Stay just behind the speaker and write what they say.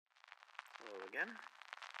Hello again.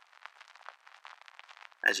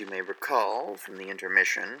 As you may recall from the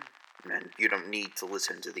intermission, and you don't need to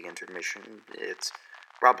listen to the intermission, it's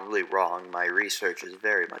probably wrong, my research is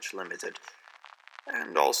very much limited,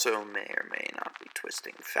 and also may or may not be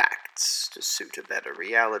twisting facts to suit a better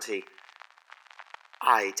reality.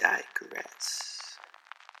 I digress.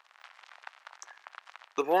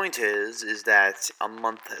 The point is that a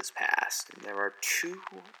month has passed, and there are two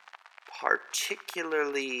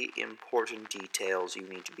particularly important details you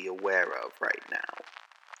need to be aware of right now.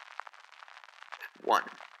 1.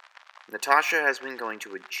 Natasha has been going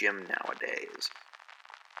to a gym nowadays,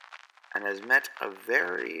 and has met a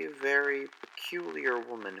very, very peculiar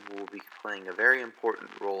woman who will be playing a very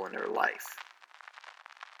important role in her life.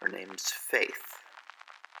 Her name's Faith.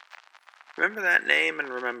 Remember that name and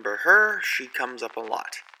remember her, she comes up a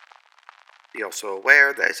lot. Be also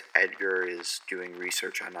aware that Edgar is doing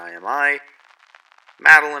research on IMI,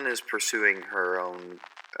 Madeline is pursuing her own,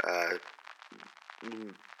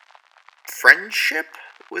 friendship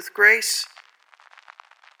with Grace,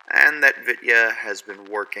 and that Vitya has been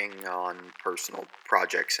working on personal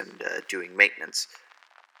projects and doing maintenance.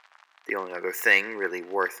 The only other thing really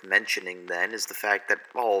worth mentioning then is the fact that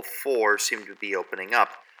all four seem to be opening up.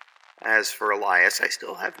 As for Elias, I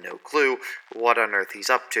still have no clue what on earth he's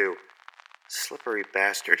up to. Slippery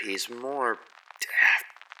bastard, he's more...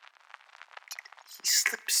 he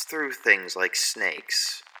slips through things like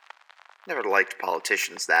snakes. Never liked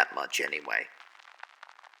politicians that much anyway.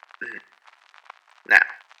 Now,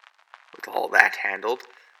 with all that handled,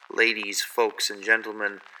 ladies, folks, and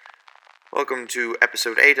gentlemen, welcome to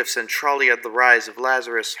episode 8 of Centralia, The Rise of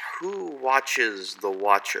Lazarus. Who watches the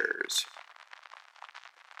Watchers?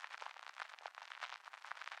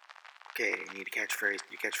 Okay, need a catchphrase,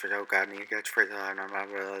 oh god, need a catchphrase,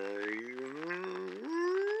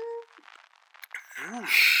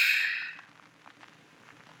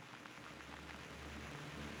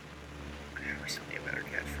 we still need a better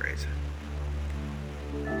catchphrase.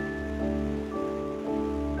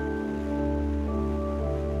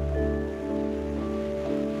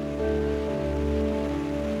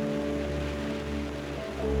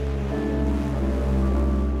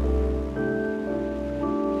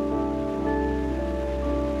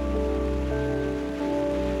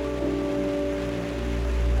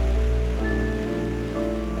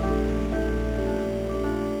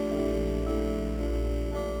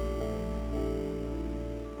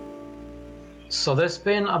 So there's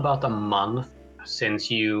been about a month since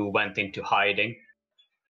you went into hiding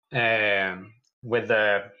with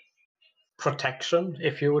the protection,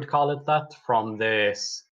 if you would call it that, from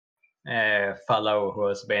this fellow who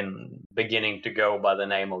has been beginning to go by the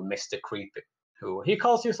name of Mr. Creepy, who he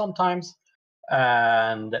calls you sometimes,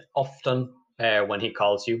 and often when he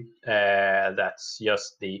calls you, that's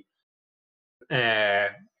just the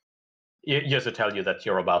just to tell you that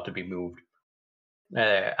you're about to be moved.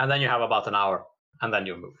 And then you have about an hour, and then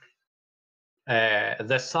you're moved.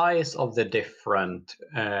 The size of the different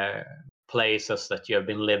places that you have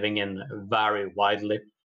been living in vary widely.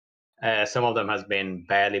 Some of them has been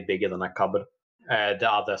barely bigger than a cupboard. The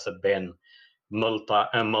others have been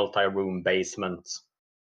multi-room basements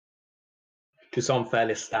to some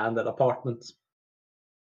fairly standard apartments.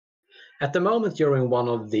 At the moment, you're in one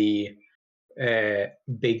of the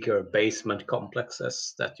bigger basement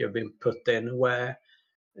complexes that you've been put in, where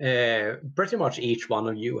pretty much each one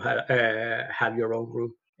of you have your own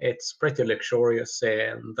room. It's pretty luxurious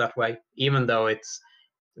in that way, even though it's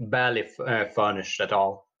barely furnished at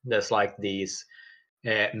all. There's like these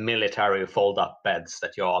military fold-up beds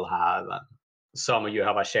that you all have, and some of you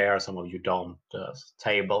have a chair, some of you don't.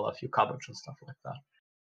 Table, a few cupboards and stuff like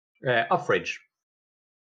that. A fridge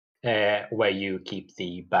where you keep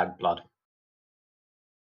the bag blood.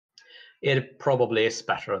 It probably is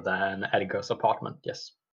better than Edgar's apartment,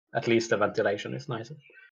 yes. At least the ventilation is nicer.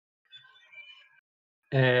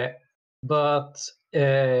 But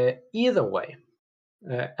either way,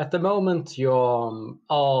 at the moment you're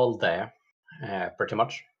all there, pretty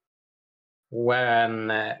much,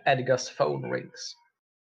 when Edgar's phone rings.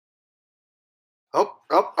 Let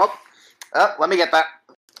me get that.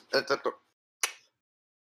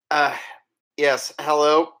 Yes,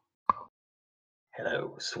 hello?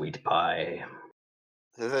 Hello, sweet pie.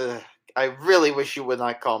 I really wish you would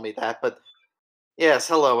not call me that, but yes,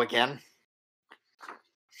 hello again.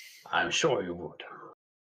 I'm sure you would.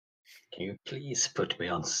 Can you please put me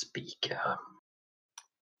on speaker?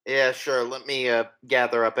 Yeah, sure. Let me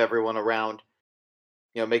gather up everyone around.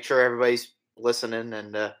 Make sure everybody's listening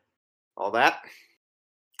and all that.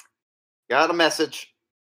 Got a message.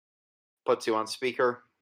 Puts you on speaker.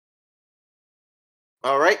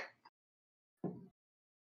 All right.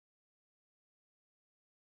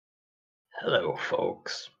 Hello,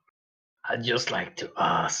 folks. I'd just like to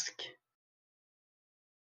ask,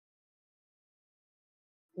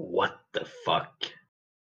 what the fuck?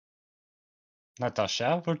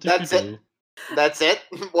 Natasha, what did That's you it. do? That's it?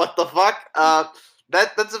 What the fuck?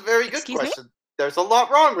 That's a very good Excuse me? question. There's a lot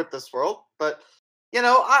wrong with this world, but,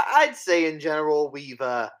 I'd say in general we've,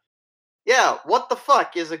 what the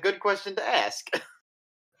fuck is a good question to ask.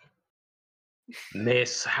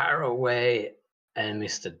 Miss Haraway and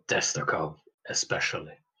Mr. Destokov,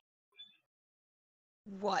 especially.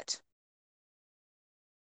 What?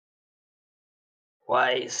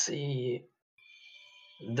 Why, see,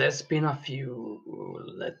 there's been a few,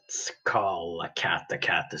 let's call a cat.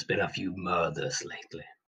 There's been a few murders lately.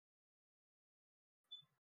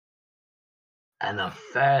 And I'm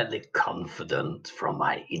fairly confident from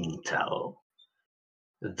my intel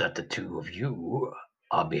that the two of you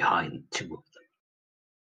are behind two of them.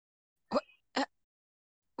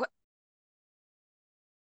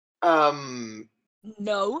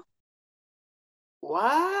 No,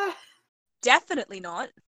 What? definitely not.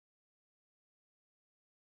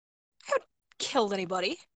 I haven't killed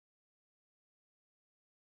anybody.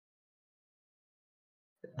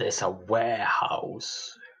 There's a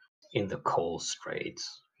warehouse in the coal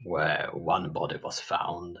straits where one body was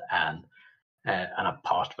found, and an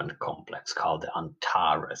apartment complex called the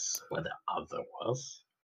Antares where the other was.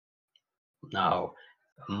 Now,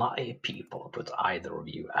 my people put either of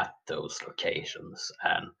you at those locations,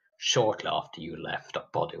 and shortly after you left, a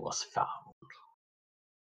body was found.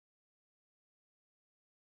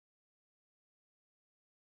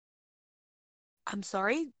 I'm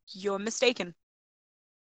sorry, you're mistaken.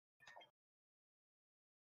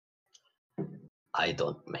 I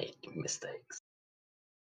don't make mistakes.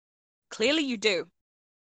 Clearly you do.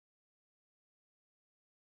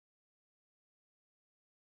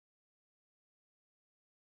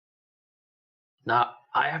 Now,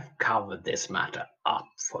 I have covered this matter up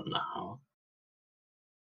for now,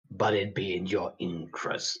 but it'd be in your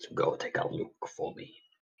interest to go take a look for me.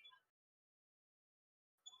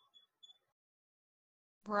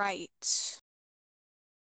 Right.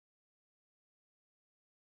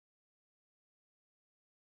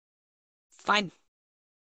 Fine.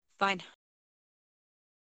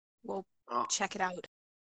 We'll check it out.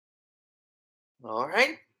 All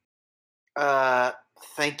right.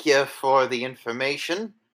 Thank you for the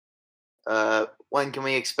information. When can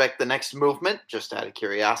we expect the next movement? Just out of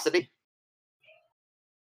curiosity.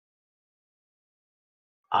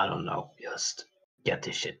 I don't know, just get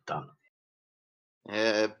this shit done.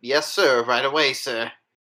 Yes, sir. Right away, sir.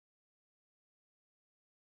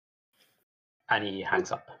 And he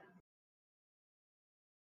hangs up.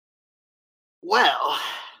 Well.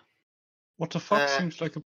 What the fuck seems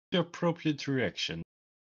like a pretty appropriate reaction.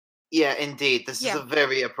 Yeah, indeed. This is Yeah. a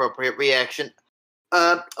very appropriate reaction.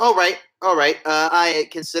 All right. I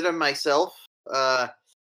consider myself, a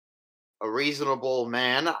reasonable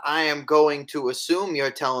man. I am going to assume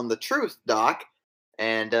you're telling the truth, Doc.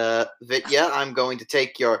 And, Vitya, I'm going to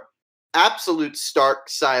take your absolute stark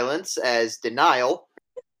silence as denial.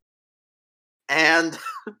 And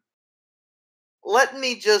let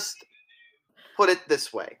me just put it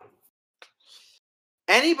this way.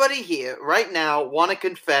 Anybody here right now want to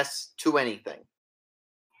confess to anything?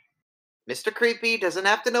 Mr. Creepy doesn't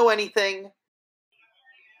have to know anything.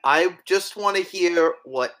 I just want to hear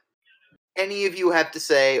what any of you have to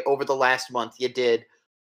say over the last month you did.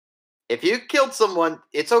 If you killed someone,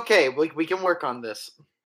 it's okay. We can work on this.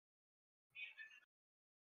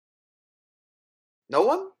 No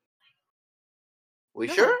one? We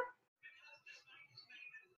No. sure?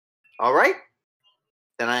 All right.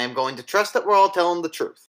 Then I am going to trust that we're all telling the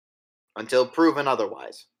truth until proven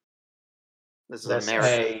otherwise. This is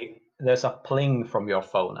America. There's a pling from your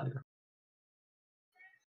phone, Edgar.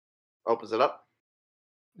 Opens it up.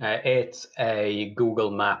 It's a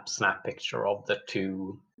Google Map snap picture of the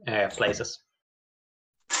two places.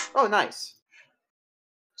 Oh, nice.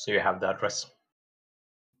 So you have the address.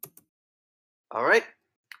 All right.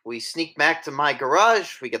 We sneak back to my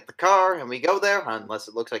garage, we get the car, and we go there, unless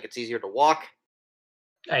it looks like it's easier to walk.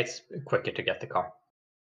 It's quicker to get the car.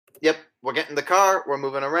 Yep, we're getting the car, we're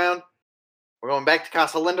moving around. We're going back to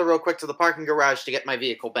Casa Linda real quick to the parking garage to get my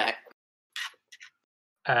vehicle back.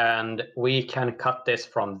 And we can cut this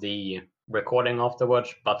from the recording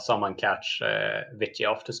afterwards, but someone catch Vitya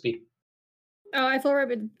off to speed. Oh, I've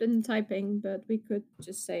already been typing, but we could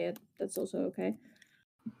just say it. That's also okay.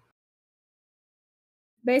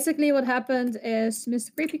 Basically, what happened is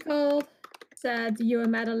Mr. Creepy called, said you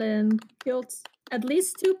and Madeline killed at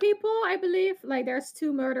least 2 people, I believe. Like, there's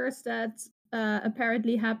 2 murders that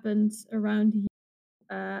apparently happened around you.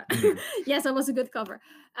 Yes, that was a good cover.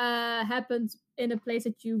 Happened in a place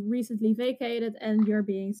that you recently vacated, and you're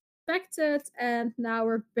being suspected. And now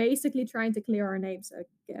we're basically trying to clear our names, I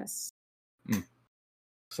guess.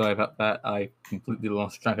 Sorry about that. I completely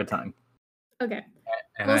lost track of time. Okay.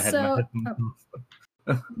 And I had my Also,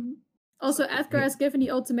 headphones. also, Edgar has given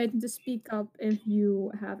the ultimatum to speak up if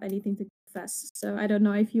you have anything to confess. So I don't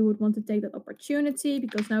know if you would want to take that opportunity,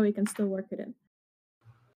 because now we can still work it in.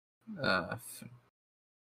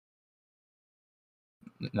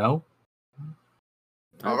 No.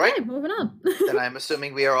 All Okay, right. moving on. Then I'm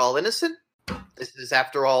assuming we are all innocent. This is,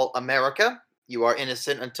 after all, America. You are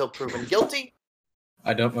innocent until proven guilty.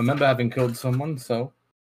 I don't remember having killed someone, so.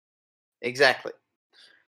 Exactly.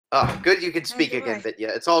 Oh, good you can speak Either again, way. but yeah,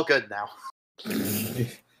 it's all good now.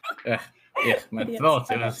 Yeah, my Idiots. throat,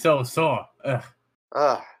 it Okay. was so sore.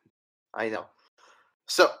 Ugh. I know.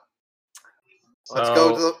 So, let's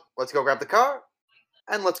So, go grab the car,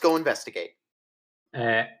 and let's go investigate.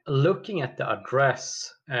 looking at the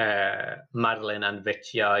address, Madeline and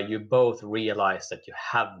Vitya, you both realize that you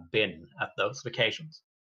have been at those locations.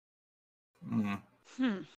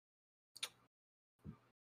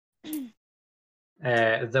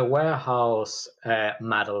 The warehouse,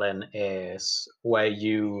 Madeline, is where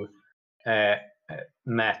you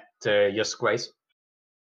met Just Grace.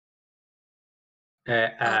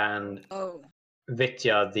 And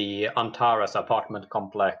Vitya, the Antares apartment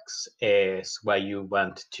complex, is where you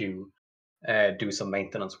went to do some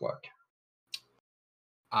maintenance work.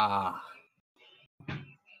 Ah.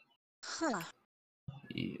 Huh.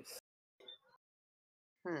 Yes.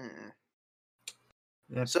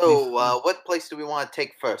 So, what place do we want to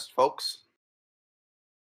take first, folks?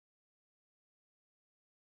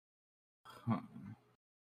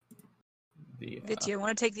 Vitya,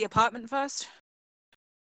 want to take the apartment first?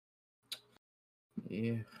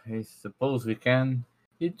 Yeah, I suppose we can.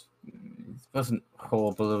 It wasn't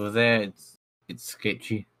horrible over there. It's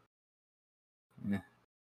sketchy. Yeah.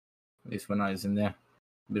 At least when I was in there,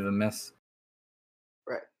 bit of a mess.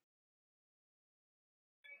 Right.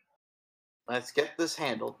 Let's get this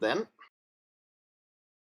handled then.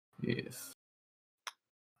 Yes.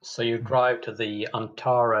 So you drive to the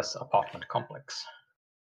Antares apartment complex.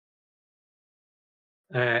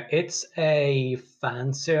 It's a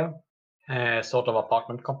fancier sort of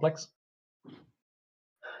apartment complex.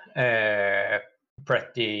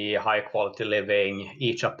 Pretty high quality living.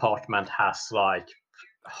 Each apartment has like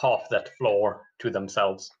half that floor to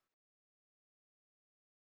themselves.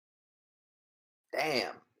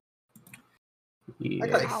 Damn. Yeah. I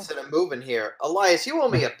gotta consider moving here. Elias, you owe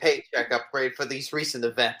me a paycheck upgrade for these recent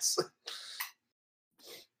events.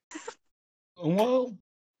 Well,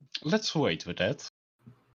 let's wait with that.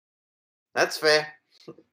 That's fair.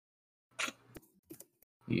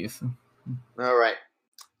 Yes. All right.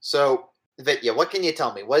 So, Vitya, what can you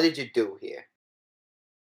tell me? What did you do here?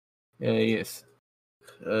 Yes.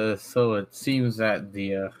 So it seems that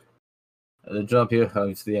the job here,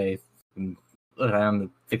 obviously, I'm around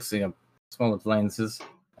fixing up small appliances.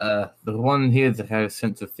 The one here that I was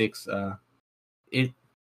sent to fix, it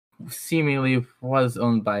seemingly was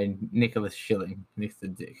owned by Nicholas Schilling. Nick the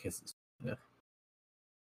Dick.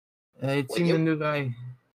 It seemed the new guy.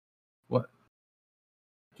 What?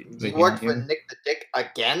 You worked for Nick the Dick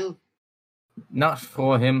again? Not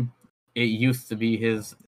for him. It used to be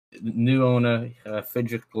his new owner,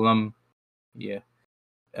 Frederick Lum. Yeah.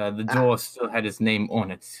 The door still had his name on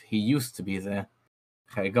it. He used to be there.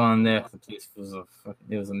 I gone there. The place was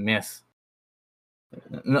it was a mess.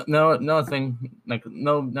 Nothing like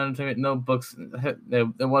no books. There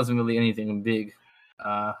wasn't really anything big.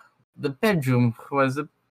 The bedroom was a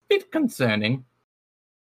bit concerning.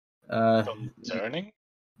 Concerning?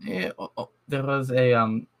 Yeah, there was a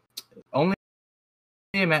only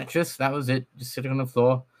a mattress. That was it, just sitting on the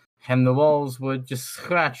floor, and the walls were just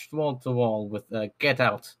scratched wall to wall with "Get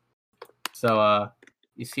out." So,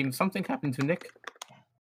 you see, something happened to Nick.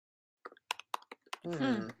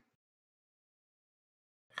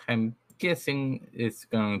 I'm guessing it's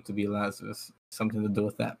going to be Lazarus. Something to do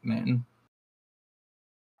with that man.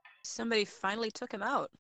 Somebody finally took him out.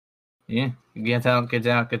 Yeah, get out,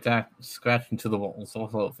 scratch into the walls all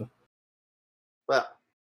over. Well,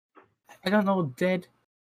 I don't know, dead.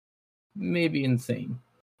 Maybe insane.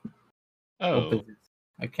 Oh.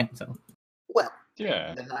 I can't tell. Well,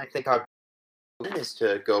 yeah. Then I think our plan is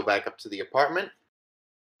to go back up to the apartment,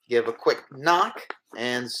 give a quick knock,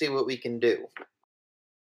 and see what we can do.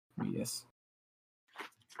 Yes.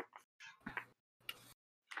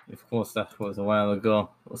 Of course, that was a while ago.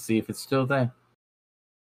 We'll see if it's still there.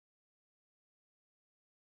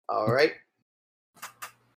 All right.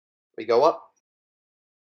 We go up.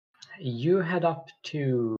 You head up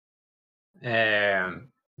to the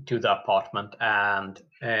apartment, and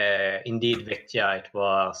indeed, Vitya, it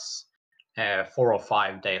was 4 or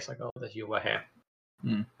 5 days ago that you were here.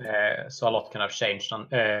 So a lot can have changed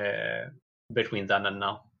between then and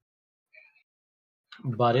now.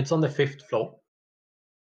 But it's on the 5th floor.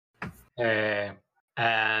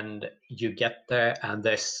 And you get there, and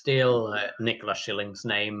there's still Nicholas Schilling's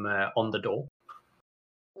name on the door.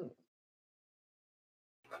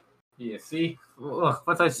 Yeah, see? Ugh,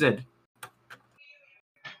 what I said.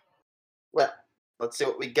 Well, let's see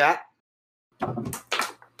what we got. Dum,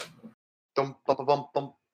 bum, bum,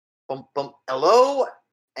 bum, bum, bum. Hello?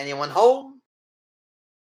 Anyone home?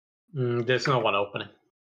 There's no one opening.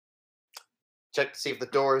 Check to see if the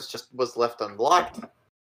door was left unlocked.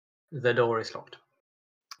 The door is locked.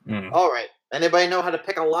 All right. Anybody know how to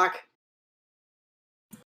pick a lock?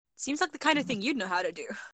 Seems like the kind of thing you'd know how to do.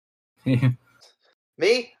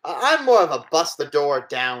 Me? I'm more of a bust the door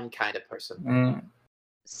down kind of person.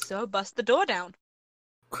 So bust the door down.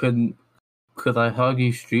 Could I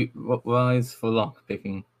argue streetwise for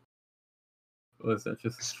lockpicking? Or is that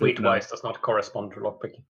just Streetwise does not correspond to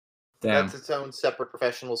lockpicking. Damn. That's its own separate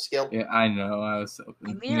professional skill. Yeah, I know. I was I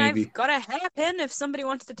mean, maybe I've got a hairpin if somebody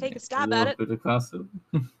wants to take a a stab little at it. bit of custom.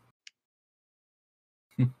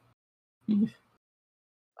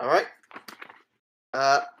 All right.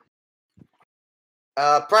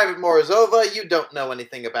 Private Morozova, you don't know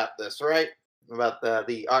anything about this, right? About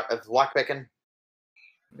the art of lockpicking?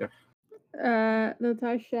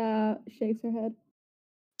 Natasha shakes her head.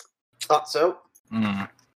 Thought so.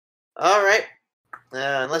 All right.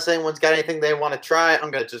 Unless anyone's got anything they want to try,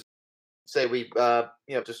 I'm gonna just say we,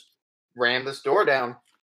 just ram this door down.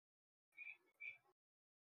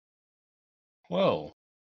 Well,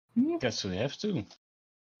 guess we have to.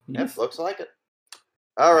 Yes, looks like it.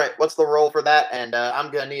 All right, what's the roll for that? And I'm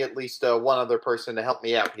gonna need at least one other person to help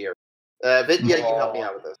me out here. Vidya, you help me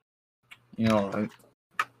out with this. Yeah, all right.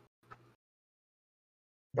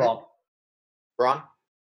 Braun?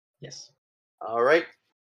 Yes. All right.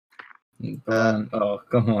 Oh,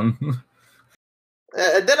 come on.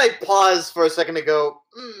 And then I pause for a second to go,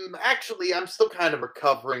 actually, I'm still kind of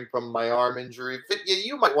recovering from my arm injury. Vidya,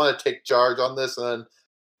 you might want to take charge on this, and then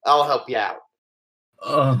I'll help you out.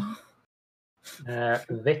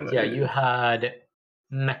 Vitya, you had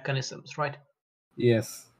mechanisms, right?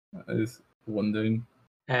 Yes, I was wondering.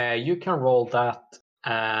 You can roll that,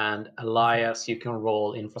 and Elias, you can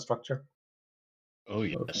roll infrastructure. Oh,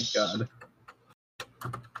 yes. Oh, thank God.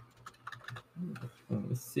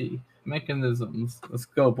 Let's see. Mechanisms. Let's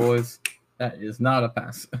go, boys. That is not a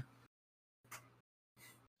pass.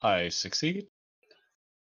 I succeed.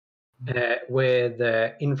 With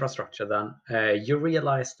infrastructure, then, you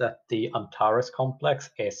realize that the Antares complex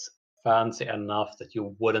is fancy enough that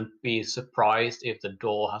you wouldn't be surprised if the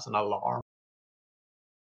door has an alarm.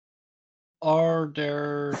 Are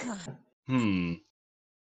there...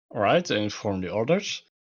 Alright, inform the others.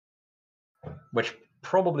 Which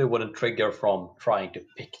probably wouldn't trigger from trying to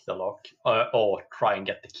pick the lock or try and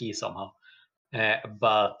get the key somehow.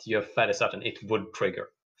 But you're fairly certain it would trigger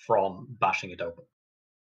from bashing it open.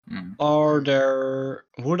 Are there...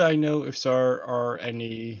 Would I know if there are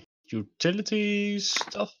any utility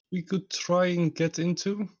stuff we could try and get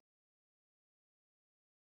into?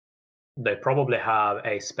 They probably have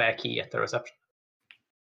a spare key at the reception.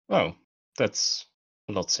 Oh, that's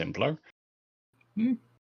a lot simpler.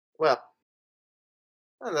 Well,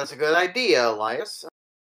 that's a good idea, Elias.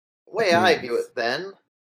 The way I view it, then,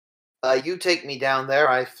 you take me down there,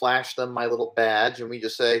 I flash them my little badge, and we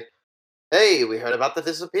just say, hey, we heard about the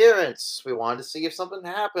disappearance. We wanted to see if something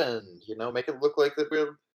happened. Make it look like that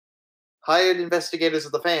we're hired investigators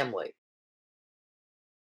of the family.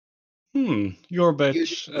 Your bet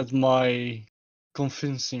at my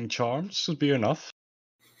convincing charms should be enough.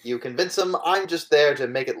 You convince them I'm just there to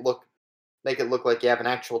make it look like you have an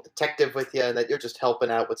actual detective with you and that you're just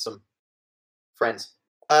helping out with some friends.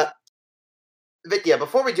 Vidya,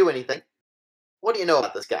 before we do anything, what do you know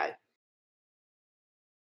about this guy?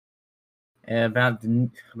 About the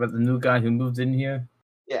new guy who moved in here?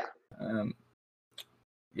 Yeah.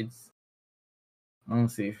 It's...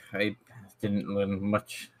 Honestly, I didn't learn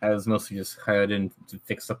much. I was mostly just hired in to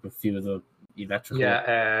fix up a few of the electrical...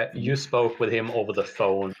 Yeah, you spoke with him over the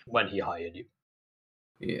phone when he hired you.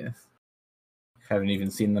 Yes. Haven't even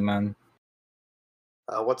seen the man.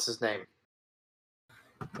 What's his name?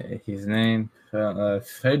 His name?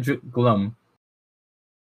 Frederick Glum.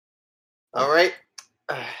 All right.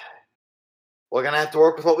 We're going to have to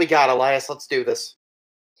work with what we got, Elias. Let's do this.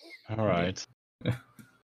 All right.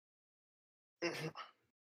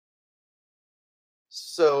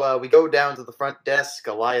 So we go down to the front desk.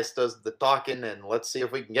 Elias does the talking, and let's see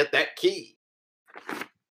if we can get that key.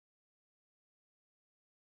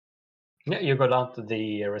 Yeah, you go down to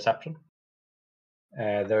the reception.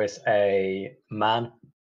 There is a man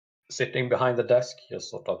sitting behind the desk, just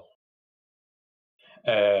sort of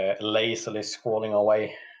lazily scrolling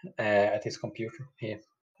away at his computer. He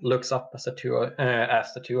looks up as the two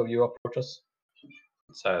of you approaches.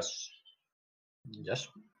 Says, "Yes,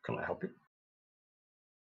 can I help you?"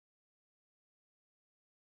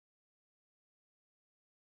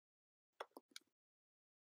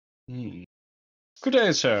 Good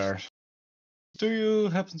day, sir. Do you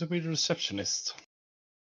happen to be the receptionist?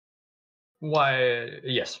 Why,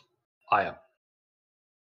 yes, I am.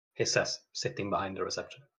 He says, sitting behind the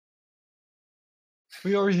reception.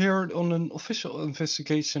 We are here on an official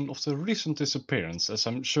investigation of the recent disappearance, as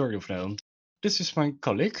I'm sure you've known. This is my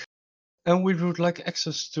colleague, and we would like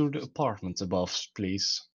access to the apartment above,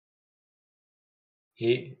 please.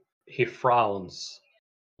 He frowns,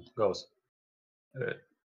 goes,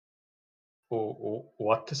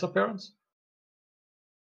 what disappearance?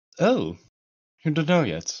 Oh, you don't know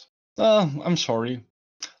yet? I'm sorry.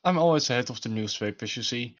 I'm always ahead of the newspapers, you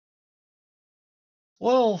see.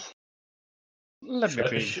 Well, let me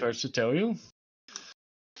be first to tell you.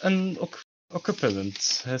 An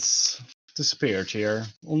occupant has disappeared here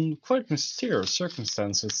on quite mysterious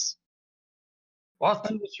circumstances. What?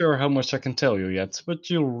 I'm not sure how much I can tell you yet, but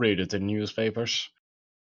you'll read it in newspapers.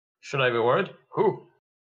 Should I be worried? Who?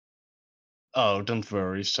 Oh, don't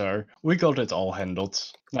worry, sir. We got it all handled.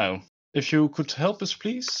 Now, if you could help us,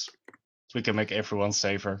 please, we can make everyone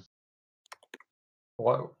safer.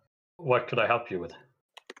 What could I help you with?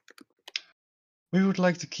 We would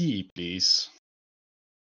like the key, please.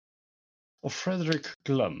 Of Frederick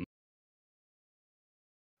Glum.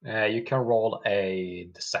 You can roll a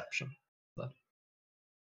deception.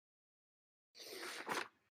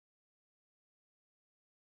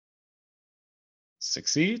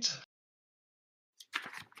 Succeed?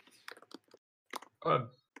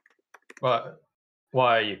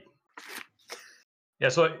 Why?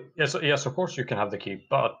 Yes, of course you can have the key,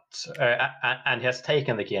 but and he has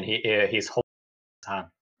taken the key and he's holding his hand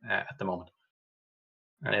at the moment,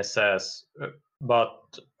 and he says,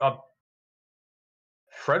 but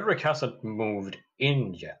Frederick hasn't moved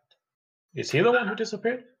in yet. Is he the one who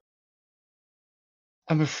disappeared?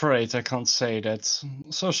 I'm afraid I can't say that.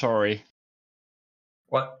 So sorry.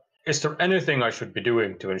 Well, is there anything I should be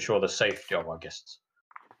doing to ensure the safety of our guests?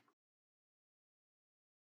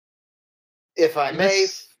 If I may.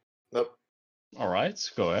 Nope. All right,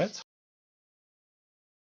 go ahead.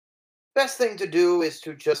 Best thing to do is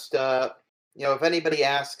to just, if anybody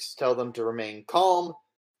asks, tell them to remain calm.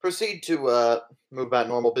 Proceed to move about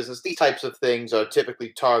normal business. These types of things are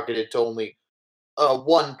typically targeted to only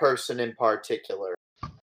one person in particular.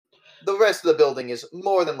 The rest of the building is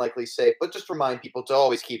more than likely safe, but just remind people to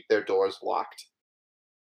always keep their doors locked.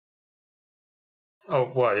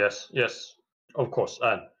 Oh, well, yes, of course.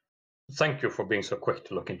 And thank you for being so quick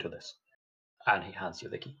to look into this. And he hands you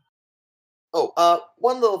the key. Oh,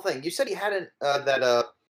 one little thing. You said he hadn't,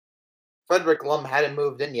 Frederick Lum hadn't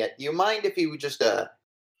moved in yet. Do you mind if you would just,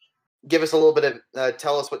 give us a little bit of,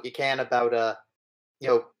 tell us what you can about,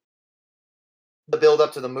 the build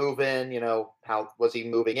up to the move-in, how was he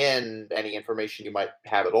moving in, any information you might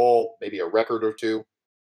have at all, maybe a record or two,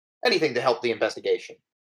 anything to help the investigation.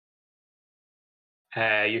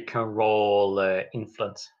 You can roll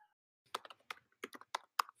influence.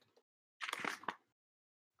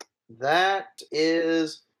 That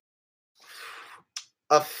is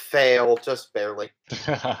a fail, just barely.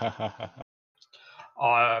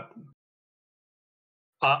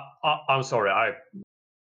 I'm sorry.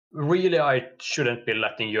 I shouldn't be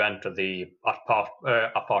letting you enter the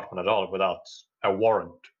apartment at all without a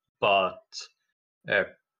warrant. But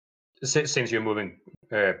since you're moving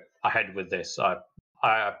ahead with this,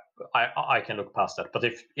 I can look past that. But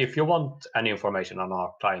if you want any information on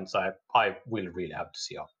our clients, I will really have to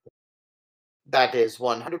see you. That is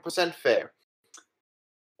 100% fair.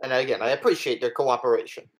 And again, I appreciate their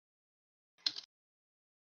cooperation.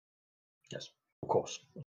 Yes, of course.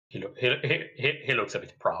 He looks a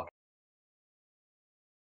bit proud.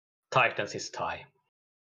 Tightens his tie.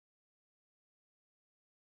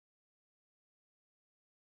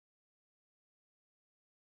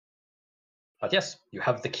 But yes, you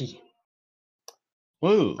have the key.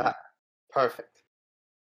 Woo! Perfect.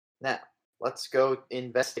 Now, let's go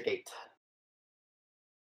investigate.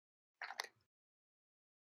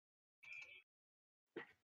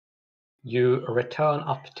 You return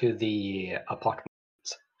up to the apartment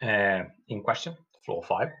in question, floor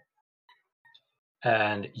 5.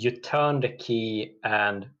 and you turn the key,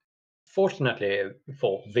 and fortunately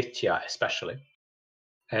for Vitya especially,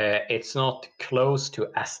 it's not close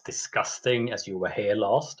to as disgusting as you were here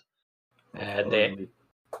last.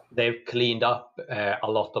 They've cleaned up a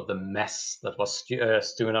lot of the mess that was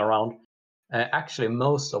stewing around. Actually,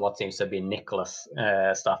 most of what seems to be Nicholas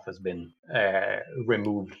stuff has been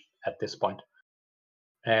removed at this point.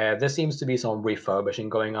 There seems to be some refurbishing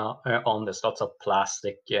going on. There's lots of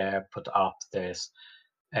plastic put up. There's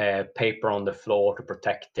paper on the floor to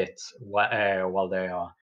protect it while they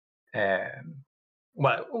are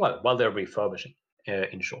while they're refurbishing.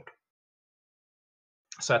 In short.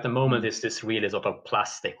 So at the moment, it's this really sort of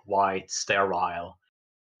plastic, white, sterile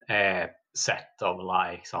set of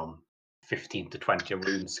like some 15 to 20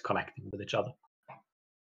 rooms connecting with each other.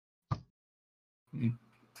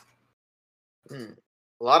 A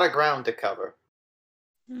lot of ground to cover.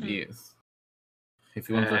 Yes. If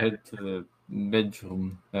you want to head to the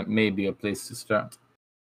bedroom, that may be a place to start.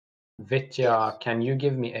 Vitya, can you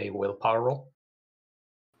give me a willpower roll?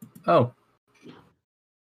 Oh.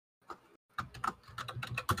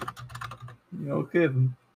 Okay.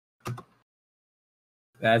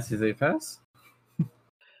 That is a pass.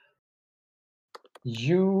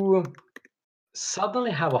 You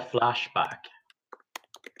suddenly have a flashback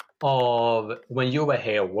of when you were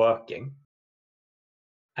here working,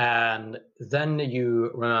 and then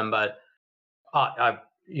you remember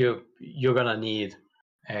you're gonna need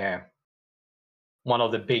one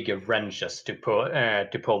of the bigger wrenches to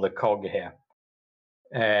pull the cog here,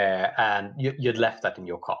 and you'd left that in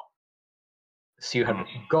your car. So you had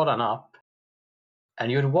gotten up,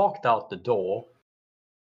 and you'd walked out the door,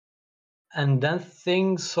 and then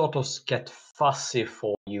things sort of get fuzzy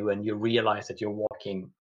for you, and you realize that you're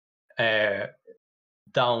walking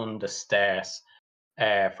down the stairs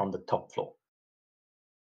from the top floor.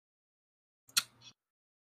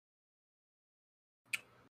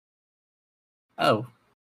 Oh.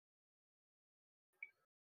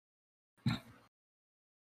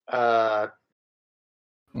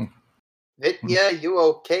 Vitya, you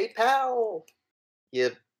okay, pal?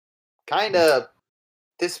 You kind of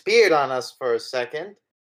disappeared on us for a second.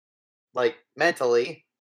 Like, mentally.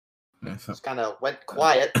 Just kind of went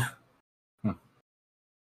quiet.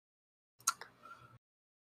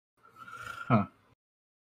 Huh.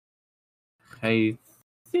 I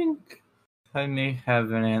think I may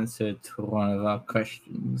have an answer to one of our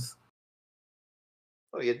questions.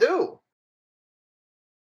 Oh, you do?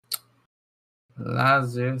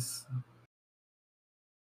 Lazarus.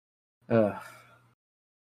 Oh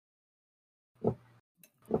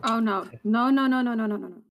no.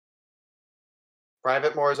 No.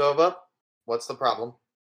 Private Morozova, what's the problem?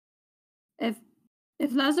 If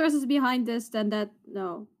Lazarus is behind this, then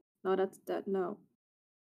no. I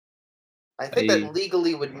think that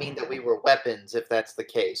legally would mean that we were weapons if that's the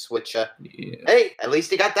case, which, Yeah. hey, at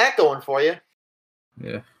least you got that going for you.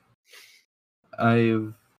 Yeah.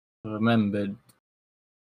 I've remembered.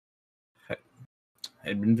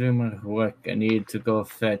 I'd been doing my work. I needed to go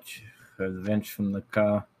fetch a wrench from the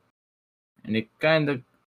car. And it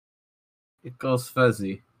goes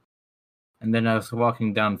fuzzy. And then I was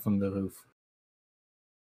walking down from the roof.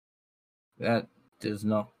 That does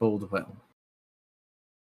not bode well.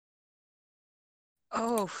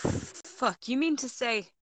 Oh, fuck. You mean to say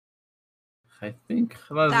I think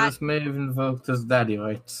Lazarus may have invoked his daddy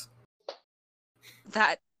rights.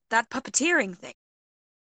 that puppeteering thing?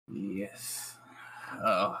 Yes.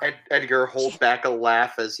 Oh. Edgar holds back a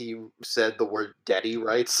laugh as he said the word daddy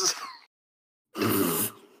rights.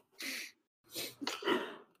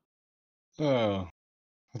 Oh,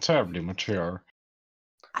 terribly mature.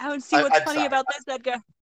 I don't see what's funny about this, Edgar.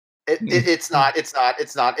 It's not. It's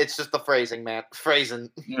just the phrasing, man. Phrasing.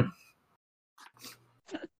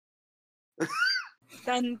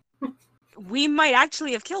 Then we might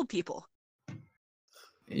actually have killed people.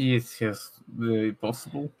 Yes, very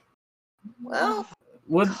possible. Well,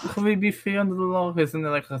 could we be fair under the law? Isn't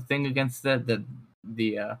there like a thing against that the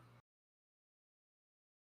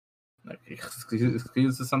like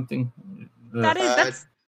excuse or something? That's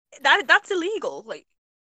illegal. Like,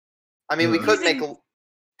 I mean, we could make a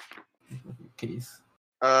case.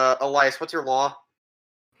 Elias, what's your law?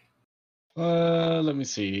 Let me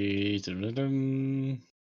see.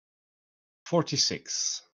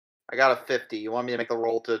 46. I got a 50. You want me to make a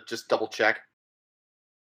roll to just double check?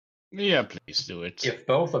 Yeah, please do it. If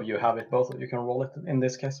both of you have it, both of you can roll it in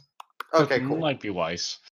this case. Okay, That cool. might be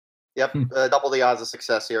wise. Yep, double the odds of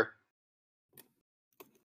success here.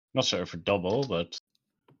 Not sure for double, but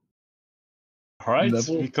alright,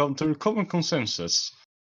 Double. we come to a common consensus.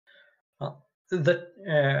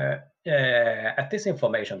 The at this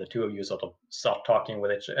information, the two of you sort of start talking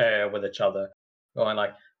with each other, going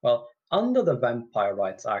like, well, under the Vampire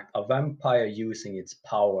Rights Act, a vampire using its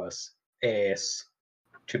powers is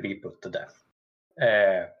to be put to death.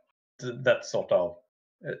 That's sort of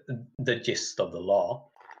the gist of the law.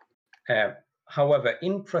 However,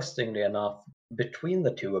 interestingly enough, between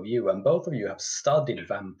the two of you, and both of you have studied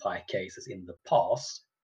vampire cases in the past,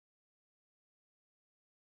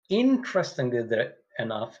 interestingly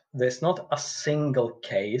enough, there's not a single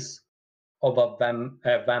case of a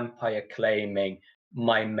vampire claiming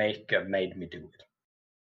my maker made me do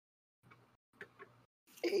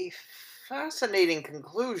it. A fascinating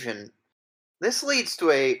conclusion. This leads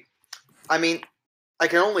to I mean, I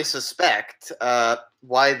can only suspect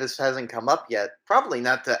why this hasn't come up yet. Probably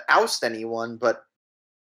not to oust anyone, but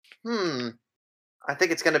I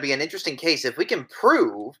think it's going to be an interesting case. If we can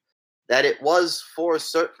prove that it was for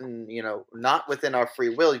certain, not within our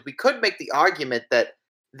free will, we could make the argument that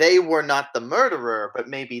they were not the murderer, but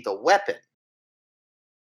maybe the weapon.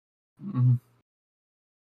 Mhm.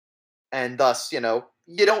 And thus, you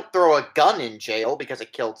don't throw a gun in jail because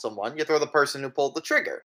it killed someone. You throw the person who pulled the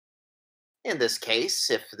trigger. In this case,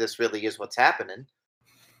 if this really is what's happening,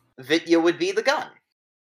 Vitya would be the gun.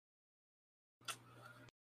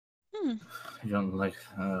 Hmm. I don't like.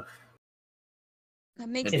 That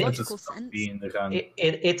makes It is logical sense. being the gun.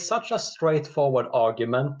 It's such a straightforward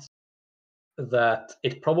argument that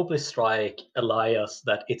it probably strike Elias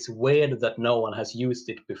that it's weird that no one has used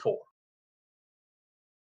it before.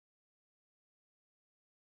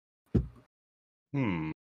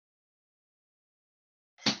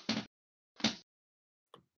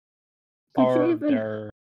 Could you Are even- there...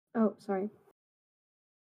 Oh, sorry.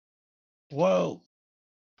 Well,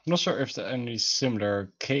 I'm not sure if there are any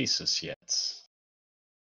similar cases yet.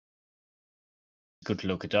 Could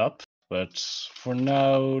look it up, but for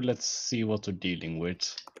now, let's see what we're dealing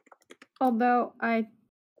with. Although I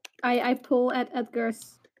pull at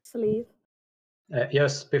Edgar's sleeve.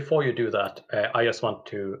 Yes, before you do that, I just want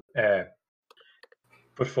to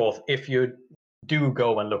put forth, if you do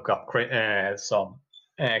go and look up some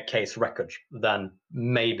case records, then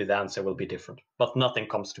maybe the answer will be different, but nothing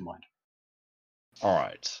comes to mind. All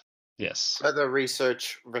right. Yes. Further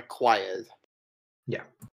research required. Yeah,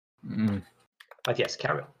 Mm. but yes,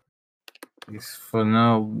 carry on. Yes, for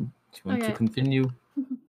now, do you want to Okay. continue?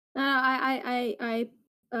 I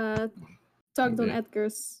tugged on Okay.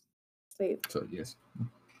 Edgar's sleeve. So yes.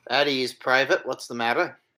 At ease, Private. What's the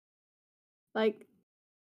matter?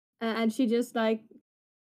 And she just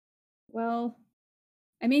well,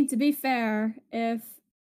 I mean, to be fair, if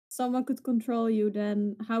someone could control you,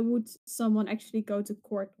 then how would someone actually go to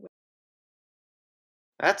court with?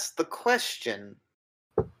 That's the question.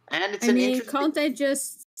 And it's I an mean, interesting... can't they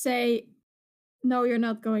just say, no, you're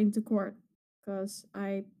not going to court because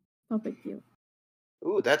I puppet you?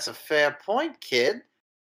 Ooh, that's a fair point, kid.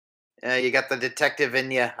 You got the detective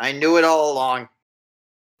in you. I knew it all along.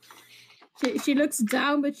 She looks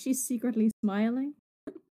down, but she's secretly smiling.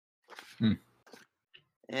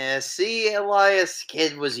 See, Elias,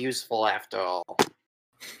 kid was useful after all.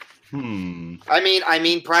 I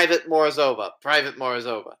mean, Private Morozova. Private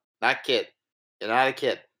Morozova. Not kid. You're not a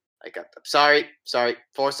kid. Sorry.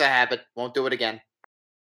 Force a habit. Won't do it again.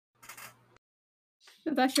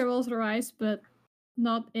 Natasha rolls her eyes, but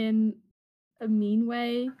not in a mean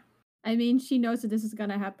way. I mean, she knows that this is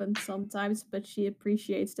gonna happen sometimes, but she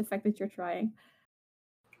appreciates the fact that you're trying.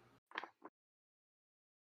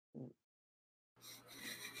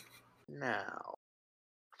 Now,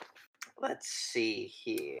 let's see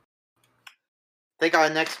here. I think our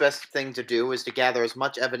next best thing to do is to gather as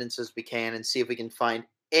much evidence as we can and see if we can find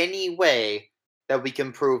any way that we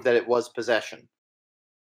can prove that it was possession.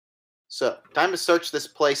 So, time to search this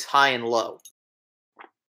place high and low.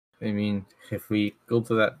 I mean, if we go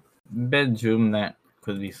to that bedroom, that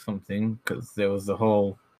could be something, because there was a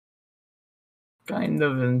whole kind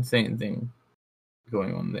of insane thing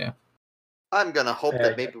going on there. I'm gonna hope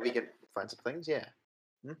that maybe we can find some things, yeah.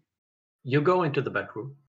 You go into the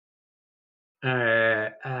bedroom,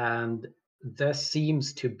 and there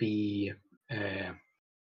seems to be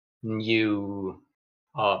new.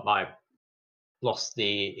 I lost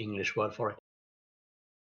the English word for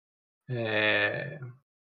it.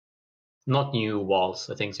 Not new walls,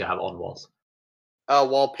 the things you have on walls.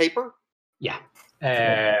 Wallpaper? Yeah.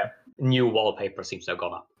 New wallpaper seems to have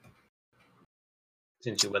gone up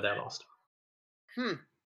since you were there last.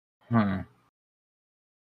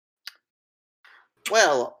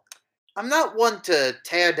 Well, I'm not one to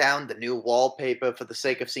tear down the new wallpaper for the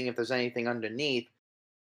sake of seeing if there's anything underneath.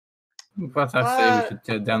 But I say we should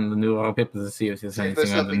tear down the new wallpaper to see if there's See if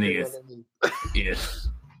there's anything something new underneath. underneath. Yes.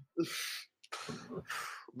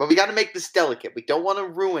 But we got to make this delicate. We don't want to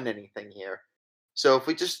ruin anything here. So if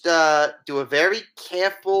we just do a very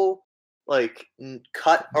careful, like,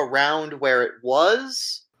 cut around where it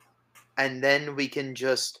was, and then we can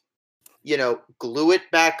just, glue it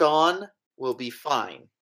back on, we'll be fine.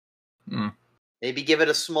 Mm. Maybe give it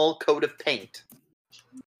a small coat of paint.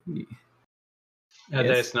 Yes.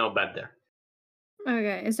 There's no bed there.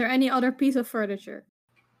 Okay, is there any other piece of furniture?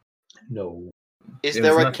 No. Is There's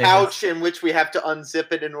there a nothing couch else. in which we have to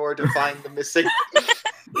unzip it in order to find the missing?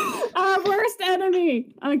 Our worst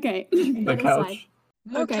enemy! Okay. The that aside. couch.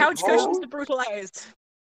 More Okay. couch cushions to brutalize.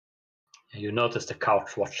 You notice the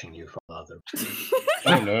couch watching you from the other.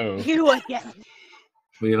 Oh no. You again.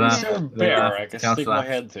 We Is laugh. there a They bear laugh. I The can couch stick my laughs.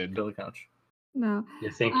 head to? Build a couch. No. You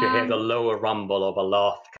think you hear the lower rumble of a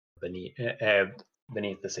laugh beneath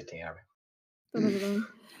the sitting area.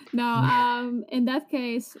 No, in that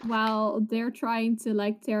case, while they're trying to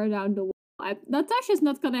like tear down the wall, Natasha's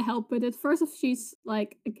not gonna help with it. First, if she's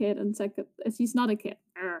like a kid, and second, if she's not a kid.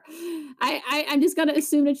 I'm just gonna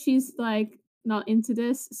assume that she's like not into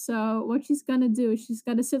this. So what she's gonna do is she's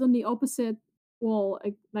gonna sit on the opposite wall,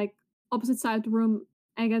 like opposite side of the room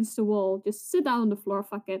against the wall. Just sit down on the floor,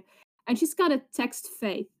 fuck it, and she's gonna text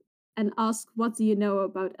Faith and ask, "What do you know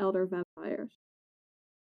about elder vampires?"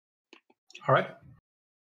 All right.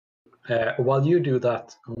 While you do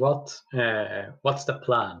that, what's the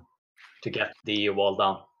plan to get the wall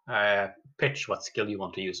down? Pitch what skill you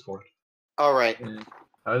want to use for it. All right.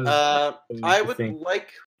 I would think?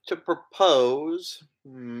 like to propose.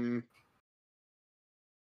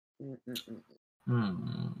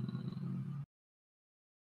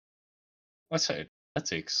 I'd say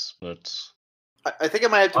athletics, but I think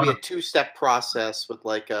it might have to be a two-step process with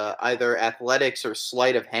like either athletics or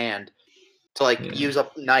sleight of hand to like use a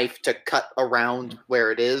knife to cut around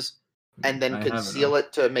where it is and then conceal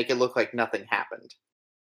it to make it look like nothing happened.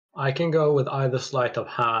 I can go with either sleight of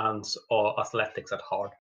hands or athletics at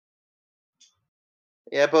hard.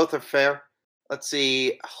 Yeah, both are fair. Let's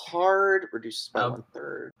see. Hard reduces by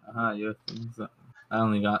 1/3. I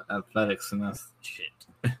only got athletics and that's shit.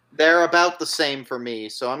 They're about the same for me,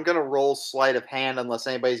 so I'm gonna roll sleight of hand unless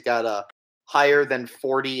anybody's got a higher than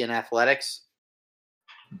 40 in athletics.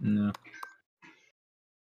 No.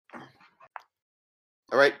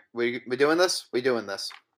 All right, we doing this? We doing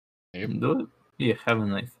this? Do it. Yeah, have a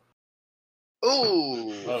knife.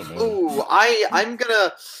 Ooh, Oh, no. ooh! I'm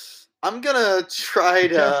gonna try be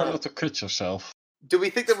careful to. not to cut yourself. Do we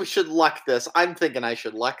think that we should luck this? I'm thinking I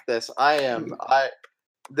should luck this.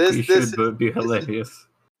 This You this should be hilarious.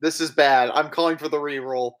 this is bad. I'm calling for the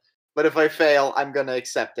reroll, but if I fail, I'm gonna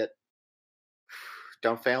accept it.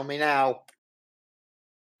 Don't fail me now.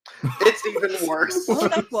 It's even worse. Oh,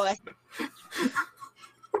 that boy.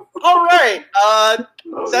 All right.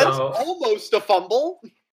 That's So- almost a fumble.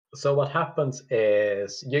 So what happens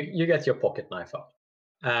is you get your pocket knife up.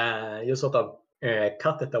 You sort of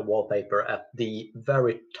cut at the wallpaper at the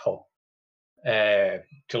very top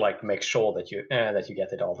to like make sure that you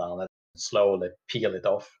get it all down and slowly peel it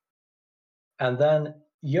off. And then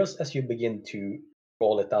just as you begin to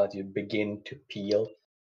roll it out, you begin to peel.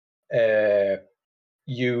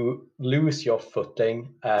 You lose your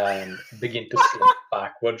footing and begin to slip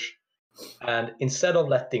backwards. And instead of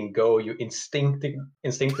letting go, you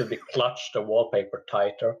instinctively clutch the wallpaper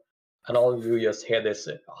tighter, and all you just hear this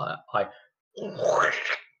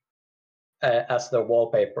as the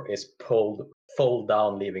wallpaper is pulled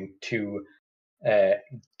down, leaving two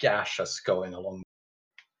gashes going along.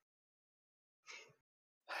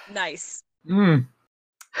 Nice.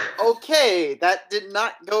 Okay, that did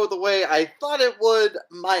not go the way I thought it would.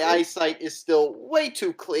 My eyesight is still way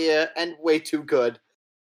too clear and way too good.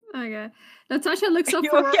 Okay. Natasha looks up You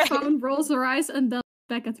from her okay? phone, rolls her eyes, and then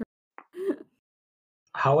back at her.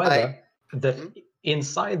 However,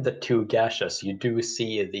 inside the two gashes, you do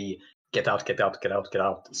see the "get out, get out, get out, get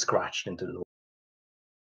out" scratched into the wall.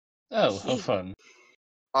 Oh, how fun.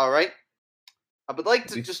 All right. I would like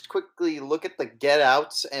to just quickly look at the get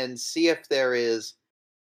outs and see if there is,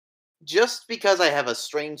 just because I have a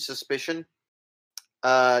strange suspicion.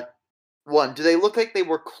 One, do they look like they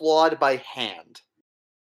were clawed by hand?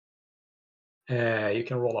 You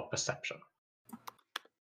can roll up perception.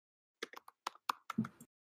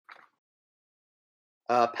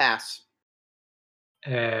 Pass.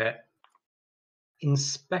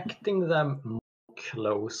 Inspecting them more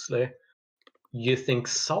closely, you think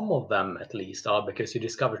some of them at least are, because you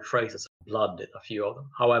discover traces of blood in a few of them.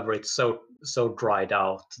 However, it's so dried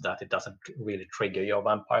out that it doesn't really trigger your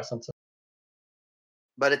vampire sense.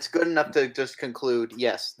 But it's good enough to just conclude,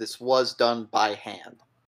 yes, this was done by hand.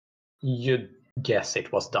 You'd guess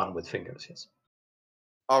it was done with fingers, yes.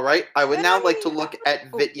 All right. I would Can now I- like to look at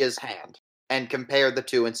Oh. Vitya's hand and compare the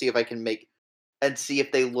two and see if I can see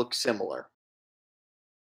if they look similar.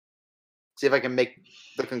 See if I can make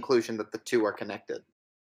the conclusion that the two are connected.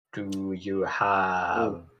 Do you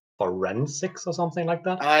have forensics or something like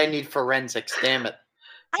that? I need forensics. Damn it.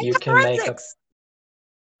 I You have can make a- forensics.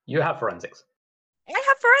 You have forensics. I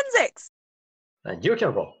have forensics. And you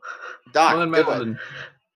can roll. Doc, Well, then, do it. Madeline,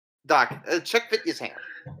 Doc, check Vitya's hand.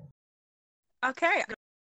 Okay, I'm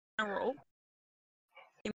gonna roll.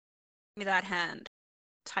 Give me that hand.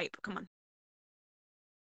 Type. Come on.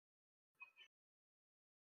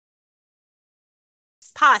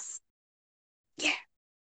 Pass.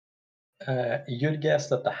 You'd guess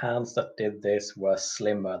that the hands that did this were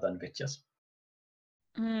slimmer than Vitya's.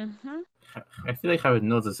 Mm-hmm. I feel like I would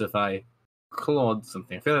notice if I clawed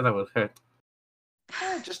something. I feel like that would hurt.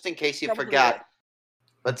 Just in case you Probably forgot. would.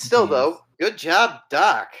 But still, Yes. though, good job,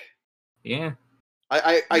 Doc. Yeah.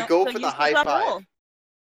 I No, go so for the use high that five. roll.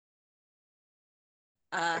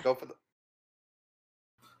 I go for the.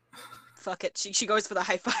 Fuck it. She goes for the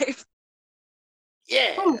high five.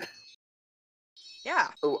 Yeah. Oh. Yeah,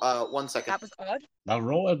 Oh, 1 second. that was odd. Now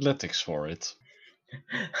roll athletics for it.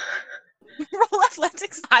 Roll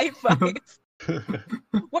athletics high five.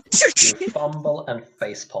 What? You fumble and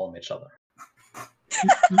facepalm each other.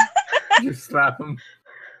 You slap him.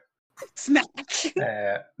 Smack.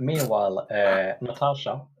 Meanwhile,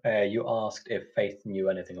 Natasha, you asked if Faith knew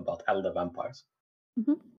anything about elder vampires.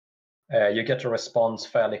 Mhm. You get a response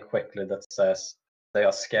fairly quickly that says they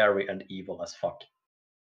are scary and evil as fuck.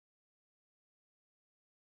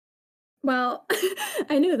 Well,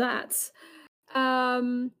 I knew that.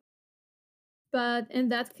 But in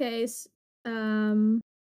that case, I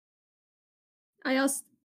asked,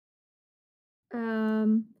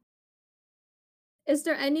 is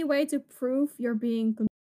there any way to prove you're being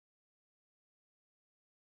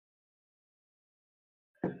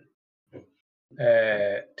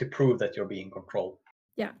To prove that you're being controlled.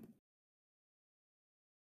 Yeah.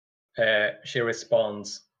 She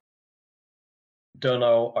responds, "Don't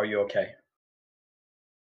know, are you okay?"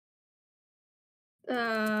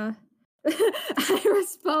 I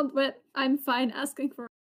respond with, I'm fine asking for.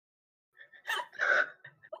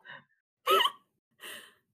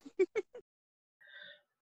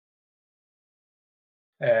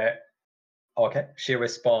 Okay. She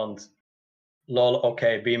responds, "Lol,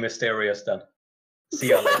 okay, be mysterious then. See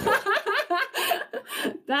you later."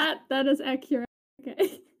 That is accurate.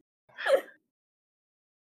 Okay.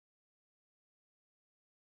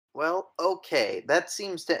 Well, okay. That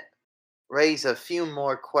seems to raise a few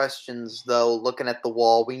more questions, though, looking at the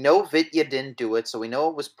wall. We know Vitya didn't do it, so we know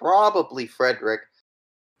it was probably Frederick.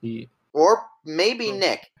 He, Or maybe Well-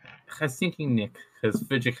 Nick. I was thinking Nick, because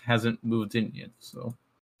Fidget hasn't moved in yet, so.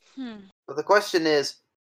 But the question is,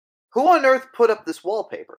 who on earth put up this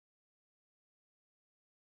wallpaper?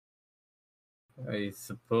 I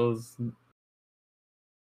suppose.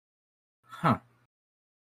 Huh.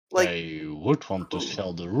 Like, They would want to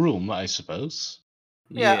sell the room, I suppose.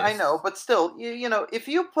 yeah, I Yes. know, but still, you know, if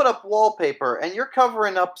you put up wallpaper and you're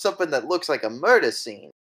covering up something that looks like a murder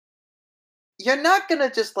scene, you're not gonna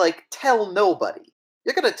just, like, tell nobody.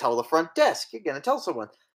 You're gonna tell the front desk. You're gonna tell someone.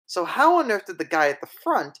 So how on earth did the guy at the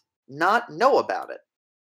front not know about it?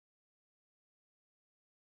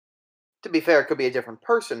 To be fair, it could be a different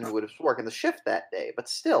person who was working the shift that day, but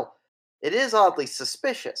still, it is oddly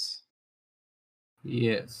suspicious.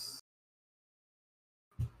 Yes.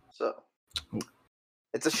 So,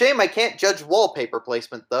 it's a shame I can't judge wallpaper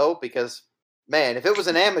placement, though, because, man, if it was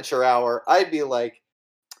an amateur hour, I'd be like,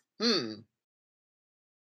 that,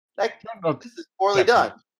 Not this is poorly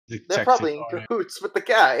done. They're detective, probably in are they? cahoots with the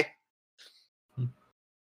guy.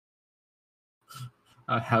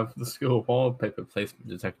 I have the skill wallpaper placement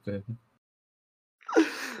detector.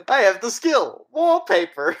 I have the skill.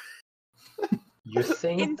 Wallpaper. You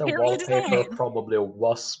think the Interior wallpaper design. probably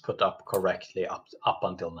was put up correctly up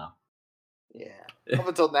until now. Yeah. Up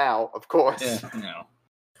until now, of course. Yeah, no.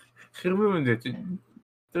 She ruined it.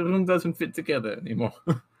 The room doesn't fit together anymore.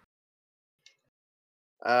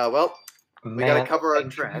 Well, we gotta cover our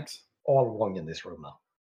tracks. All wrong in this room now.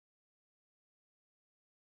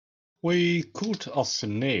 We could ask the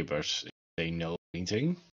neighbors if they know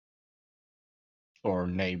anything. Or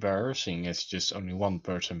neighbor, seeing it's just only one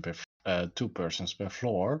person per, 2 persons per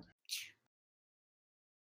floor.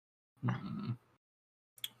 I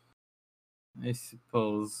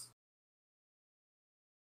suppose.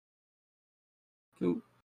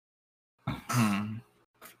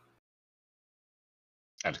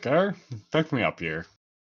 Edgar, back me up here.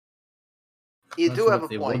 You Not do sure have a what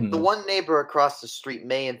they point. wouldn't The have. one neighbor across the street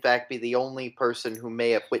may, in fact, be the only person who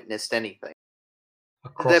may have witnessed anything.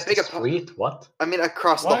 Across the bigger street? What? I mean,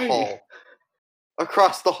 across Why? the hall.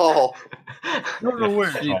 Across the hall. You're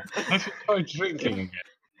aware, See- Tom. Have you tried drinking again?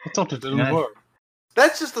 I thought it didn't Nice. work.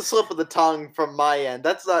 That's just a slip of the tongue from my end.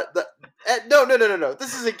 That's not. No.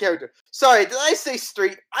 This is in character. Sorry, did I say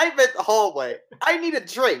street? I meant the hallway. I need a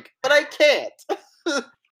drink, but I can't.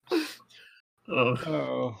 Oh,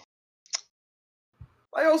 Oh.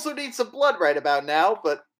 I also need some blood right about now,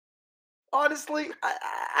 but honestly,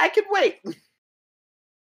 I can wait.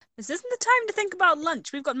 This isn't the time to think about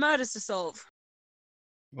lunch. We've got murders to solve.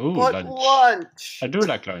 Ooh, But lunch. lunch. I do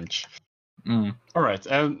like lunch. mm. Alright,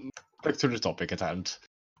 back to the topic at hand.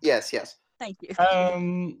 Yes. Thank you.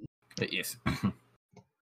 Yes.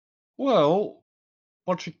 Well,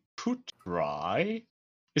 what we could try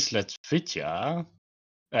is let Vitya,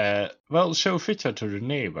 show Vitya to the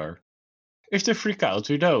neighbor. If they freak out,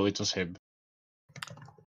 we know it was him.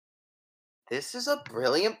 This is a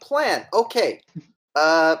brilliant plan. Okay.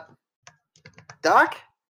 Doc,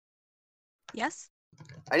 Yes?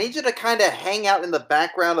 I need you to kind of hang out in the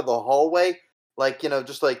background of the hallway, like,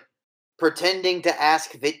 just like pretending to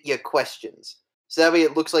ask Vitya questions. So that way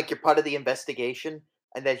it looks like you're part of the investigation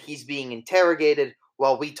and that he's being interrogated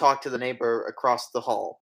while we talk to the neighbor across the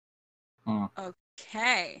hall.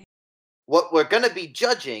 Okay. What we're going to be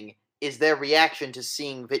judging is their reaction to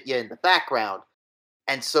seeing Vitya in the background,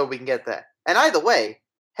 and so we can get that. And either way,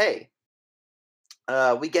 hey,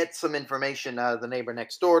 we get some information out of the neighbor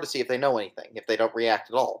next door to see if they know anything, if they don't react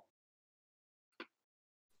at all.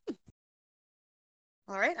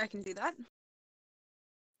 Alright, I can do that.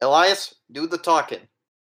 Elias, do the talking.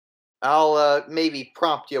 I'll maybe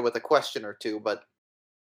prompt you with a question or two, but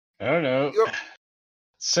I don't know. you're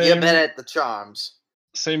Same, better at the charms.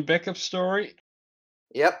 same backup story?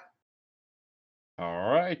 Yep.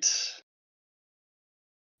 Alright.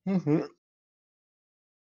 Mm-hmm.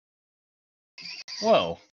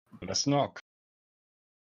 Well, let's knock.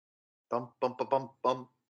 Bum bum bum bum bum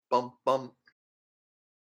bum bum.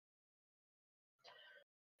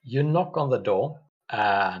 You knock on the door,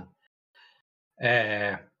 and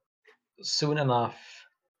soon enough,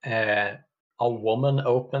 a woman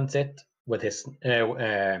opens it with his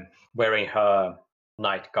wearing her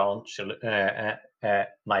nightgown,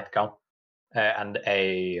 and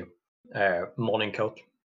a morning coat.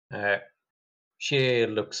 She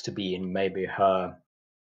looks to be in maybe her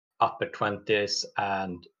upper 20s,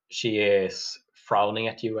 and she is frowning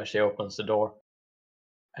at you as she opens the door.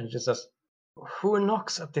 And she says, "Who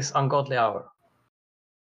knocks at this ungodly hour?"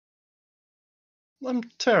 I'm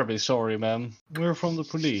terribly sorry, ma'am. We're from the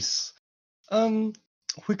police.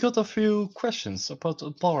 We got a few questions about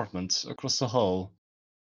apartments across the hall.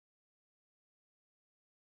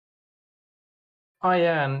 Oh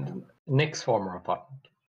yeah, and Nick's former apartment.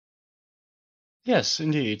 Yes,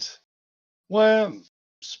 indeed. Well,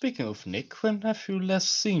 speaking of Nick, when have you last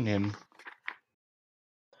seen him?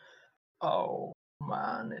 Oh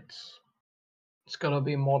man, it's gonna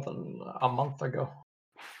be more than a month ago.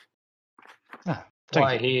 Thank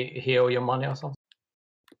Why, he owe you money or something?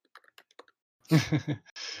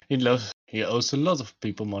 you. He owes a lot of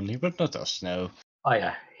people money, but not us, no. Oh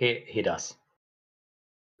yeah, he does.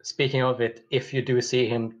 Speaking of it, if you do see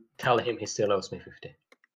him, tell him he still owes me 50.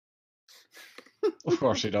 Of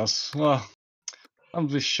course he does. Well, I'll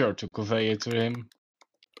be sure to convey it to him.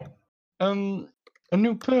 A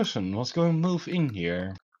new person was going to move in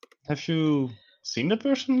here. Have you seen the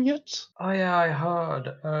person yet? Oh yeah, I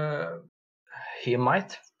heard. He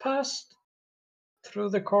might have passed through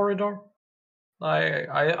the corridor.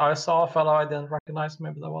 I saw a fellow I didn't recognize.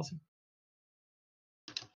 Maybe that was him.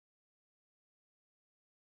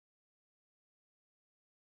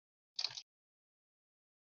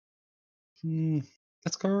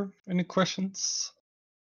 Edgar, any questions?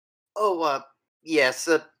 Oh, yes.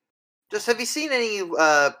 Just have you seen any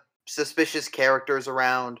suspicious characters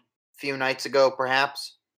around a few nights ago,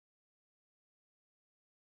 perhaps?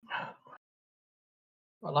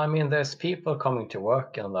 Well, I mean, there's people coming to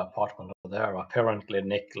work in the apartment over there. Apparently,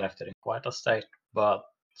 Nick left it in quite a state, but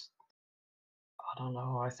I don't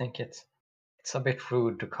know. I think it's a bit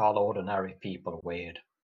rude to call ordinary people weird.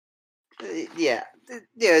 Yeah,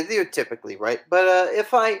 you're typically right. But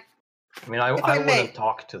if I I mean, I If I may- wouldn't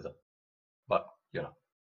talk to them, but you know,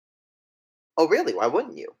 oh really? Why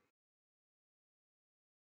wouldn't you?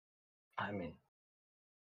 I mean,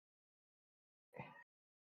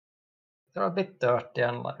 they're a bit dirty,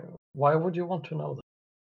 and like, why would you want to know them?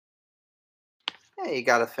 Yeah, you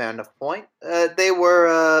got a fair enough point. They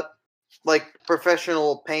were like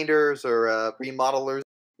professional painters or remodelers,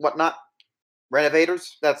 whatnot,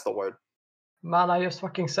 renovators. That's the word. Man, I just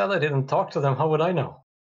fucking said I didn't talk to them. How would I know?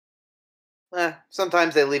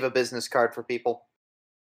 Sometimes they leave a business card for people.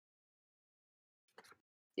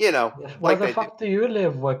 You know, Where like the they fuck do you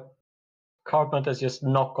live where carpenters just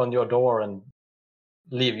knock on your door and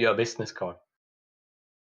leave you a business card?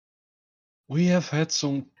 We have had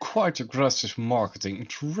some quite aggressive marketing.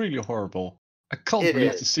 It's really horrible. I can't It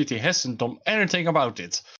believe is. the city hasn't done anything about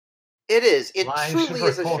it. It is. It I should truly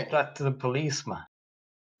is a report shame. that to the policeman.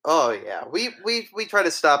 Oh yeah, we try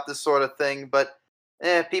to stop this sort of thing, but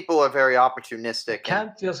people are very opportunistic. and-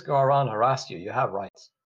 Can't just go around harass you. You have rights.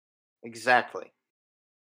 Exactly.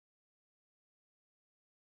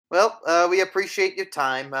 Well, we appreciate your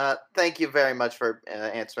time. Thank you very much for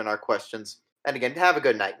answering our questions. And again, have a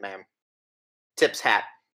good night, ma'am. Tips hat.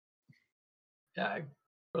 Yeah,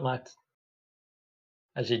 good night.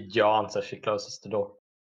 And she yawns as she closes the door.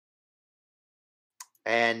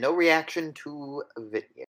 And no reaction to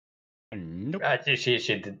Vidya. Nope. She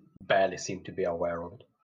did barely seem to be aware of it.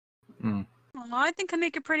 Mm. Well, I think I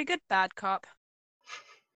make a pretty good bad cop.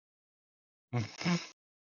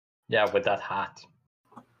 Yeah, with that hat.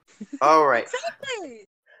 All right. Exactly.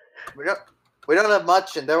 We don't have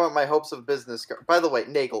much, and there went my hopes of business. By the way,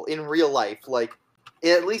 Nagel, in real life, like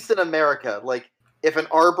at least in America, like if an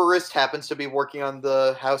arborist happens to be working on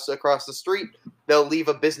the house across the street, they'll leave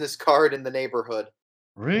a business card in the neighborhood.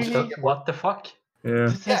 Really? So, what the fuck? Yeah.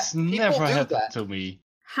 That has people never do happened that. to me.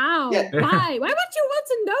 How? Yeah. Why? Why would you want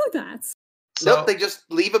to know that? So, Nope, they just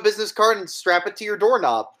leave a business card and strap it to your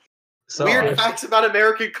doorknob. so Weird if, facts about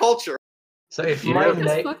American culture. so if Yeah. my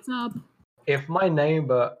America's na- fucked up. if my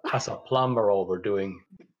neighbor has a plumber over doing,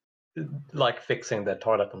 like fixing the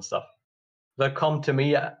toilet and stuff, they'll come to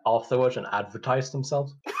me afterwards and advertise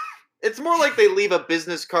themselves. It's more like they leave a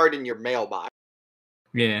business card in your mailbox.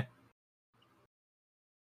 Yeah.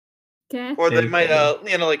 Okay. Or they Yeah.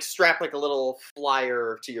 might, like strap like a little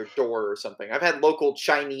flyer to your door or something. I've had local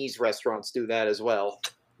Chinese restaurants do that as well.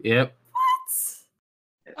 Yep.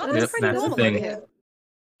 Oh, Yep, that's pretty that's the normal thing. over here.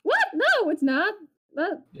 What? No, it's not.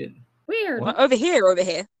 That Yeah. weird. What? Over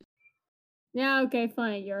here. Yeah, okay,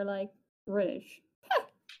 fine. You're like British.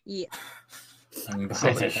 Yeah. I'm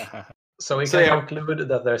British. So we So, can yeah. conclude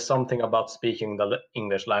that there's something about speaking the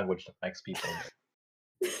English language that makes people.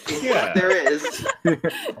 Yeah. There is.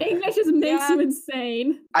 English just makes Yeah. you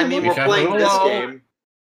insane. I Come mean, on. we're playing this Hello. game.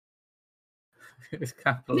 It's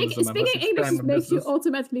capitalism. I must Speaking English expand just my makes you business.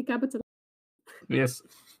 automatically capital. Yes.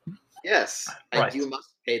 Yes, and Right. you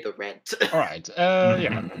must pay the rent. Alright,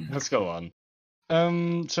 yeah, let's go on.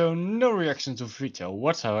 So no reaction to Vito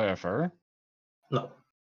whatsoever. No.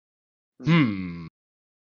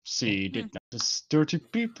 See, did notice dirty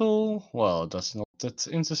people. Well, that's not that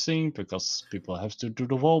interesting because people have to do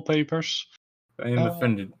the wallpapers. I am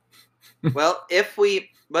offended. Well,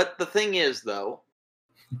 but the thing is, though,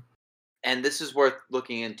 and this is worth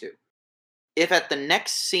looking into, if at the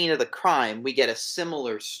next scene of the crime we get a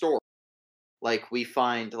similar story, like we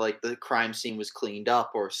find like the crime scene was cleaned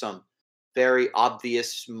up or some very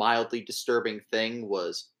obvious, mildly disturbing thing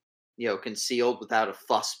was, concealed without a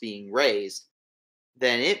fuss being raised,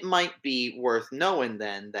 then it might be worth knowing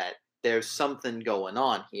then that there's something going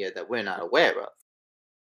on here that we're not aware of.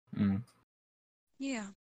 Mm. Yeah.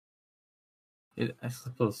 I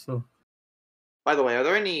suppose so. By the way, are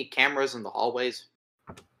there any cameras in the hallways?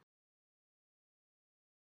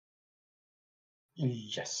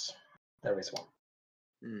 Yes, there is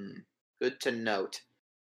one. Good to note.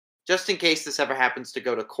 Just in case this ever happens to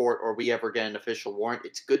go to court or we ever get an official warrant,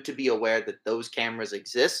 it's good to be aware that those cameras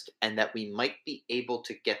exist and that we might be able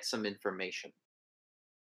to get some information.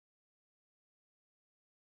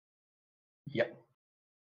 Yep,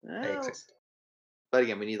 they Well, exist. but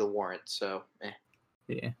again, we need the warrant, so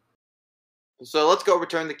Yeah. So let's go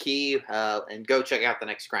return the key and go check out the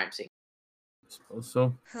next crime scene. I suppose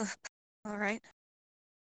so. All right.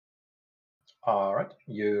 All right,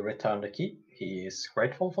 you return the key. He is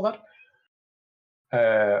grateful for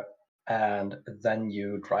that. And then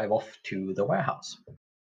you drive off to the warehouse.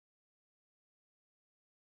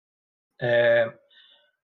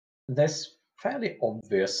 There's fairly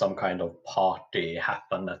obvious some kind of party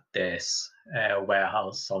happened at this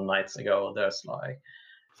warehouse some nights ago. There's like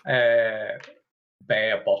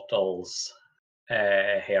beer bottles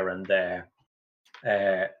here and there.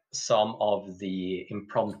 Some of the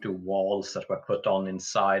impromptu walls that were put on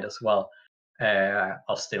inside as well are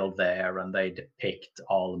still there, and they depict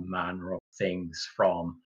all manner of things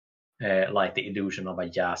from like the illusion of a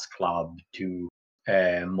jazz club to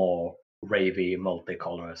more ravey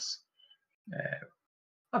multicolors.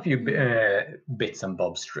 a few bits and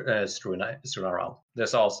bobs strewn around.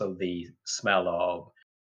 There's also the smell of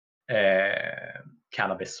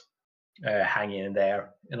cannabis hanging in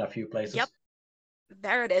there in a few places. Yep.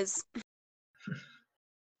 There it is.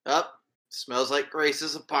 Up. Smells like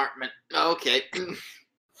Grace's apartment. Okay.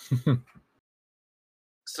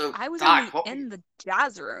 So, I was Doc, only in the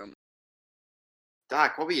jazz room.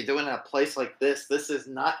 Doc, what were you doing in a place like this? This is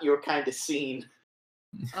not your kind of scene.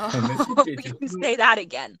 Oh, you can say that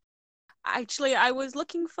again. Actually, I was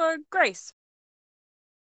looking for Grace.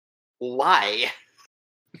 Why?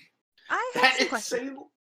 I have That some is questions. insane.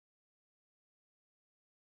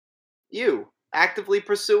 You actively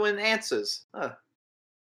pursuing answers. Huh.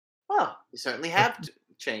 Well, you certainly have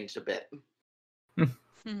changed a bit.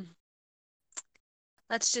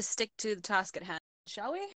 Let's just stick to the task at hand,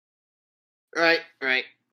 shall we? Right.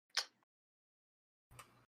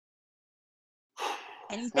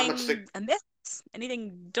 Anything amiss?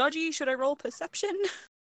 Anything dodgy? Should I roll perception?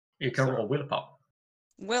 You can roll willpower.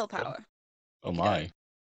 Willpower. Oh my.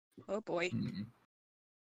 Oh boy. Hmm.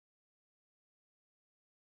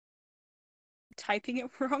 Typing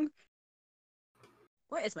it wrong.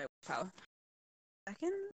 What is my willpower?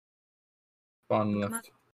 Second? One Come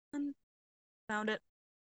left. on. Found it.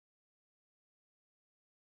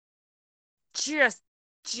 Just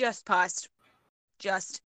passed.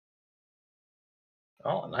 Just.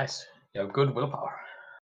 Oh, nice. You have good willpower.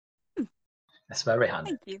 That's very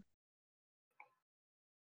handy. Thank you.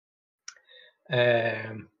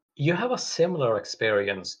 You have a similar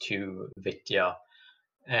experience to Vitya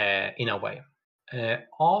in a way.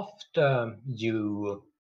 After you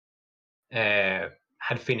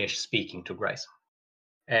had finished speaking to Grace,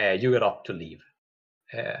 you got up to leave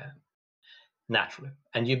naturally,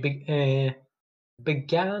 and you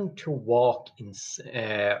began to walk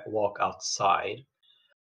outside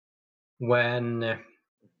when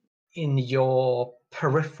in your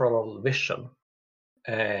peripheral vision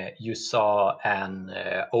you saw an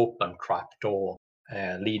open trap door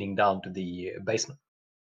leading down to the basement.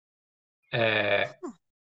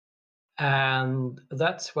 And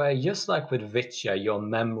that's where, just like with Vitya, your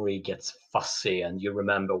memory gets fuzzy and you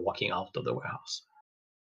remember walking out of the warehouse.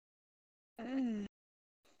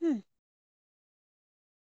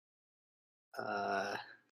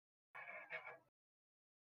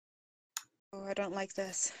 Oh, I don't like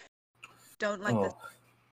this. Don't like this.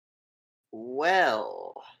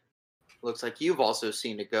 Well, looks like you've also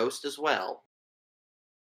seen a ghost as well.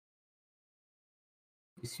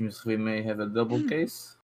 It seems we may have a double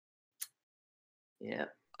case. Yeah.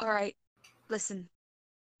 Alright, listen.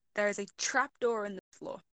 There is a trapdoor in the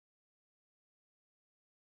floor.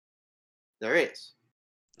 There is.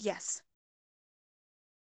 Yes.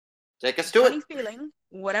 Take us to Funny it. feeling,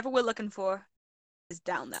 whatever we're looking for is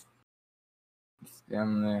down there. It's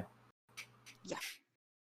down there. Yeah.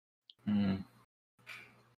 Hmm.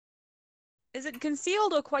 Is it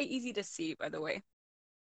concealed or quite easy to see, by the way?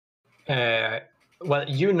 Well,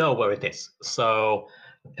 you know where it is. So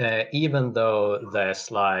even though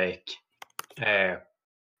there's like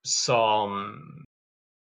some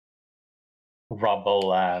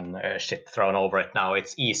rubble and shit thrown over it now,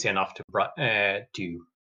 it's easy enough to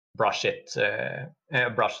brush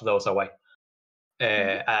those away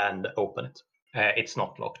and open it. It's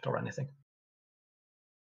not locked or anything.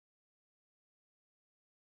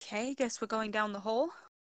 Okay, guess we're going down the hole.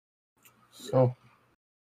 So,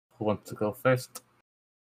 who wants to go first?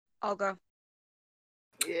 I'll go.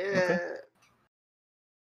 Yeah. Okay.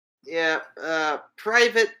 Yeah.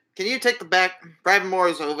 Private, can you take the back? Private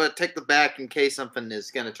Moore's over. Take the back in case something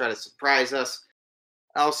is going to try to surprise us.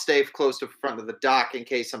 I'll stay close to the front of the dock in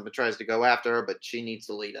case something tries to go after her, but she needs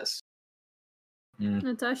to lead us.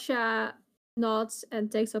 Natasha nods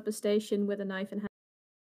and takes up a station with a knife in hand.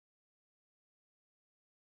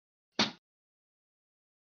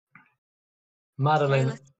 Madeline,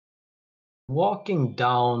 Okay, walking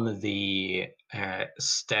down the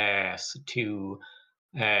stairs to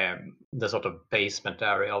the sort of basement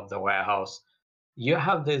area of the warehouse, you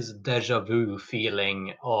have this deja vu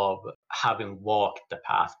feeling of having walked the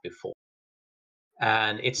path before.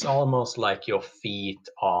 And it's almost like your feet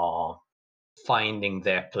are finding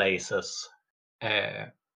their places,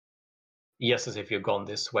 just as if you've gone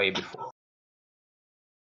this way before.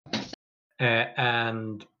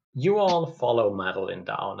 And you all follow Madeline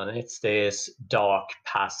down, and it's this dark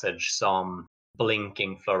passage, some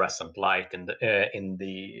blinking fluorescent light in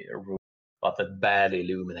the room, but that barely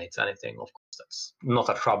illuminates anything. Of course, that's not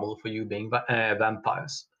a trouble for you being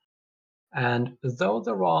vampires. And though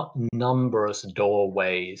there are numerous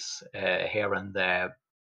doorways here and there,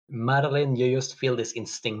 Madeline, you just feel this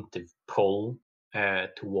instinctive pull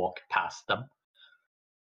to walk past them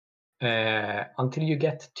until you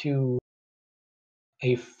get to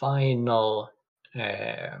a final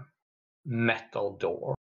metal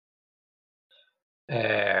door.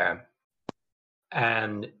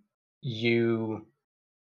 And you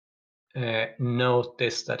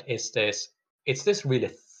notice that it's this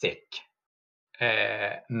really thick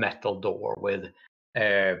metal door with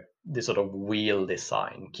this sort of wheel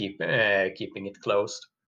design keeping it closed.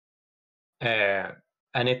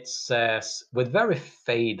 And it says with very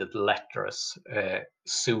faded letters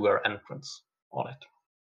sewer entrance on it.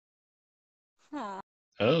 Huh.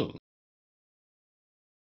 Oh.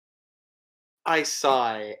 I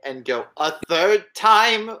sigh and go, a third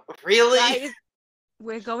time? Really? Guys,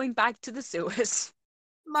 we're going back to the sewers.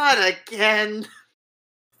 Not again.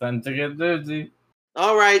 Time to get dirty.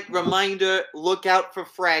 Alright, reminder, look out for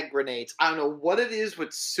frag grenades. I don't know what it is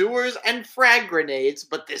with sewers and frag grenades,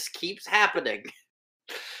 but this keeps happening.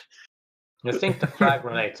 You think the frag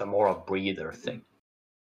grenades are more a breather thing?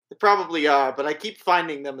 They probably are, but I keep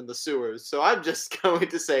finding them in the sewers, so I'm just going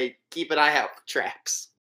to say, keep an eye out for traps.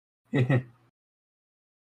 Okay,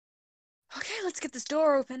 let's get this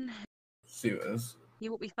door open. Sewers. See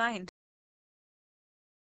what we find.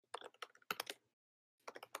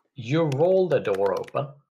 You roll the door open,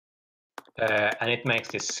 and it makes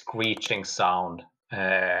this screeching sound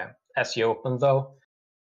as you open, though.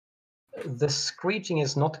 The screeching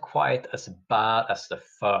is not quite as bad as the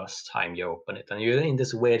first time you open it, and you're in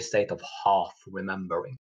this weird state of half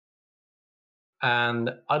remembering. And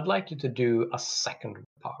I'd like you to do a second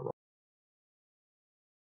power roll.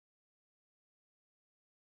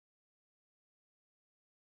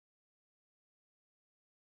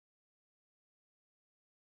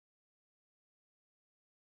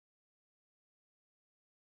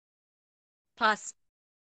 Pass.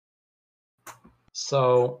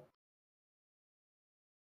 So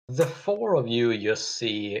the four of you just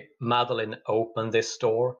see Madeline open this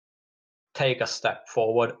door, take a step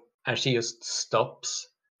forward, and she just stops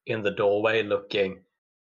in the doorway looking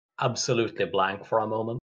absolutely blank for a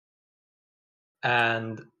moment.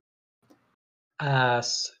 And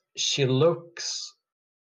as she looks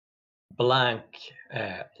blank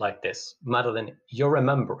like this, Madeline, you're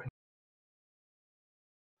remembering.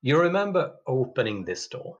 You remember opening this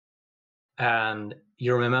door, and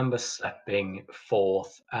you remember stepping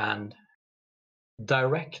forth, and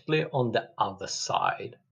directly on the other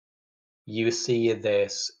side, you see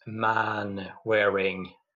this man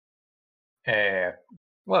wearing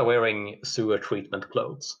sewer treatment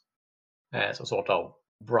clothes, so sort of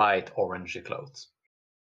bright orangey clothes.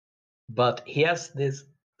 But he has this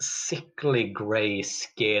sickly grey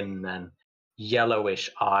skin and yellowish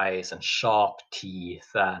eyes and sharp teeth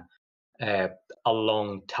and a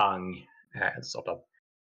long tongue sort of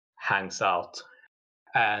hangs out.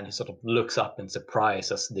 And he sort of looks up in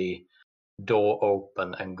surprise as the door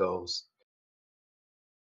opens and goes,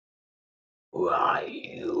 "Who are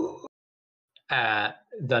you?"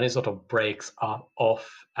 Then he sort of breaks off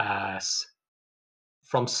as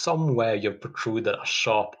from somewhere you've protruded a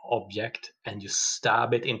sharp object and you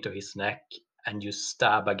stab it into his neck and you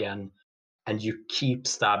stab again and you keep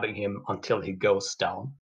stabbing him until he goes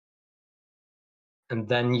down. And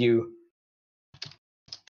then you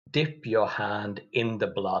dip your hand in the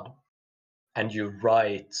blood and you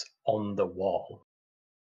write on the wall.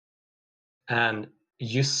 And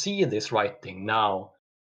you see this writing now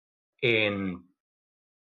in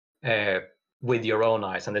with your own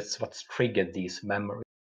eyes, and it's what's triggered these memories.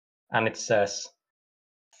 And it says,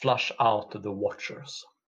 "Flush out the watchers"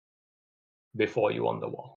 before you on the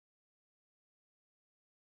wall.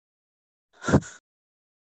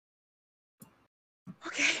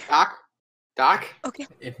 Okay. Doc? Okay.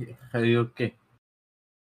 Are you okay?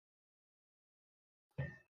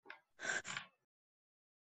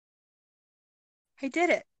 I did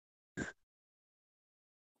it.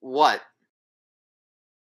 What?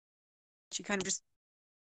 She kind of just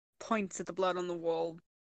points at the blood on the wall.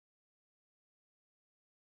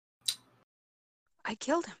 I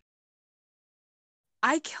killed him.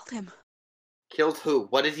 I killed him. Killed who?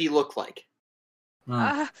 What did he look like?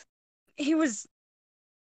 He was...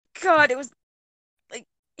 God, it was... Like,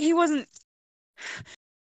 he wasn't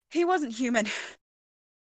human.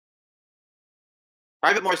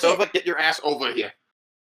 Private Morsova, get your ass over here.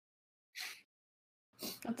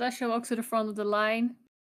 Natasha walks to the front of the line.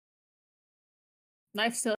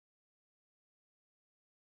 Knife still.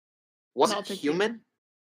 Was Not it a human?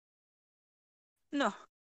 No.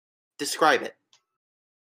 Describe it.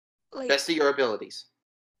 Like, Best of your abilities.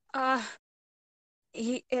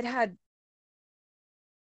 it had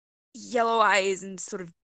yellow eyes and sort of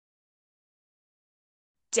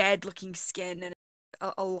dead-looking skin and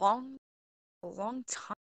a long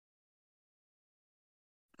time.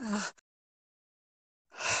 Ugh.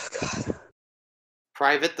 Oh, God.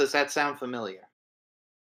 Private, does that sound familiar?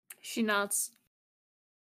 She nods.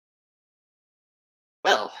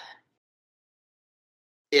 Well,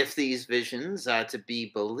 if these visions are to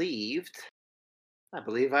be believed, I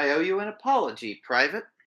believe I owe you an apology, Private.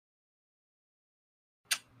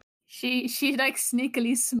 She like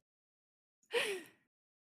sneakily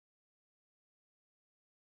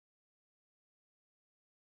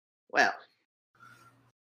Well,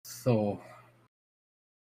 So,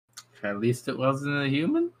 at least it wasn't a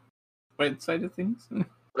human? Right side of things?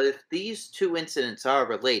 but if these two incidents are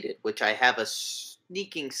related, which I have a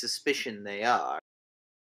sneaking suspicion they are,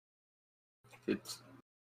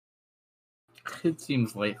 It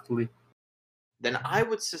seems likely. then I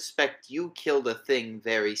would suspect you killed a thing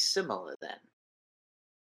very similar then.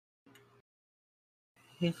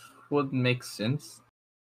 It would make sense.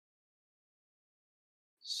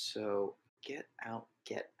 So, get out,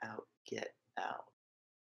 get out, get out.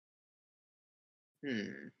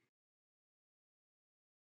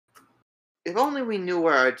 If only we knew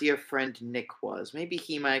where our dear friend Nick was. Maybe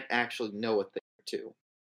he might actually know a thing or two.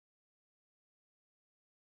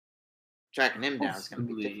 Tracking him down is going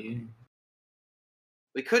to be difficult.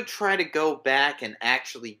 We could try to go back and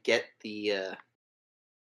actually get the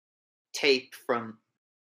tape from...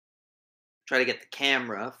 Try to get the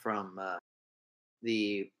camera from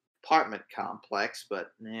the apartment complex,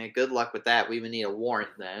 but good luck with that. We would need a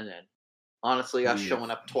warrant then, and honestly, us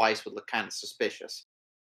showing up twice would look kind of suspicious.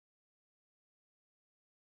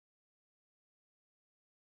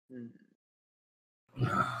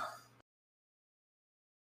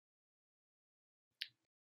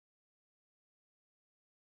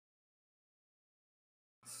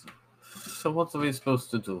 So what are we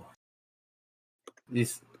supposed to do?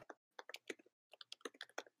 This...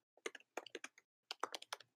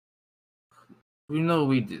 We know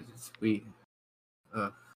we did it. We...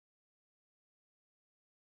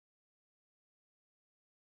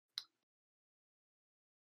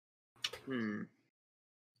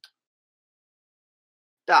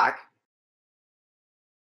 Doc,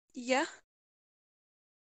 Yeah?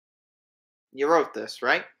 you wrote this,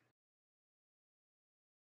 right?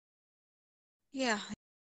 Yeah.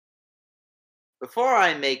 Before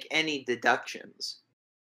I make any deductions,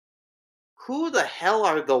 who the hell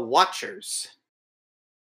are the Watchers?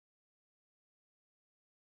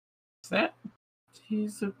 That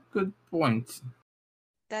is a good point.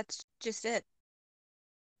 That's just it.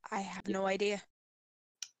 I have no idea.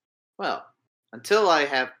 Well, until I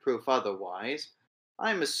have proof otherwise,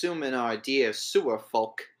 I'm assuming our dear sewer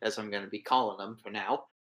folk, as I'm going to be calling them for now,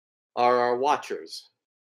 are our Watchers.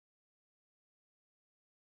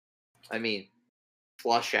 I mean,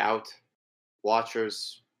 Flush Out,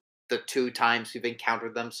 Watchers, the 2 times we've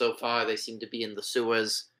encountered them so far, they seem to be in the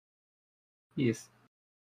sewers. Yes.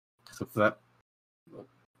 So for that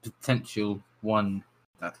potential one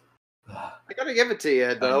that... I gotta give it to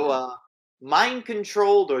you, though.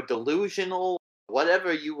 Mind-controlled or delusional,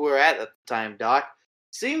 whatever you were at the time, Doc,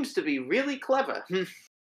 seems to be really clever.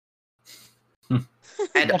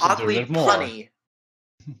 And oddly funny.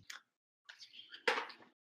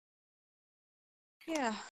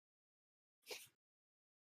 Yeah.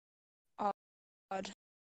 Odd.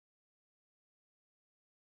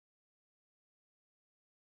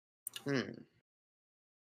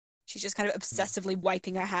 She's just kind of obsessively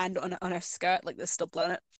wiping her hand on her skirt like there's still blood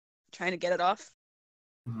on it, trying to get it off.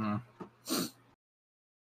 Well,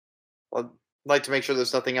 I'd like to make sure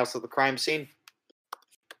there's nothing else at the crime scene.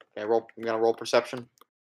 Okay, I'm gonna roll perception.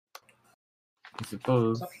 I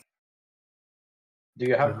suppose. Do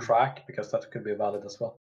you have track? Because that could be valid as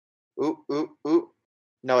well. Ooh.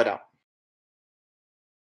 No, I don't.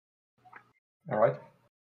 All right.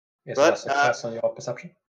 Is that a success on your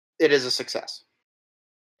perception? It is a success.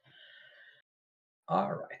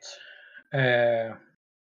 All right.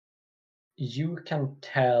 You can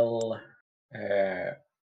tell,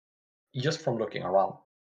 just from looking around,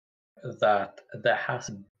 that there has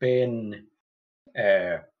been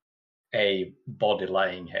a body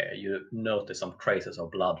lying here. You notice some traces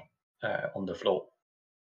of blood on the floor.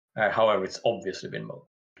 However, it's obviously been moved.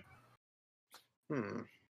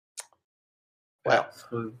 Well,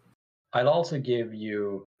 I'll also give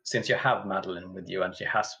you, since you have Madeline with you and she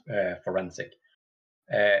has forensic,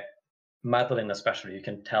 Madeline especially, you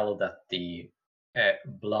can tell that the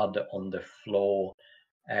blood on the floor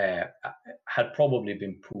had probably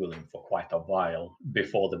been pooling for quite a while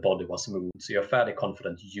before the body was moved. So you're fairly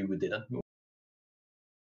confident you didn't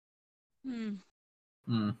move.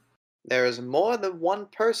 There is more than one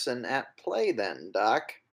person at play then,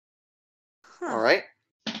 Doc. Huh. Alright.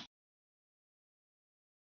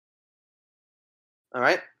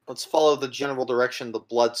 Alright, let's follow the general direction the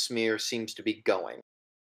blood smear seems to be going.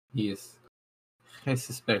 Yes. I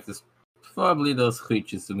suspect it's probably those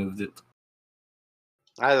creatures who moved it.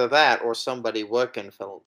 Either that or somebody working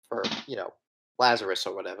for Lazarus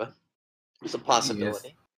or whatever. It's a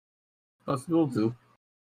possibility. Possible too.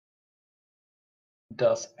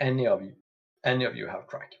 Does any of you have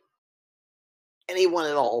track? Anyone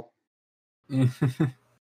at all.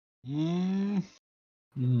 Mm,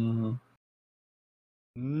 Mm.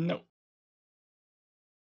 no.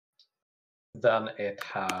 Then it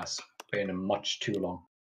has been much too long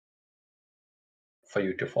for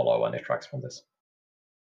you to follow any tracks from this.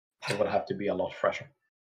 It would have to be a lot fresher.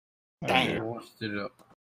 Dang. I washed it up.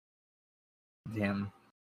 Damn.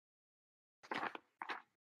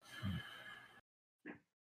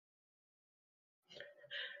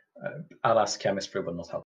 Alas, chemistry would not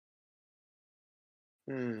help.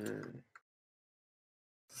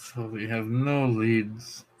 So we have no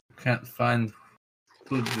leads. Can't find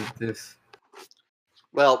who did this.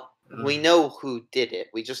 Well, we know who did it.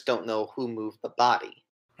 We just don't know who moved the body.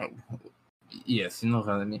 Oh, yes, you know what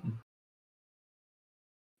I mean.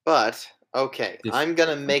 But, okay, This- I'm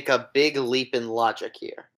gonna make a big leap in logic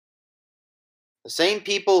here. The same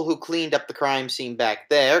people who cleaned up the crime scene back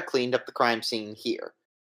there cleaned up the crime scene here.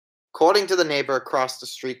 According to the neighbor across the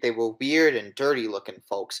street, they were weird and dirty looking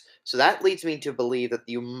folks. So that leads me to believe that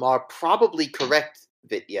you are probably correct,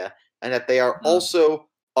 Vidya, and that they are also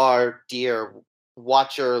our dear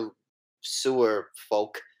Watcher sewer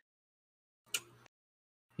folk.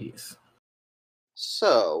 Yes.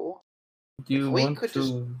 So, Do you if we want could to?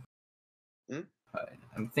 just- Hmm?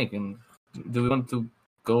 I'm thinking. Do we want to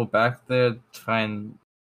go back there, try and?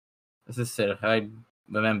 As I said, I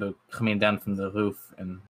remember coming down from the roof,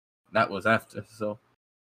 and that was after. So,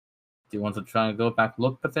 do you want to try and go back,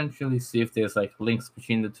 look potentially, see if there's like links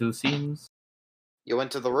between the two scenes? You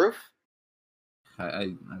went to the roof?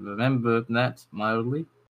 I remember that mildly.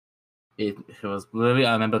 It was blurry.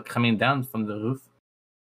 I remember coming down from the roof.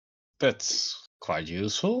 That's quite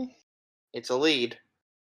useful. It's a lead.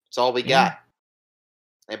 It's all we Yeah. got.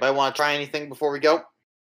 Anybody want to try anything before we go?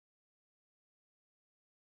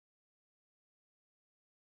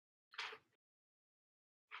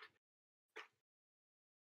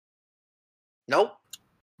 Nope.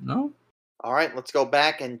 No? All right, let's go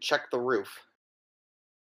back and check the roof.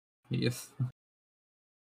 Yes.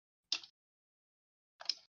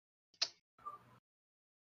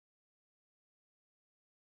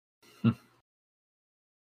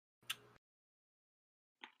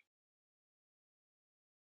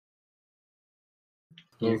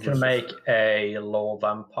 You can make a low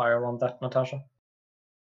vampire on that, Natasha.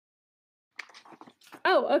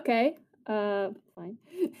 Oh, okay. Fine.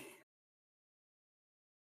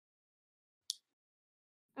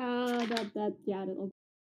 That'll.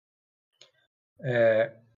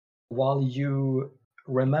 While you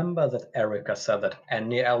remember that Erica said that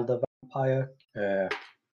any elder vampire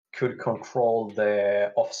could control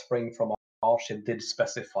the offspring from a she did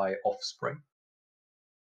specify offspring.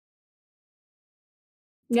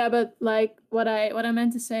 Yeah, but like what I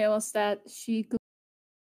meant to say was that she could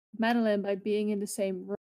Madeline by being in the same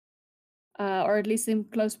room, or at least in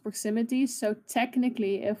close proximity. So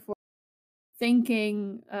technically, if we're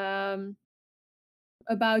thinking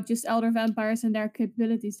about just elder vampires and their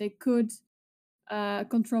capabilities, they could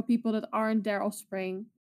control people that aren't their offspring,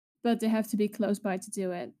 but they have to be close by to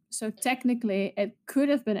do it. So technically, it could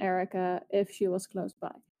have been Erica if she was close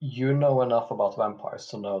by. You know enough about vampires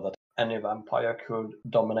to know that any vampire could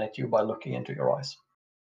dominate you by looking into your eyes.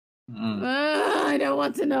 I don't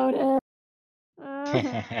want to know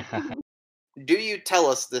Do you tell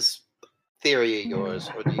us this theory of yours,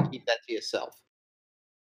 or do you keep that to yourself?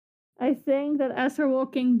 I think that as we're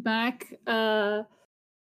walking back,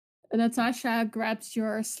 Natasha grabs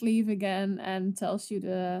your sleeve again and tells you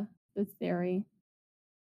the theory.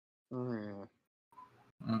 I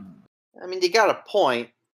mean, you got a point,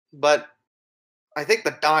 but I think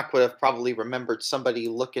the doc would have probably remembered somebody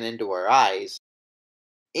looking into her eyes.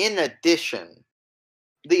 In addition,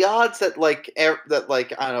 the odds that I don't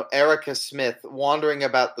know, Erica Smith wandering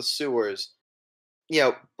about the sewers,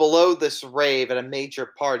 below this rave at a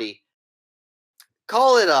major party,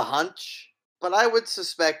 call it a hunch, but I would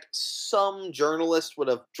suspect some journalist would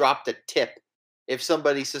have dropped a tip if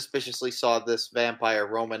somebody suspiciously saw this vampire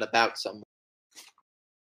roaming about somewhere.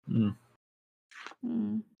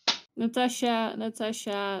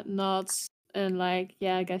 Natasha nods and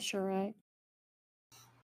yeah, I guess you're right.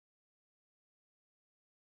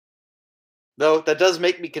 Though that does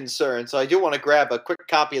make me concerned, so I do want to grab a quick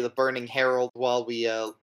copy of the Burning Herald while we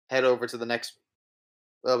head over to the next.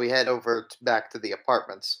 Well, we head over back to the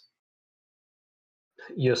apartments.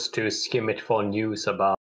 Just to skim it for news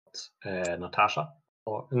about Natasha.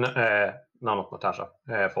 Or no, not Natasha.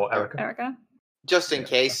 For Erica. Erica. Just in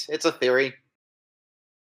case, it's a theory.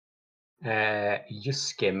 You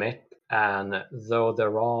skim it, and though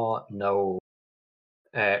there are no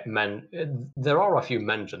there are a few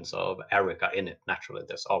mentions of Erica in it. Naturally,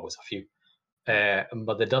 there's always a few,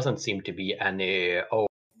 but there doesn't seem to be any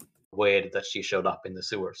weird that she showed up in the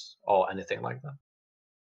sewers or anything like that.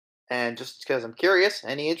 And just because I'm curious,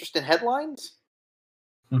 any interest in headlines?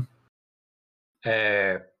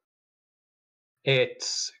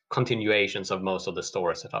 It's continuations of most of the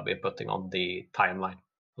stories that I've been putting on the timeline,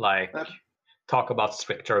 like talk about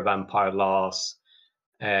stricter vampire laws,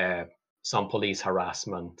 some police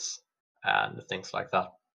harassment, and things like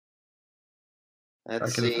that.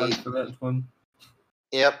 Let's I can see. attest for that one.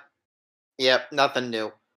 Yep, nothing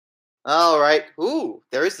new. All right. Ooh,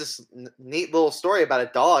 there is this neat little story about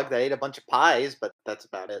a dog that ate a bunch of pies, but that's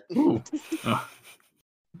about it. Ooh. Oh.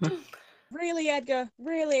 Really, Edgar?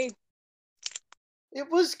 Really? It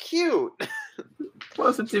was cute.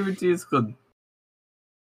 Positivity is good.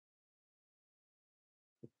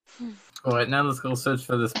 Alright, now let's go search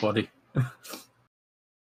for this body.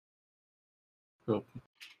 Cool.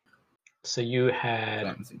 So you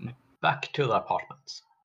head back to the apartments.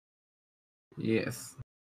 Yes.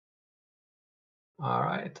 All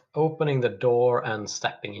right. Opening the door and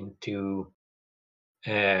stepping into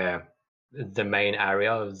the main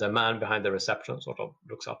area, the man behind the reception sort of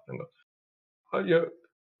looks up and goes, "Oh,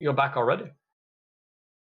 you're back already?"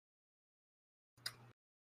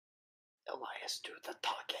 Elias, do the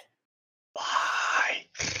talking. Why?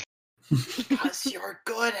 Because you're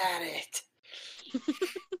good at it.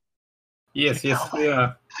 Yes, we are.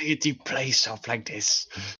 Why did you play stuff like this?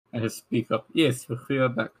 I just speak up. Yes, we are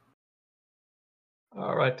back.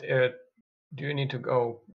 All right. Do you need to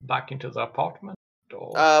go back into the apartment?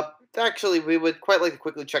 Or? Actually, we would quite like to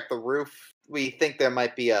quickly check the roof. We think there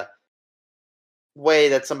might be a way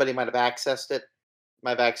that somebody might have accessed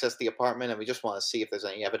the apartment, and we just want to see if there's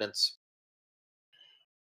any evidence.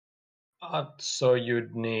 So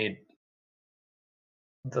you'd need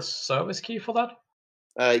the service key for that?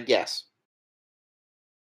 Yes.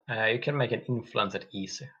 You can make an influence at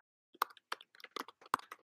easy.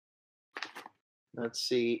 Let's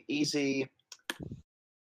see, easy.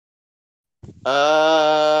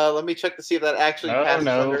 Let me check to see if that actually passes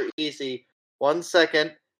under easy. 1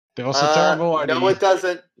 second. That was a terrible idea. No, it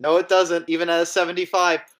doesn't. No, it doesn't. Even at a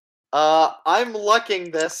 75. I'm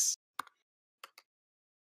lucking this.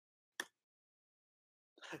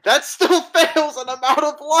 That still fails, and I'm out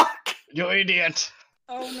of luck. You idiot!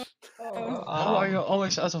 Oh no. How are you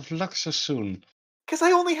always out of luck so soon? Because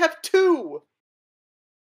I only have 2.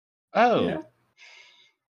 Oh. Yeah.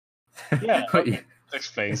 Yeah, Yeah. that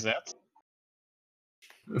explains that.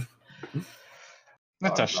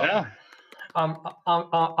 Natasha?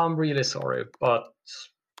 I'm really sorry, but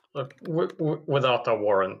look, without a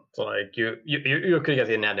warrant, like you could get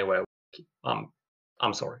in anyway.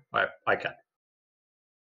 I'm sorry, I can't.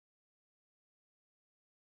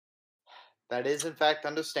 That is, in fact,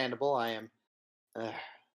 understandable. I am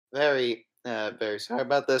very, very sorry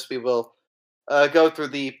about this. We will go through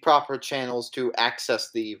the proper channels to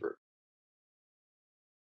access the room.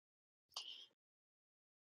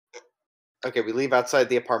 Okay, we leave outside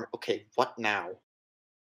the apartment. Okay, what now?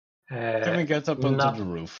 Can we get up onto the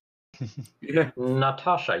roof? Yeah.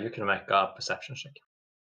 Natasha, you can make a perception check.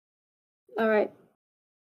 All right.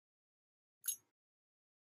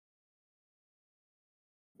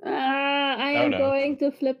 I am going to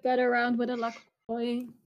flip that around with a luck point.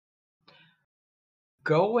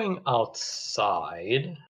 Going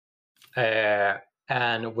outside,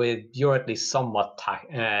 and with your at least somewhat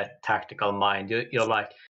tactical mind, you're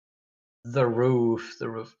like, the roof.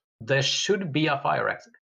 There should be a fire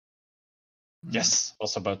exit. Yes, I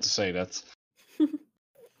was about to say that.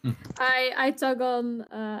 I tug on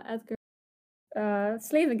Edgar's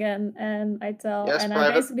sleeve again, and I tell, Yes, and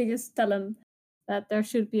Private? I basically just tell him that there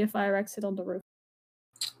should be a fire exit on the roof.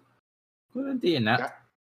 Good idea, Nat.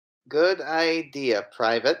 Good idea,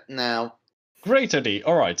 Private. Now. Great idea.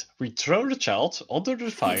 All right, we throw the child onto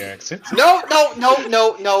the fire exit. No.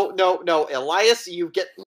 Elias, you get.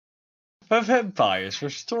 We're vampires. We're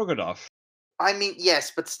strong enough. I mean,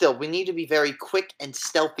 yes, but still, we need to be very quick and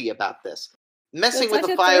stealthy about this. Messing That's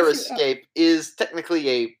with a such a fire torture- escape is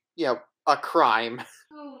technically a crime.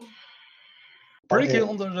 breaking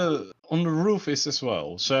on the roof is as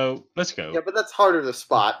well. So let's go. Yeah, but that's harder to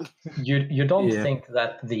spot. You don't Yeah. think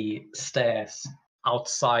that the stairs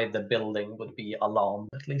outside the building would be alarmed,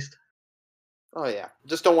 at least? Oh yeah,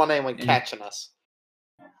 just don't want anyone Yeah. catching us.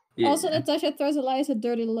 Yeah. Also, Natasha throws Elias a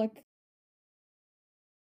dirty look.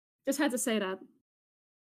 Just had to say that.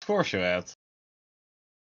 Of course you had.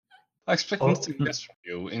 I expect Oh. nothing less from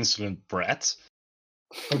you, insolent brat.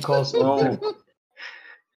 Because Oh.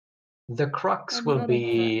 the crux I'm will not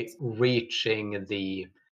be impressed.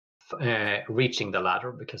 reaching the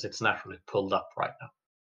ladder because it's naturally pulled up right now.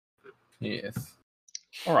 Yes.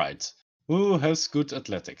 Alright. Who has good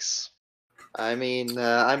athletics? I mean,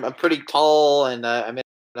 I'm pretty tall, and I mean,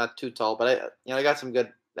 not too tall, but I got some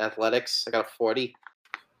good athletics. I got a 40.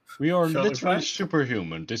 We are Shall we literally try?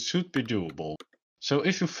 superhuman. This should be doable. So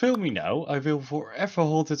if you fail me now, I will forever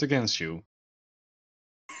hold it against you.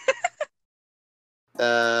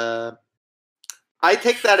 I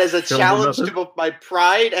take that as a Shoulder challenge to method? both my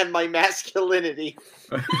pride and my masculinity,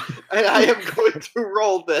 and I am going to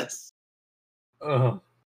roll this. Oh.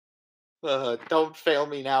 Don't fail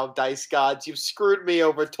me now, dice gods. You've screwed me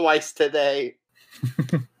over twice today,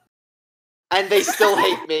 and they still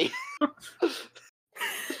hate me.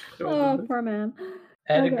 Oh, poor man.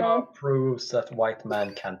 Edgar Okay. proves that white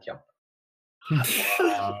man can't jump.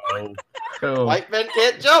 Wow. Cool. White men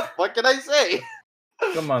can't jump. What can I say?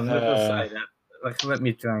 Come on, let us Uh, say that. Like, let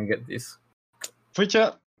me try and get this.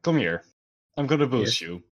 Fritja, come here. I'm gonna boost Yes.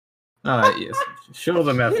 you. Alright, yes. Show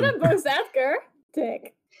the You method. didn't boost Edgar.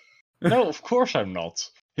 Dick. No, of course I'm not.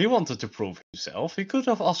 He wanted to prove himself. He could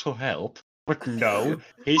have asked for help. But no,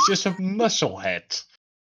 he's just a musclehead.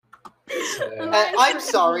 Elias I'm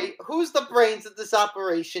said- sorry. Who's the brains of this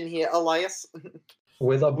operation here, Elias?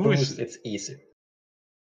 With a Who is boost, it? it's easy.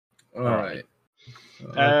 Alright.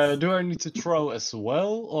 Do I need to throw as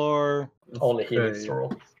well, or... Only he needs to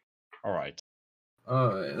roll. Alright.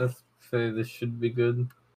 Alright, let's say this should be good.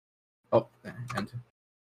 Oh, enter.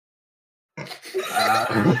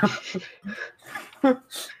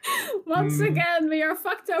 Once Hmm. again, we are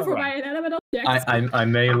fucked over by Alright. inanimate objects. I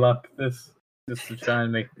may luck this just to try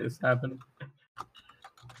and make this happen.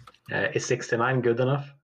 Is 69 good enough?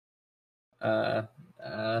 No.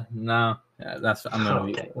 Yeah, I'm gonna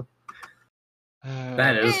Okay. be.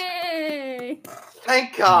 That is. Hey!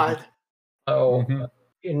 Thank God. Oh, Mhm.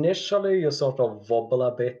 initially you sort of wobble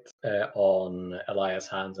a bit on Elias'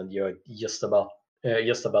 hands, and you're just about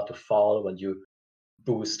to fall when you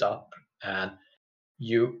boost up, and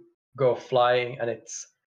you go flying, and it's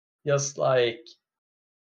just like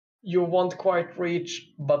you won't quite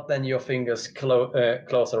reach, but then your fingers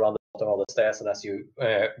close around the bottom of the stairs, and as you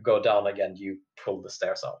go down again, you pull the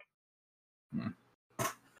stairs out.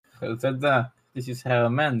 This is how a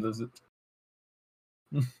man does it.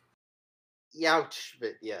 Youch,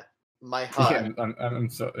 but yeah. My heart. Yeah, I'm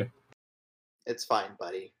sorry. It's fine,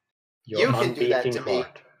 buddy. Your You can do that unbeating to me.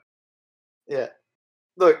 heart. Yeah.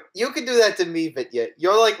 Look, you can do that to me, Vitya.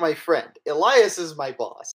 You're like my friend. Elias is my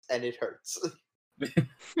boss, and it hurts.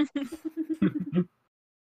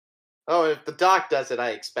 Oh, and if the doc does it, I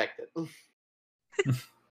expect it.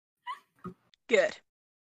 Good.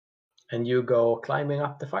 And you go climbing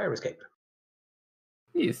up the fire escape.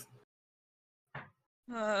 Yes.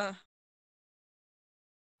 Oh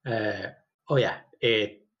yeah,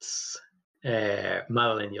 it's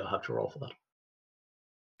Madeline. You'll have to roll for that.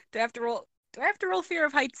 Do I have to roll? Do I have to roll fear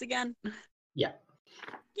of heights again? Yeah.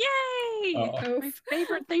 Yay! Oh. My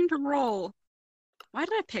favorite thing to roll. Why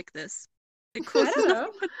did I pick this? It I causes don't nothing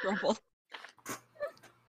know. but trouble.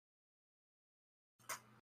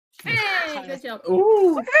 Hey, good job.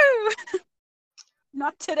 Ooh. Woohoo!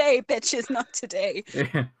 Not today, bitches. Not today.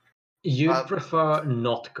 You Um, prefer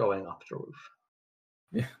not going up the roof.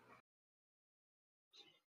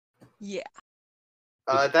 Yeah.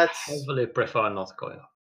 That's Heavily prefer not going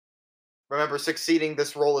up. remember, succeeding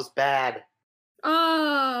this role is bad.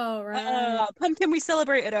 Oh, right. Pumpkin, we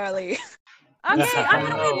celebrated early. Okay, I'm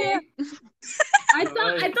gonna no. win here. I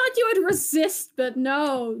thought you would resist, but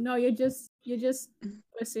no, you're just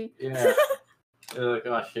pussy. Yeah. You're like,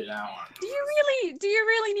 oh shit, I don't want Do you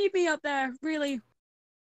really need me up there? Really?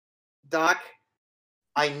 Doc,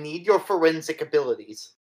 I need your forensic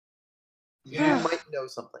abilities. You might know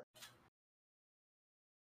something.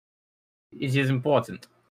 It is important.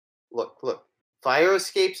 Look. Fire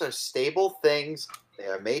escapes are stable things. They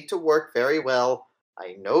are made to work very well.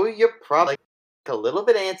 I know you're probably a little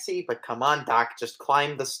bit antsy, but come on, Doc, just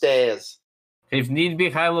climb the stairs. If need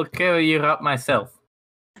be, I will carry you up myself.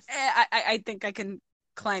 I think I can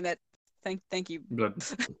climb it. Thank you. Good.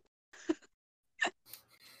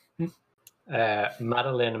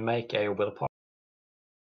 Madeline, make a willpower.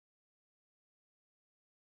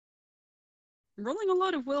 rolling a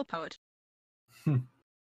lot of willpower. Hmm.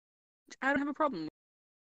 I don't have a problem.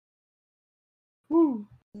 Woo.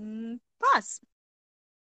 Pass.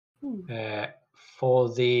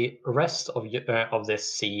 For the rest of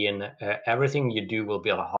this scene, everything you do will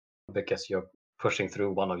be on hard because you're pushing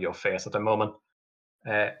through one of your fears at the moment.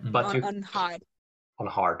 But On hard. on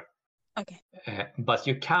hard. Okay. But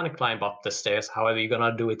you can climb up the stairs. However, you're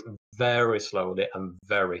gonna do it very slowly and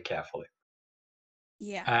very carefully.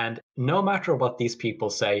 Yeah. And no matter what these people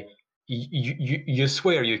say, you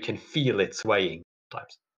swear you can feel it swaying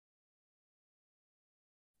sometimes.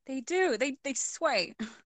 They do. They sway.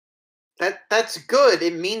 That's good.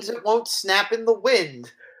 It means it won't snap in the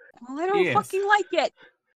wind. Well, I don't Yes. fucking like it.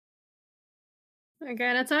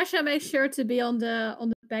 Okay, Natasha makes sure to be on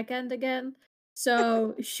the back end again.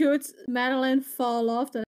 So should Madeline fall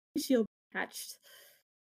off, then she'll be catched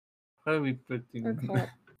How are we putting or caught.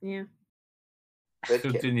 Yeah. Good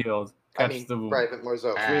kid. 15-year-old I catch mean, the woman? Private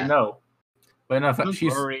Morzeau. Wait, no. But no, Don't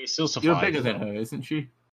she's worry, she'll you're survive. bigger than her, isn't she?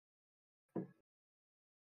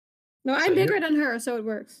 No, So I'm bigger than her, so it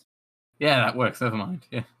works. Yeah, that works. Never mind.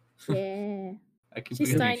 Yeah, Yeah. I can She's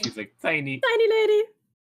believe tiny. she's like tiny, Tiny lady.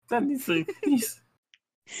 tiny things.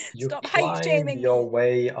 You Stop height climb shaming your me.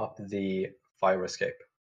 way up the fire escape.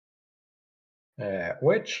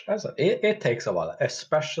 Which, it takes a while,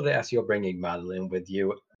 especially as you're bringing Madeline with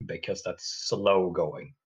you, because that's slow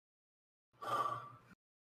going.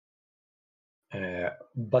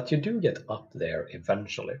 But you do get up there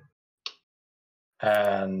eventually.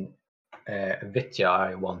 And Vitya,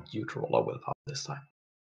 I want you to roll a willpower this time.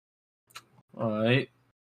 All right,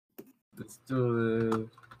 let's do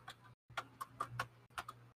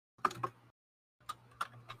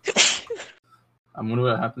I'm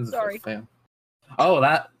wondering what happens Sorry. if I fail. Oh,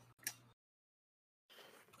 that.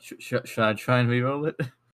 Should I try and re-roll it?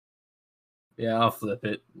 Yeah, I'll flip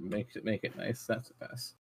it. Make it nice. That's a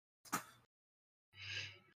pass.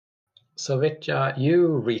 So Vitya,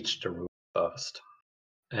 you reach the roof first.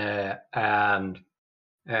 And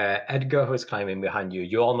Edgar, who is climbing behind you,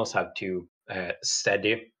 you almost have to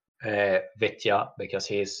steady Vitya because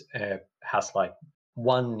he's has like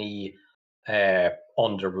one knee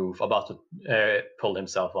on the roof, about to pull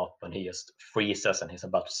himself up, and he just freezes and he's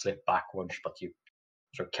about to slip backwards, but you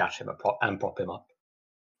sort of catch him and prop him up.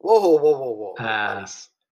 Whoa. As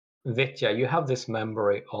Vitya, you have this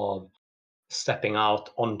memory of stepping out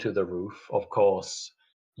onto the roof. Of course,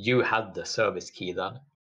 you had the service key then,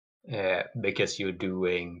 because you're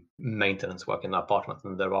doing maintenance work in the apartment,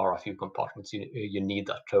 and there are a few compartments you need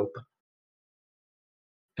that to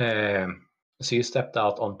open. So you stepped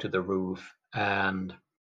out onto the roof, and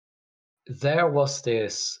there was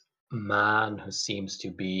this man who seems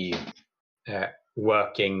to be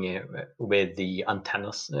working with the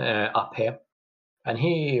antennas up here, and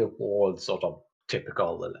he wore sort of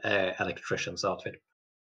typical electrician's outfit.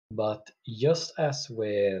 But just as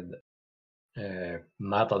with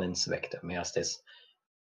Madeline's victim, he has this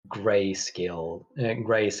gray skin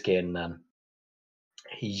and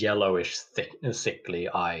yellowish, sickly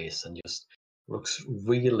eyes, and just looks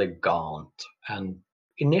really gaunt. And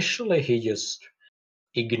initially, he just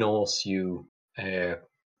ignores you.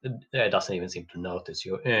 Doesn't even seem to notice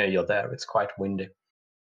you're there. It's quite windy.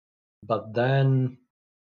 But then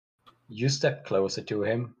you step closer to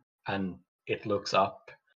him, and it looks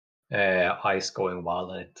up, eyes going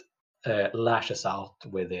wild, and it lashes out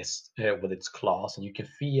with its claws, and you can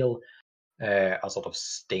feel a sort of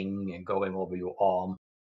sting going over your arm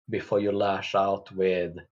before you lash out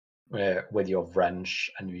with your wrench,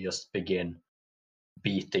 and you just begin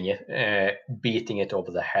beating it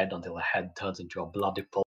over the head until the head turns into a bloody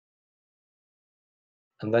pool.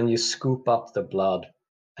 And then you scoop up the blood,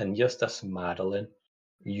 and just as Madeline,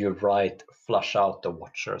 you flush out the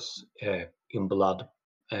watchers in blood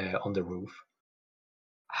on the roof.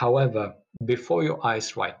 However, before your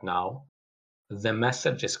eyes right now, the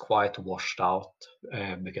message is quite washed out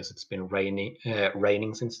because it's been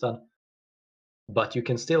raining since then. But you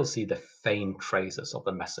can still see the faint traces of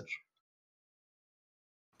the message.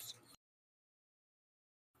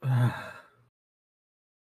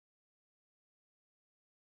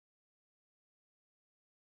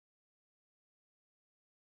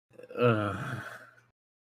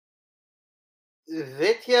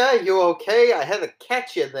 Vitya, you okay? I had to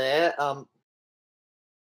catch you there.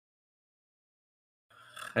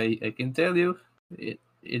 I can tell you,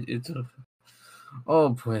 it's. Oh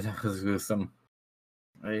boy, that was gruesome.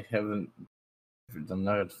 I haven't done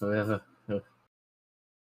that forever.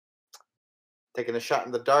 Taking a shot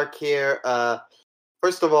in the dark here.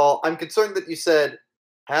 First of all, I'm concerned that you said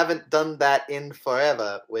haven't done that in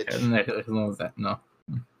forever, which I don't know that. No.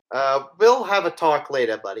 We'll have a talk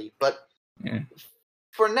later, buddy. But Yeah.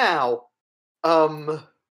 for now,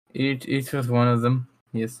 Each was one of them.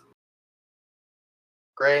 Yes.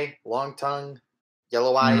 gray, long tongue,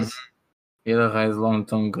 yellow eyes. Yellow eyes, long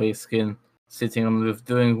tongue, gray skin, sitting on the roof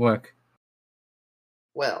doing work.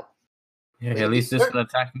 Well, Yeah, We at can be least this certain- will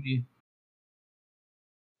attack me.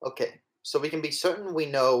 okay. So we can be certain we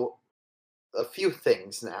know a few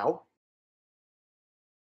things now.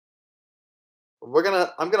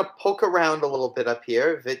 I'm gonna poke around a little bit up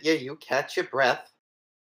here. Vidya, you catch your breath.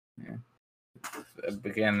 I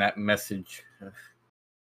began that message.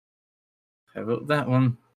 I wrote that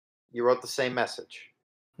one. You wrote the same message.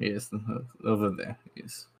 Yes, over there.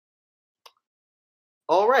 Yes.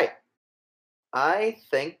 All right. I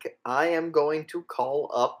think I am going to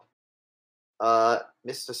call up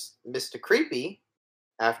Mr. Creepy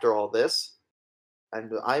after all this,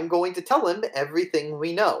 and I'm going to tell him everything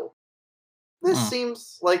we know. This Hmm.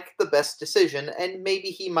 seems like the best decision, and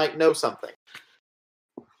maybe he might know something.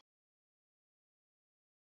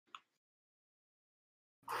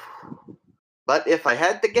 But if I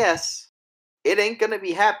had to guess, it ain't gonna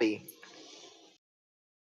be happy.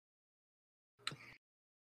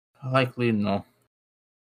 Likely no.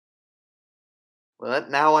 But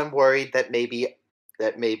now I'm worried that maybe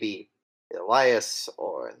Elias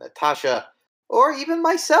or Natasha or even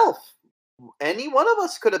myself, any one of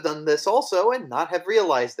us could have done this also and not have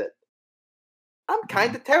realized it. I'm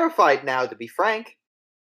kind of terrified now, to be frank.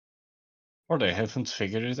 Or they haven't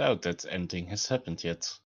figured it out that anything has happened yet.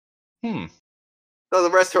 So the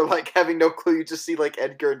rest are like having no clue. You just see like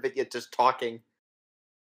Edgar and Vidya just talking.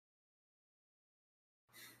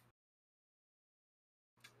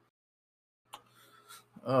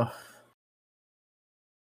 Oh.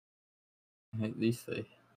 At least I.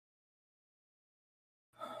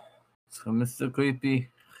 So, Mr. Creepy,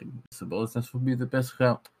 I suppose this would be the best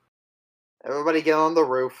route. Everybody get on the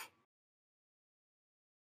roof.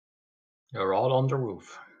 You're all on the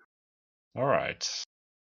roof. Alright.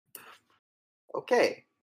 Okay.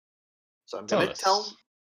 So I'm Tell gonna us. tell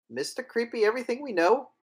Mr. Creepy everything we know.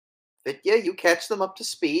 Vidya, you catch them up to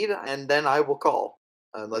speed, and then I will call.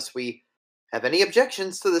 Unless we have any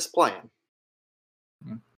objections to this plan.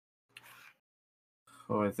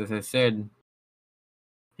 Oh, as I said,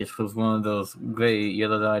 it was one of those gray,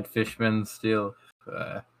 yellow-eyed fishmen still.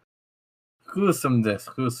 Gruesome death.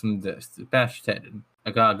 Bashed head.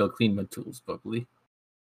 I gotta go clean my tools properly.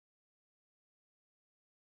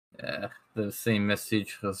 The same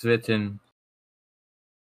message was written.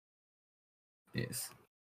 Yes.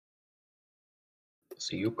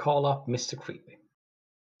 So you call up Mr. Creepy.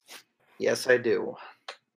 Yes, I do.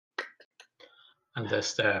 And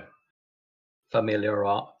there's the familiar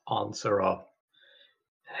answer of,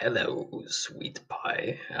 "Hello, sweet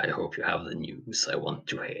pie. I hope you have the news I want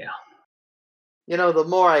to hear." You know, the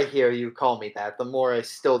more I hear you call me that, the more I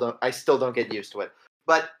still don't get used to it.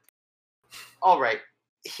 But all right,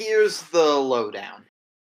 here's the lowdown.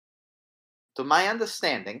 To my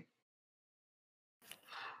understanding,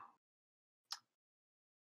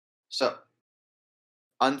 so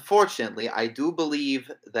unfortunately, I do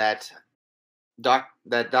believe that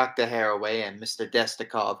Dr. Haraway and Mr.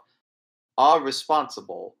 Destikov are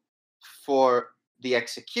responsible for the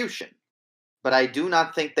execution, but I do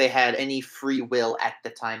not think they had any free will at the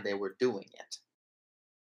time they were doing it.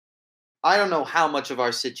 I don't know how much of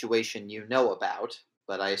our situation you know about,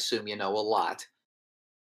 but I assume you know a lot.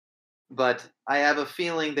 But I have a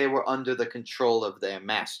feeling they were under the control of their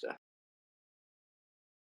master.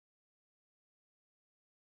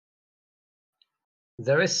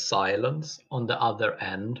 There is silence on the other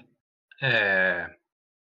end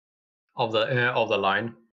of the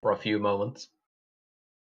line for a few moments.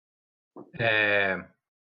 Can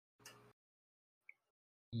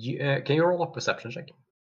you roll a perception check?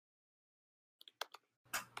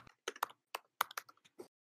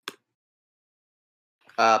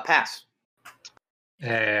 Pass.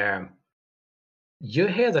 You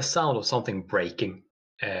hear the sound of something breaking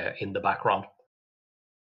in the background.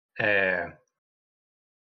 And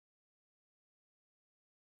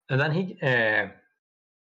then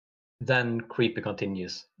then Creepy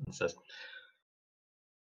continues and says,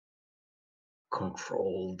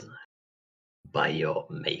 "Controlled by your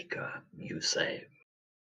maker, you say?"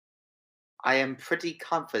 I am pretty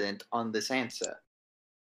confident on this answer.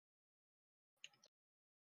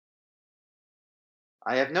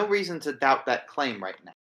 I have no reason to doubt that claim right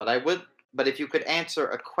now, but if you could answer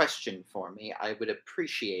a question for me, I would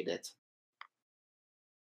appreciate it.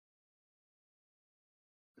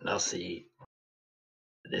 Now see,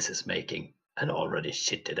 this is making an already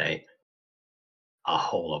shitty day a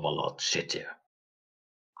whole of a lot shittier.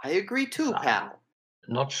 I agree too, Exactly. pal.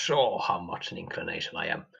 Not sure how much an inclination I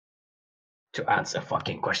am to answer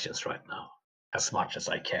fucking questions right now, as much as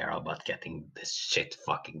I care about getting this shit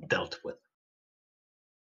fucking dealt with.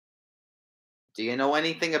 Do you know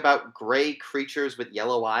anything about gray creatures with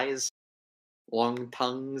yellow eyes? Long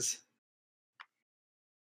tongues?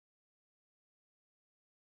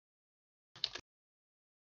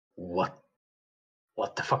 What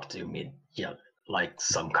the fuck do you mean? Yeah, like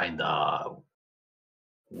some kind of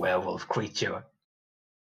werewolf creature?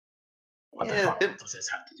 What the fuck does this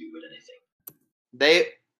have to do with anything?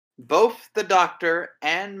 Both the doctor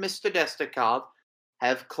and Mr. Destakov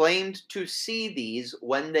have claimed to see these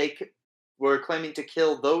when they were claiming to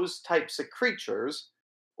kill those types of creatures,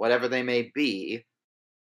 whatever they may be,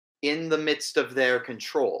 in the midst of their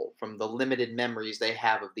control from the limited memories they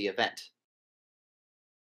have of the event.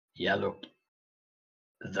 Yeah, look,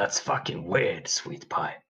 that's fucking weird, sweet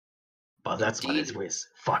pie. But that's what it is,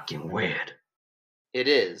 fucking weird. It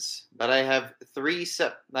is, but I have three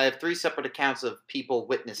separate accounts of people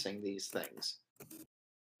witnessing these things.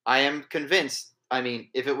 I am convinced. I mean,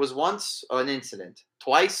 if it was once an incident,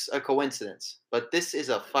 twice a coincidence, but this is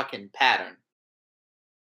a fucking pattern.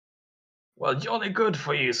 Well, jolly good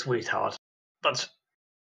for you, sweetheart. But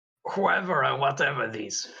whoever and whatever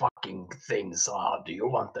these fucking things are, do you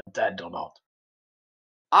want them dead or not?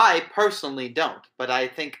 I personally don't, but I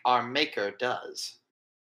think our maker does.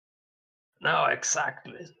 No,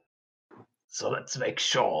 exactly. So let's make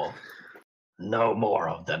sure no more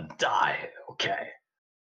of them die, okay?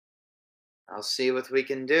 I'll see what we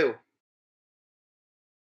can do.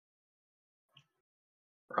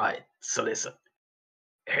 Right, so listen.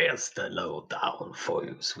 Here's the lowdown for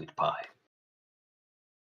you, sweet pie.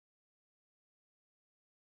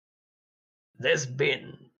 There's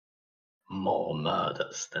been more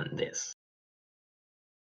murders than this.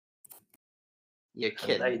 You're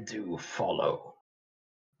kidding. And they do follow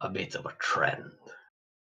a bit of a trend.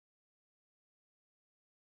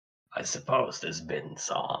 I suppose there's been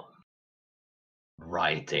some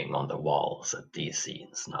writing on the walls at these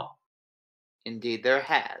scenes now. Indeed, there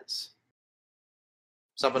has.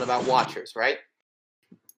 Something about Watchers, right?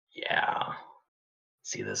 Yeah.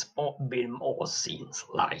 See, there's been more scenes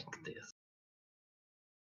like this.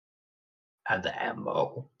 And the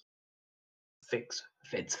MO fits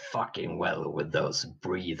fucking well with those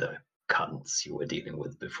breather cunts you were dealing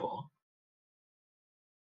with before.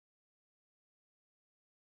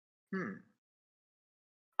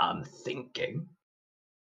 I'm thinking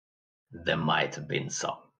there might have been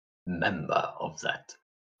some member of that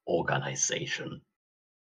organization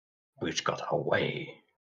which got away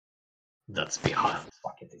that's behind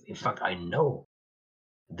fucking things. In fact, I know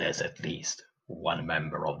there's at least one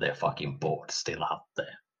member of their fucking board still out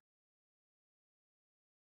there.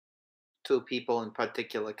 Two people in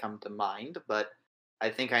particular come to mind, but I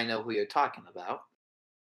think I know who you're talking about.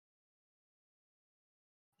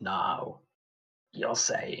 Now, you're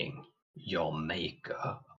saying your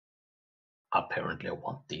maker apparently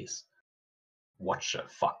want these Watcher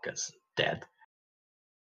fuckers dead?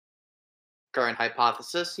 Current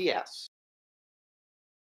hypothesis, yes.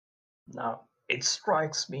 Now, it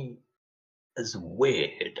strikes me as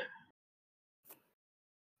weird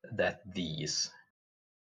that these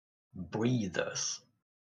breathers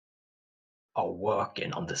are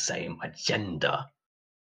working on the same agenda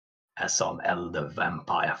as some elder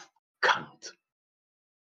vampire cunt.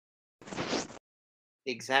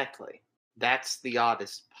 Exactly. That's the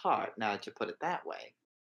oddest part, now that you put it that way.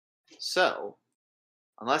 So,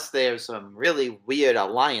 unless there's some really weird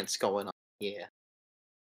alliance going on here,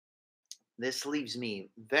 this leaves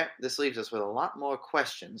us with a lot more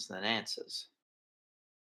questions than answers.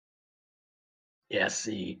 Yeah,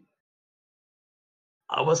 see,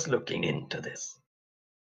 I was looking into this.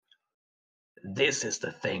 This is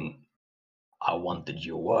the thing I wanted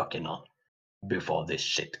you working on before this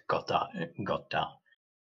shit got down.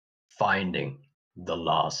 Finding the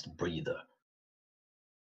last breather.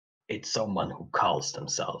 It's someone who calls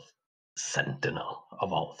themselves Sentinel,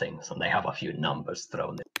 of all things, and they have a few numbers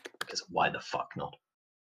thrown in, because why the fuck not?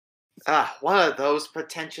 One of those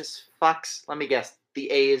pretentious fucks. Let me guess. The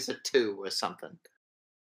A is a 2 or something.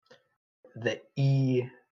 The E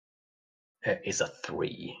is a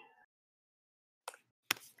 3.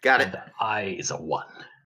 Got it. And the I is a 1.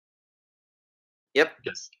 Yep.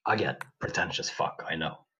 Yes, again, pretentious fuck, I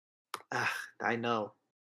know. I know.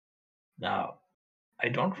 Now, I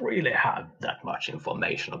don't really have that much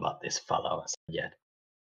information about this fellow as yet,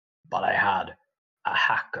 but I had a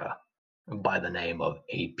hacker by the name of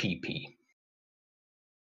APP.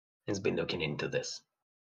 He's been looking into this.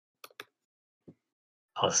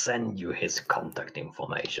 I'll send you his contact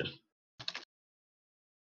information.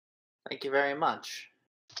 Thank you very much.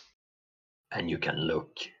 And you can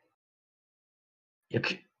look. You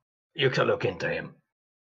can look into him.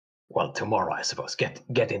 Well, tomorrow, I suppose.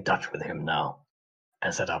 Get in touch with him now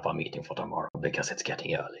and set up a meeting for tomorrow because it's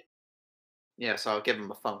getting early. Yes, I'll give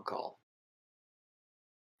him a phone call.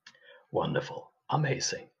 Wonderful.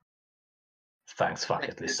 Amazing. Thanks, fuck.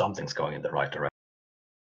 At least something's going in the right direction.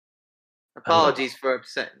 Apologies for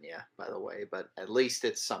upsetting you, by the way, but at least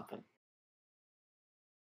it's something.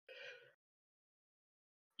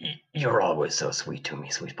 You're always so sweet to me,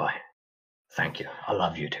 sweet pie. Thank you. I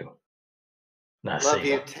love you too. Now, Love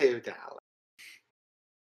you too, darling.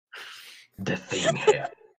 The thing here,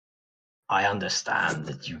 I understand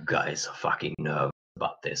that you guys are fucking nervous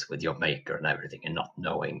about this with your maker and everything, and not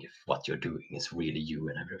knowing if what you're doing is really you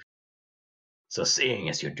and everything. So, seeing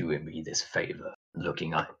as you're doing me this favor,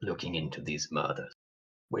 looking into these murders,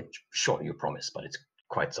 which sure you promised, but it's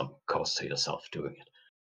quite some cost to yourself doing it.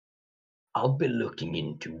 I'll be looking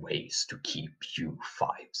into ways to keep you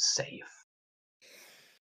five safe.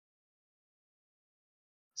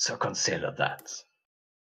 So consider that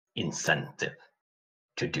incentive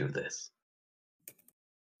to do this.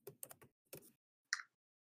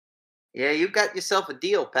 Yeah, you got yourself a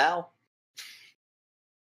deal, pal.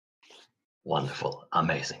 Wonderful,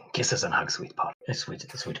 amazing. Kisses and hugs, sweet pie.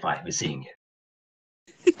 Sweet pie, we're seeing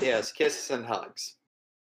you. Yes, kisses and hugs.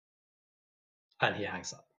 And he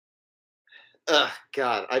hangs up. Ugh,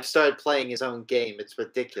 God, I've started playing his own game. It's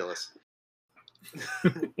ridiculous.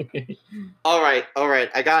 All right.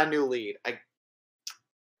 I got a new lead.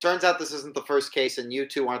 Turns out this isn't the first case, and you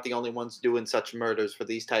two aren't the only ones doing such murders for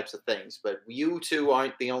these types of things. But you two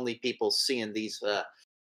aren't the only people seeing these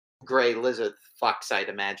gray lizard fucks, I'd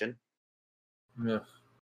imagine. Yeah.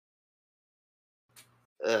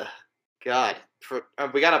 Ugh, God.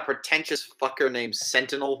 We got a pretentious fucker named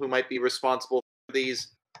Sentinel who might be responsible for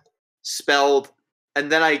these. Spelled,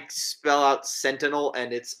 and then I spell out Sentinel,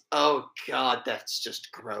 and it's, oh God, that's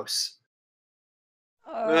just gross.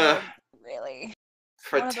 Really?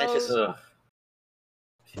 Pretentious.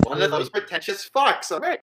 One One of those pretentious fucks,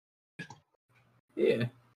 alright. Yeah.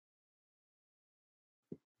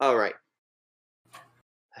 Alright.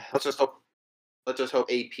 Let's just hope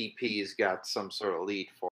APP's got some sort of lead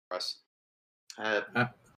for us.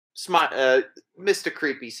 Mr.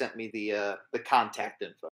 Creepy sent me the contact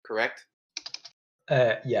info, correct?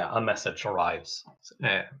 Yeah, a message arrives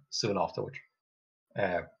soon afterwards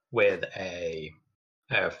with a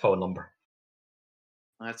phone number.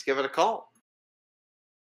 Let's give it a call.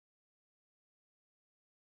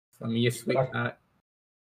 From you, sweet.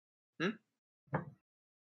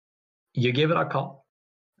 You give it a call,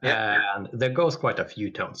 Yeah. and there goes quite a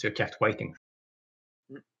few tones. You're kept waiting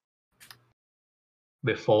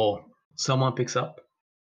before someone picks up,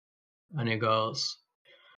 and he goes,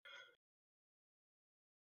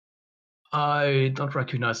 I don't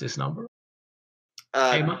recognize this number.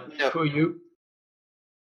 Hey, man, No. who are you?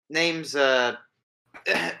 Name's Edgar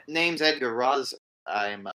Roz.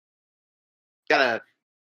 I'm got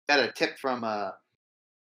a tip from a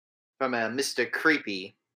Mr.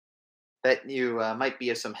 Creepy that you might be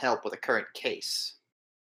of some help with a current case.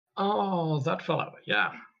 Oh, that fellow.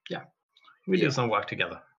 Yeah. We do some work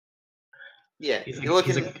together. Yeah,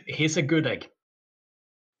 He's a good egg.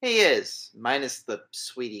 He is, minus the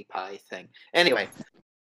sweetie pie thing. Anyway.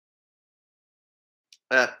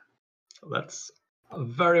 That's a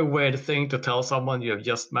very weird thing to tell someone you have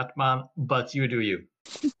just met, man, but you do you.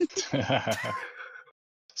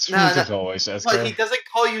 Sweet as always, Edgar. But he doesn't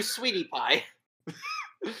call you sweetie pie.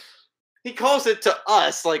 He calls it to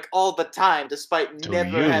us, like, all the time, despite To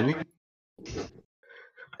never you? having...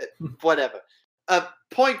 Whatever.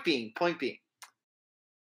 Point being,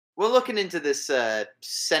 we're looking into this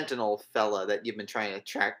Sentinel fella that you've been trying to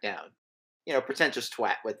track down. You know, pretentious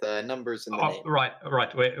twat with numbers in the name. Right.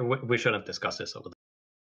 We shouldn't discuss this over there.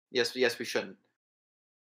 Yes, we shouldn't.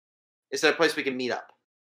 Is there a place we can meet up?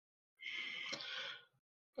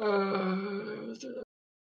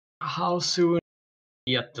 How soon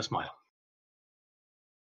get the smile?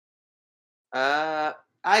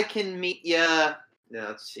 I can meet you.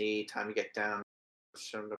 Let's see, time to get down.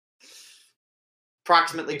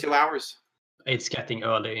 Approximately 2 hours. It's getting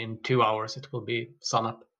early. In 2 hours, it will be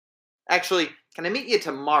sunup. Actually, can I meet you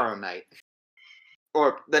tomorrow night?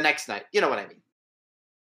 Or the next night? You know what I mean.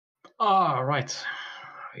 Ah, right.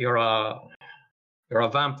 You're a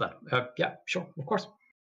vamp then. Yeah, sure, of course.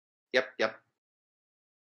 Yep.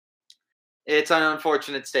 It's an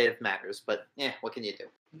unfortunate state of matters, but what can you do?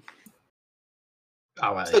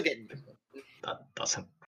 Oh, well, Still getting... That doesn't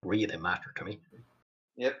really matter to me.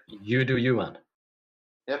 Yep. You do you, man.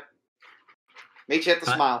 Yep. Meet you at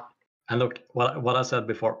the smile. And look, what I said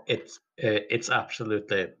before, it's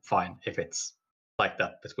absolutely fine if it's like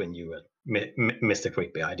that between you and Mr.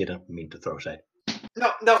 Creepy. I didn't mean to throw shade.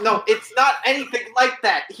 No, it's not anything like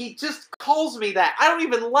that. He just calls me that. I don't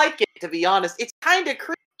even like it, to be honest. It's kind of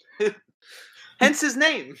creepy. Hence his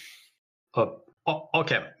name. Oh,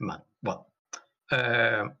 okay, man. Well,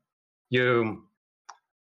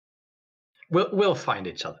 we'll find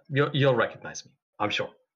each other. You'll recognize me, I'm sure.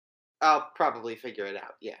 I'll probably figure it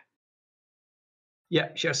out, yeah. Yeah,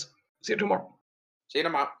 cheers. See you tomorrow. See you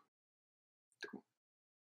tomorrow.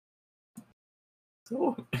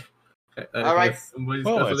 So, All right. Somebody's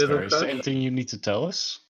Well, got a little Edgar, is there crush. anything you need to tell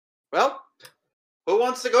us? Well, who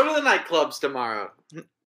wants to go to the nightclubs tomorrow?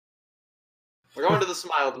 We're going to the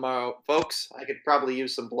Smile tomorrow, folks. I could probably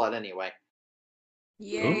use some blood anyway.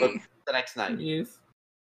 Yay. The next night. Yes.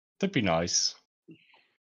 That'd be nice.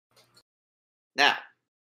 Now,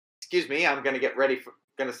 excuse me, I'm gonna get ready for.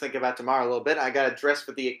 Gonna think about tomorrow a little bit. I gotta dress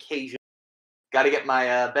for the occasion. Gotta get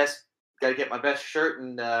my best. Gotta get my best shirt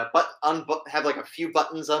and have like a few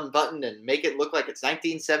buttons unbuttoned and make it look like it's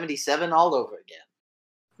 1977 all over again.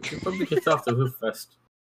 We should probably get off the roof first.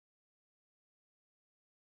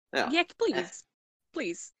 Yeah, please.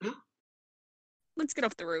 Please. Hmm? Let's get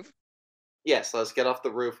off the roof. Yes, let's get off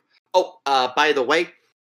the roof. Oh, by the way,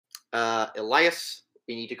 Elias,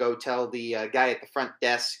 we need to go tell the guy at the front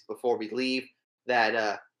desk before we leave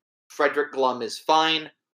that Frederick Glum is fine.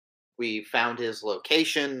 We found his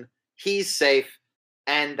location. He's safe,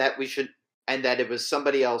 and that it was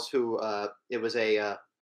somebody else who it was a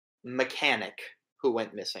mechanic who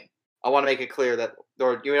went missing. I want to make it clear that,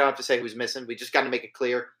 or you don't have to say who's missing. We just got to make it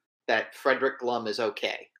clear that Frederick Glum is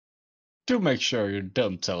okay. Do make sure you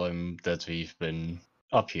don't tell him that we've been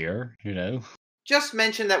up here, you know. Just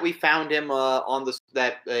mention that we found him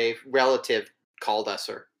that a relative called us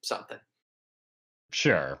or something.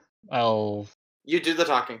 Sure, I'll... You do the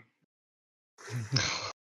talking.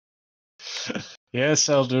 Yes,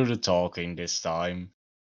 I'll do the talking this time.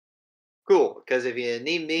 Cool, because if you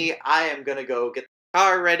need me, I am going to go get the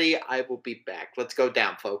car ready. I will be back. Let's go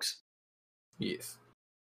down, folks. Yes.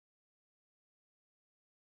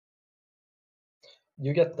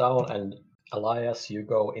 You get down, and Elias, you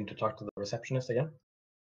go in to talk to the receptionist again.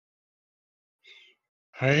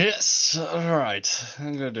 Yes, alright,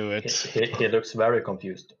 I'm gonna do it. He looks very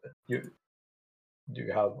confused. Do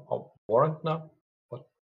you have a warrant now? What?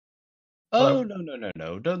 Oh,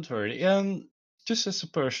 no, don't worry. Just as a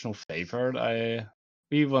personal favor,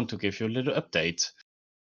 we want to give you a little update.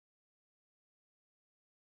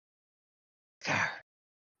 What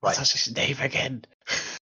Right. was his name again?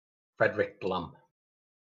 Frederick Glum.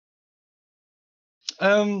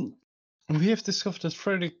 We have discovered that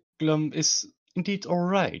Frederick Glum is indeed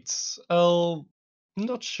alright. I'm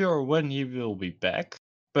not sure when he will be back,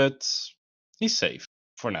 but he's safe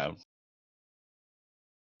for now.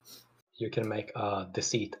 You can make a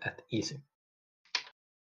deceit at easy.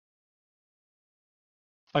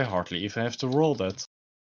 I hardly even have to roll that.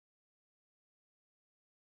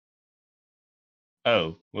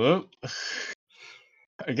 Oh, well,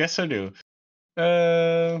 I guess I do.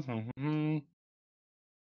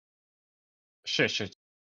 Shit.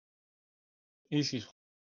 Easy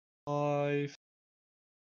 5.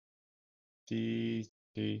 D.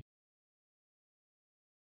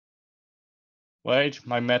 Wait,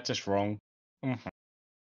 my math is wrong.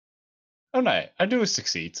 Oh no, I do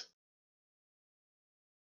succeed.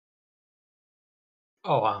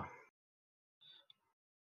 Oh,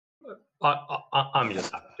 I'm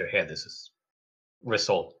just happy to hear this is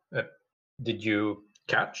resolved. Did you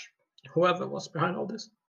catch whoever was behind all this?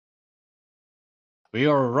 We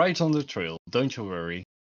are right on the trail, don't you worry.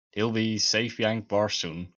 He'll be safe behind bars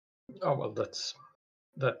soon. Oh well, that's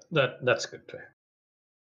good to hear.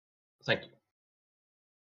 Thank you.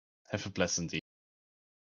 Have a pleasant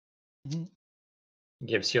evening.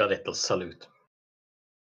 Gives you a little salute.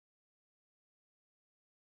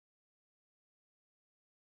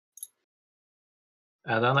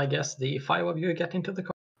 And then I guess the 5 of you get into the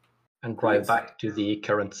car and drive back to the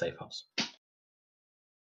current safe house.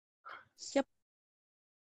 Yep.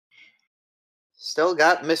 Still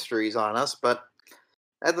got mysteries on us, but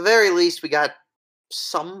at the very least, we got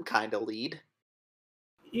some kind of lead.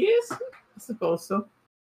 Yes, I suppose so.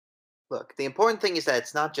 Look, the important thing is that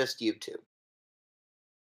it's not just you two.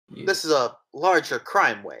 Yes. This is a larger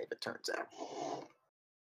crime wave, it turns out.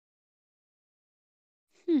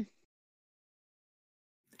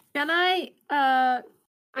 Can I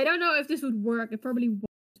don't know if this would work, it probably won't,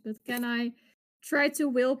 but can I try to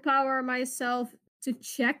willpower myself to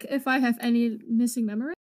check if I have any missing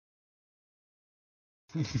memory.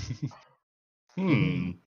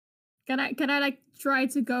 Hmm. Can I like try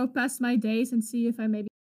to go past my days and see if I maybe?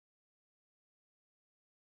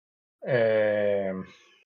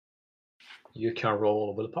 You can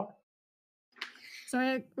roll willpower.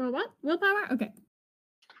 Sorry, roll what? Willpower? Okay.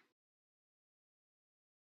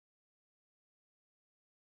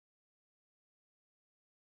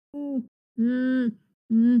 Ooh.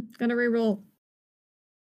 Gonna reroll.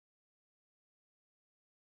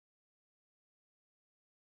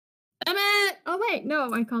 Damn it! Oh wait,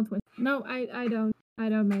 no, I can't win. No, I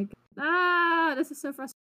don't make it. Ah, this is so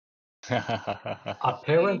frustrating.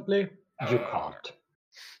 Apparently, you can't.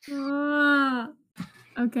 Ah,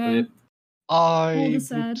 okay. Yep. All the I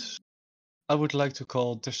sad. would like to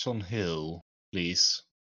call Deshaun Hill, please.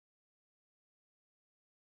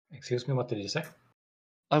 Excuse me, what did you say?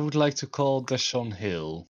 I would like to call Deshaun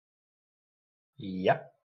Hill.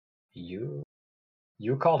 Yep. You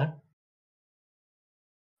call him.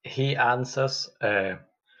 He answers a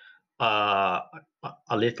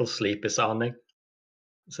little sleepy sounding,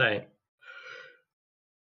 saying,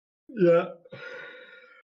 "Yeah,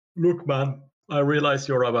 look, man, I realize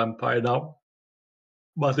you're a vampire now,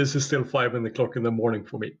 but this is still 5 o'clock in the morning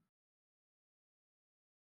for me."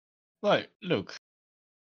 Right, look.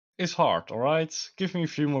 It's hard, alright? Give me a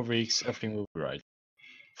few more weeks, everything will be right.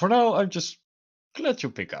 For now, I'm just glad you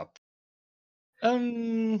pick up.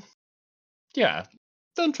 Yeah,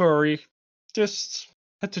 don't worry. Just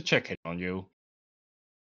had to check in on you.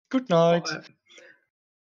 Good night.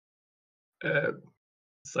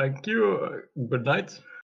 Thank you. Good night.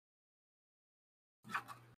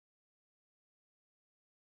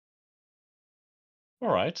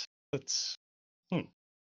 Alright, that's...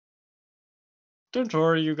 Don't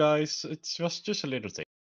worry, you guys. It was just a little thing.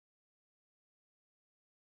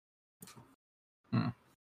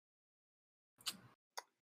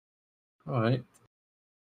 Alright.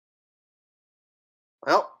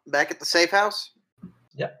 Well, back at the safe house,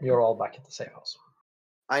 Yeah, you're all back at the safe house.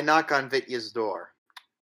 I knock on Vitya's door.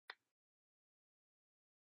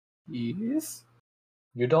 Yes.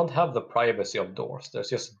 You don't have the privacy of doors. There's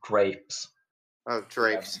just drapes. Oh,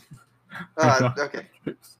 drapes. Okay.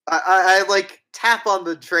 I like tap on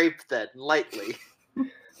the drape then lightly.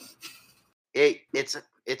 It's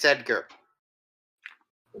Edgar.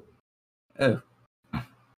 Oh.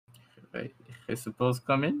 I suppose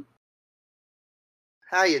come in?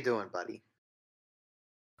 How you doing, buddy?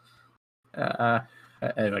 I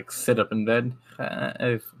like sit up in bed.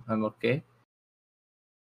 I'm okay.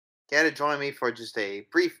 Care to join me for just a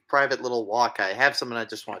brief private little walk? I have something I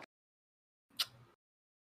just want.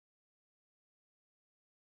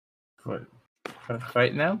 What?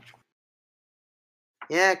 Right now?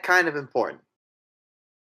 Yeah, kind of important.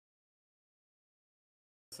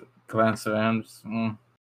 Glance around.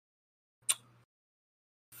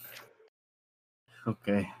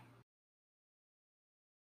 Okay.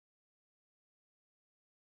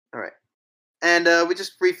 All right. And we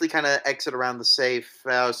just briefly kind of exit around the safe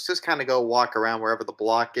house. Just kind of go walk around wherever the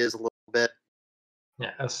block is a little bit.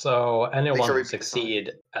 Yeah, so anyone sure who we-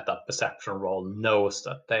 succeed at that perception roll knows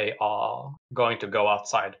that they are going to go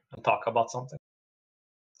outside and talk about something.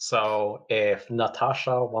 So if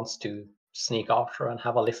Natasha wants to sneak after and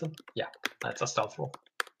have a listen, yeah, that's a stealth roll.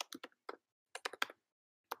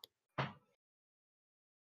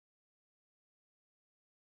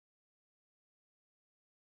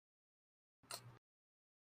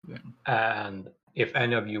 Yeah. And if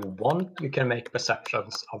any of you want, you can make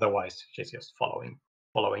perceptions. Otherwise, she's just following.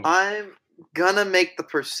 I'm gonna make the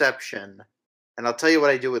perception, and I'll tell you what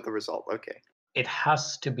I do with the result. Okay. It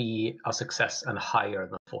has to be a success and higher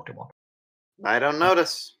than 41. I don't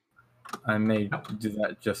notice. I may do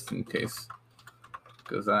that just in case.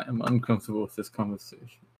 Because I am uncomfortable with this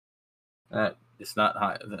conversation. That is not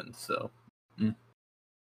higher than, so.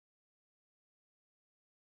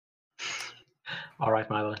 All right,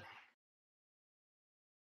 Madeline.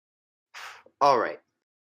 All right.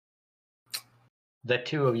 The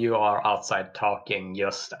two of you are outside talking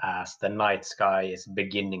just as the night sky is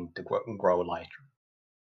beginning to grow lighter.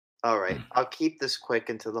 All right. I'll keep this quick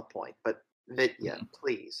and to the point. But Vitya,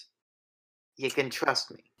 please, you can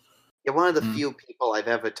trust me. You're one of the few people I've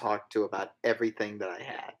ever talked to about everything that I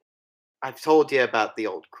had. I've told you about the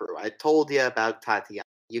old crew. I told you about Tatiana.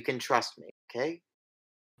 You can trust me, okay?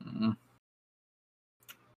 Mm.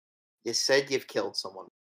 You said you've killed someone.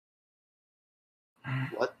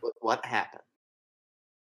 What happened?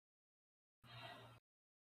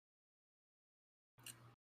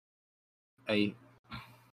 I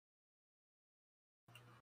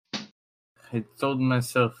told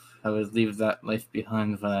myself I would leave that life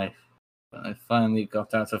behind when I finally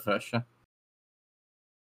got out of Russia.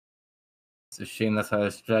 It's a shame that I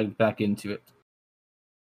was dragged back into it.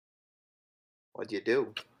 What'd you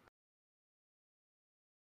do?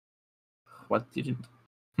 What didn't?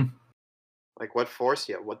 Like, what forced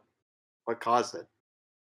you? What caused it?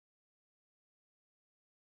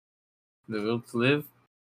 The will to live?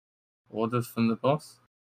 Orders from the boss?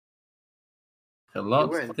 A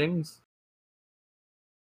lot of things.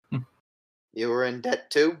 You were in debt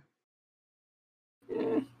too?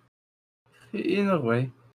 In a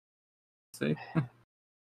way. See?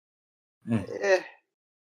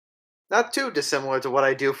 Not too dissimilar to what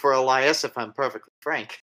I do for Elias, if I'm perfectly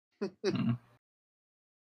frank.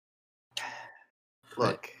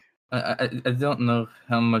 Look. I don't know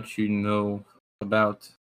how much you know about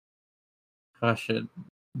Russia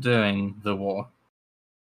during the war.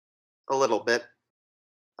 A little bit.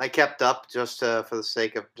 I kept up just for the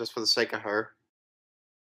sake of her.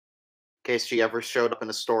 In case she ever showed up in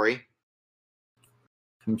a story.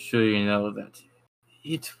 I'm sure you know that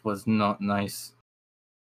it was not nice.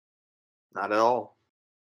 Not at all.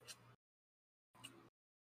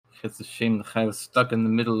 It's a shame that I was stuck in the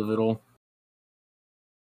middle of it all.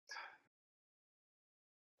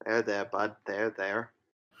 There, bud. There.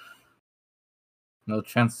 No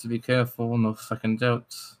chance to be careful, no second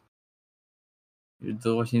doubts. You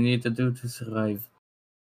do what you need to do to survive.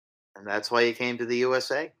 And that's why you came to the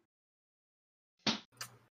USA?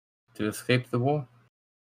 To escape the war?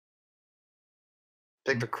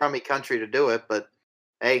 Picked a crummy country to do it, but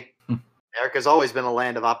hey, America's always been a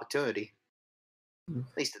land of opportunity.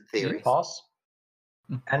 At least in theory. Pause.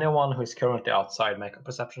 Anyone who is currently outside, make a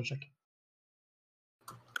perception check.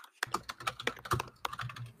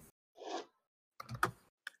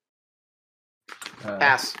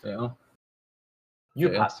 Pass. Fail. You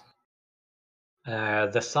Fail. pass.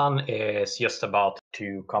 The sun is just about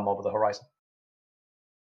to come over the horizon.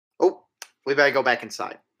 Oh, we better go back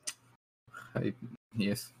inside.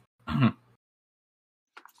 Yes.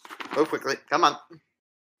 Go quickly. Come on.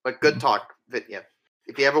 But good talk, Vitya.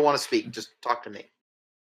 If you ever want to speak, just talk to me.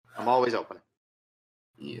 I'm always open.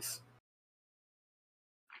 Yes.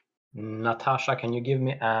 Natasha, can you give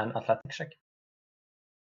me an athletics check?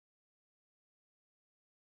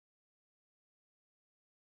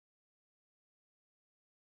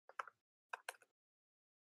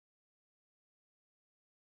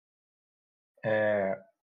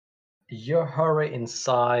 You hurry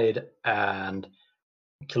inside and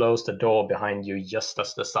close the door behind you just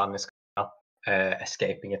as the sun is up,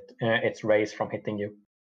 escaping its rays from hitting you.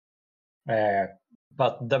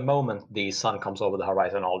 But the moment the sun comes over the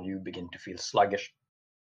horizon, all you begin to feel sluggish.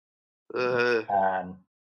 And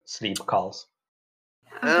sleep calls.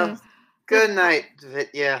 Okay. Good night,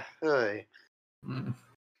 Vitya. Hey.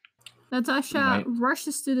 Natasha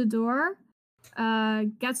rushes to the door,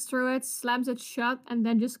 gets through it, slams it shut, and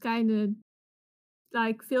then just kind of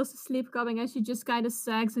like feels the sleep coming as she just kind of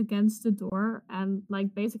sags against the door and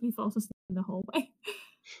like basically falls asleep in the hallway.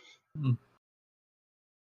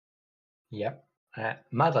 Yep.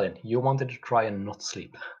 Madeline, you wanted to try and not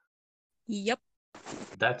sleep. Yep.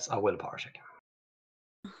 That's a willpower check.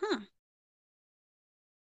 Huh.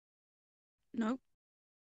 Nope.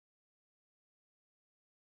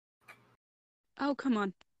 Oh, come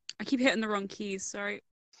on. I keep hitting the wrong keys, sorry.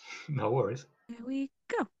 No worries. There we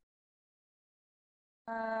go.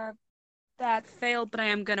 That failed, but I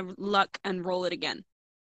am gonna luck and roll it again.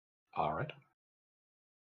 All right.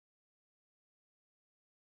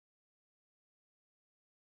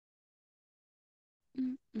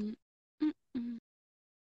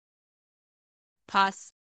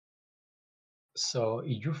 Pass. So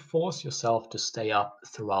you force yourself to stay up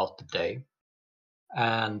throughout the day,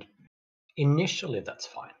 and initially that's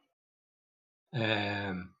fine.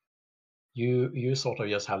 You sort of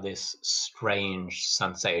just have this strange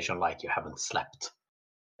sensation like you haven't slept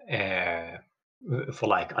for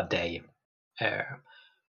like a day.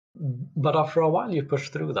 But after a while you push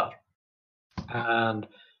through that, and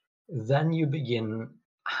then you begin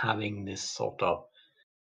having this sort of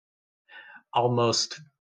almost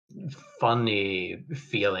funny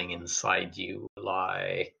feeling inside you,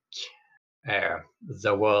 like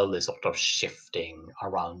the world is sort of shifting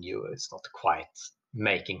around you. It's not quite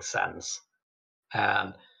making sense.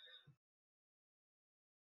 And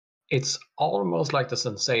it's almost like the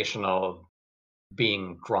sensation of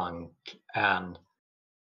being drunk, and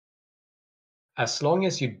as long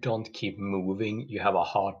as you don't keep moving, you have a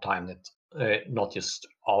hard time that not just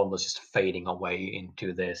almost just fading away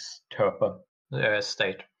into this torpor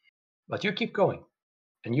state. But you keep going,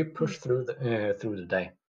 and you push through the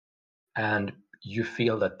day, and you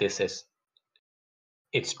feel that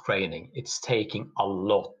it's draining. It's taking a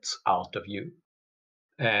lot out of you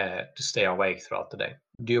to stay awake throughout the day.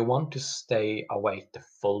 Do you want to stay awake the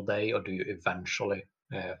full day, or do you eventually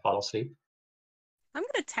fall asleep? I'm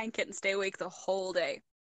gonna tank it and stay awake the whole day.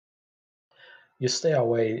 You stay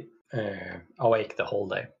awake the whole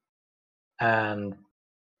day, and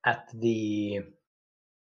at the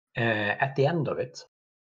end of it,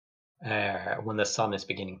 when the sun is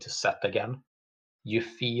beginning to set again, you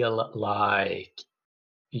feel like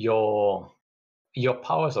your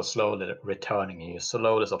powers are slowly returning, and you're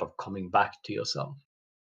slowly sort of coming back to yourself.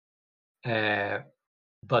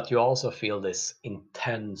 But you also feel this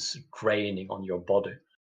intense draining on your body,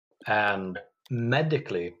 and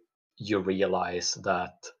medically you realize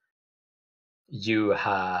that you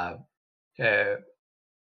have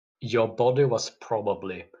your body was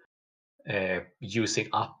probably using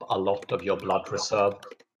up a lot of your blood reserve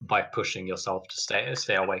by pushing yourself to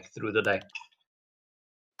stay awake through the day.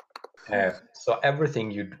 So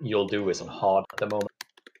everything you'll do is on hard at the moment,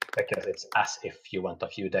 because it's as if you went a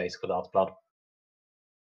few days without blood.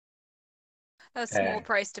 A small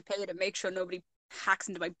price to pay to make sure nobody hacks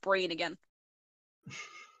into my brain again.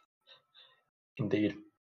 Indeed.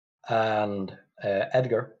 And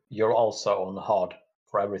Edgar, you're also on hard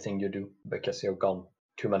for everything you do, because you've gone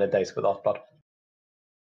too many days without blood.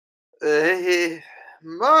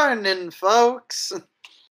 Morning, folks.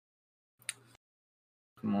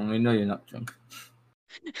 Come on, we know you're not drunk.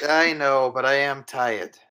 I know, but I am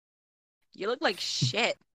tired. You look like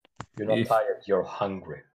shit. You're not Yes. tired, you're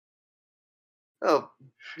hungry. Oh,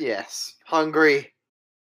 yes. Hungry.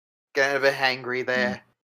 Kind of a hangry there.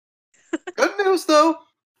 Good news, though.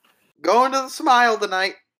 Going to the Smile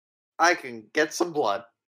tonight. I can get some blood.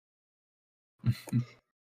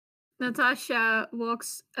 Natasha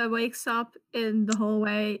wakes up in the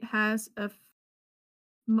hallway, has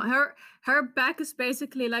her back is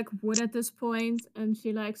basically like wood at this point, and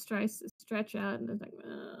she like tries to stretch out, and it's like,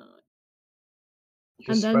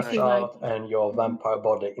 You and then stretch she out and your vampire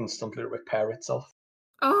body instantly repair itself.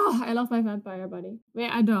 oh, I love my vampire body. Wait,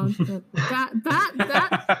 I don't, but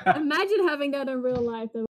that imagine having that in real life.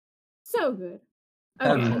 That was so good.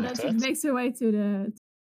 Okay, and then she makes her way to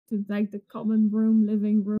like the common room,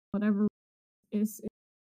 living room, whatever is.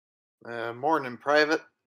 Morning, Private.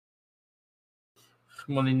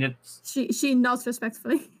 Morning, it's She nods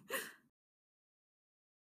respectfully.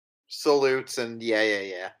 Salutes and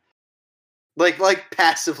yeah. Like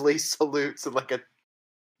passively salutes in like a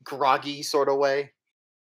groggy sort of way.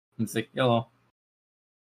 it's like, hello.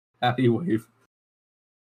 Happy wave.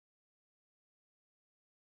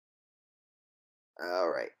 All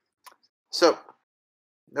right. So,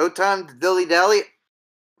 no time to dilly dally.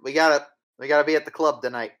 We gotta be at the club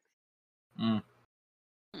tonight. Mm.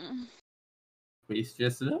 Please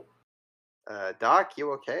dress it up. Doc,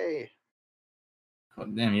 you okay?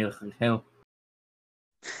 God damn, you look like hell.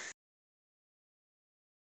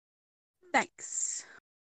 Thanks.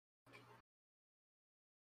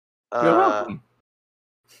 You're welcome.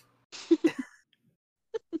 Is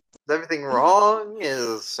everything wrong?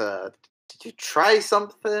 Did you try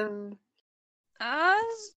something?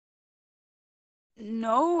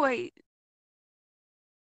 No, I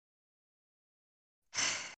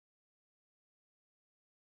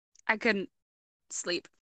couldn't sleep.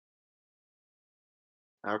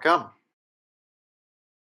 How come?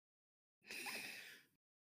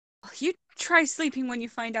 You try sleeping when you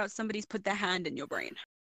find out somebody's put their hand in your brain.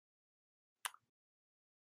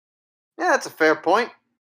 Yeah, that's a fair point.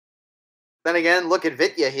 Then again, look at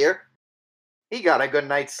Vitya here. He got a good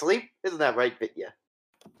night's sleep. Isn't that right, Vitya?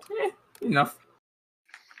 Enough.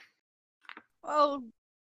 Well,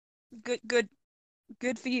 good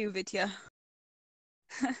for you, Vitya.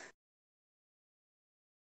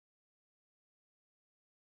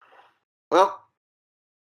 Well,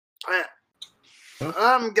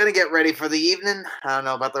 I'm gonna get ready for the evening. I don't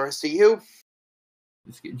know about the rest of you.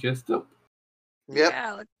 Just get dressed up. Yep.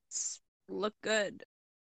 Yeah, let's look good.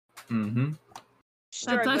 Mm-hmm.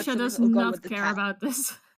 Sure, Natasha does not care about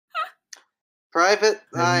this. Private,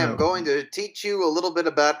 I am No. going to teach you a little bit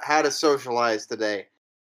about how to socialize today.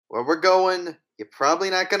 Where we're going, you're probably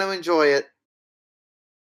not going to enjoy it,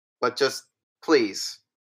 but just please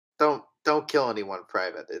don't kill anyone,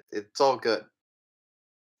 Private. It's all good.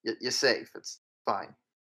 You're safe. It's fine.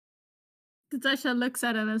 Natasha looks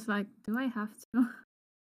at him and is like, "Do I have to?"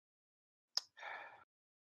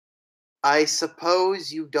 I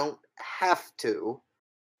suppose you don't have to.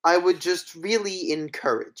 I would just really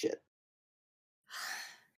encourage it.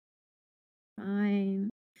 Fine,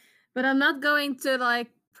 but I'm not going to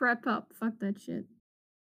like prep up. Fuck that shit.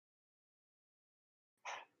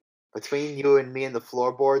 between you and me and the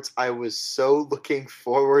floorboards, I was so looking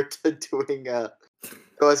forward to doing a. So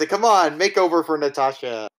I was like, "Come on, makeover for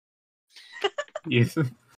Natasha." Yes.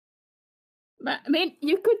 But, I mean,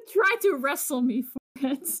 you could try to wrestle me for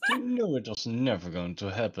it. You know it was never going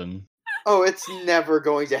to happen. Oh, it's never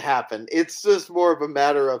going to happen. It's just more of a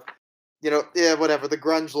matter of, whatever. The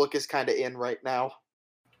grunge look is kind of in right now.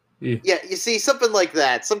 Yeah. Yeah, you see, something like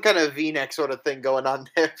that. Some kind of V-neck sort of thing going on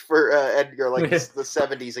there for Edgar, like the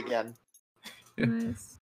 70s again.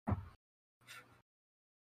 Nice.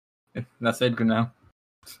 That's Edgar now.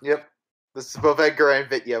 Yep. This is both Edgar and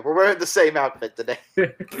Vitya. We're wearing the same outfit today.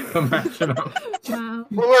 Imagine that. Wow.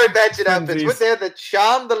 We're wearing matching outfits. Jeez. We're there to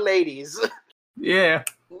charm the ladies. Yeah.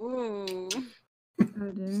 Ooh.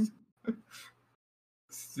 Oh dear.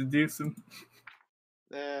 Seduce him.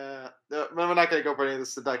 No, we're not going to go for any of the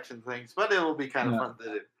seduction things, but it will be kind of No. fun to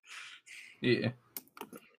do. Yeah.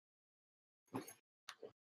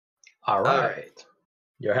 All right. right.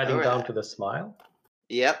 You're heading All down right. to the Smile.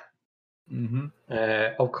 Yep. Mm-hmm.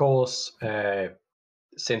 Of course,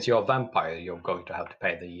 since you're a vampire, you're going to have to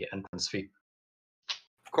pay the entrance fee.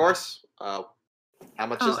 Of course. How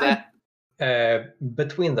much Oh, is that?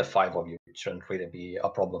 Between the five of you, it shouldn't really be a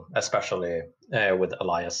problem, especially with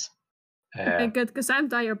Elias. Okay, good, because I'm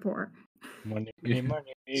dire poor. Money, Yeah.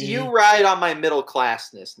 money. You ride on my middle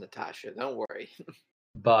classness, Natasha. Don't worry.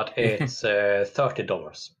 But it's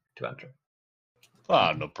 $30 to enter.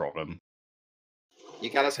 Ah, no problem. You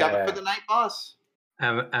got us covered for the night, boss.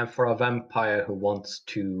 And for a vampire who wants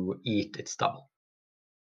to eat, it's double.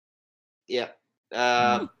 Yep.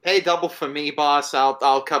 Pay double for me, boss.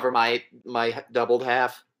 I'll cover my doubled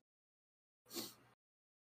half.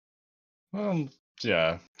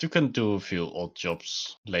 Yeah, you can do a few odd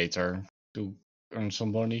jobs later to earn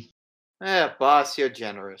some money. Boss, you're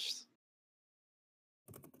generous.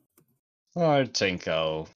 I think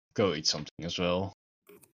I'll go eat something as well.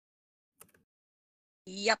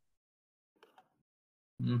 Yep.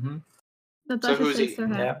 Mm-hmm. Natasha who's shakes he? her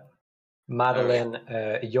head. Yeah. Madeline,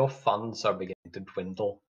 your funds are beginning to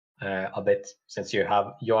dwindle a bit since you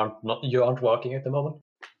aren't working at the moment.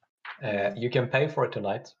 You can pay for it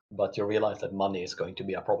tonight, but you realize that money is going to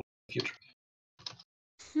be a problem in the future.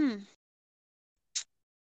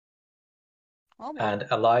 Oh, well. And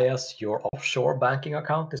Elias, your offshore banking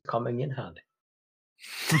account is coming in handy.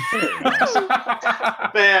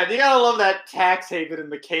 Man, you gotta love that tax haven in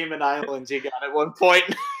the Cayman Islands you got at one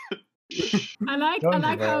point. I like Don't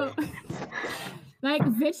how like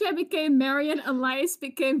Vitya became Marion, Elias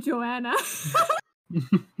became Joanna.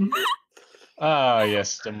 Ah,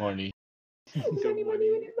 yes, the money. money. I'm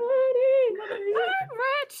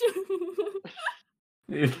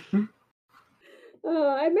rich. Oh,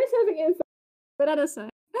 I miss having info, but that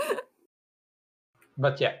aside.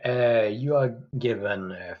 But yeah, you are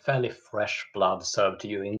given fairly fresh blood served to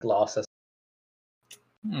you in glasses.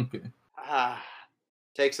 Okay.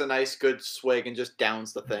 Takes a nice good swig and just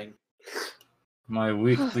downs the thing. My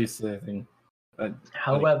weekly saving.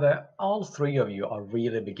 However, all three of you are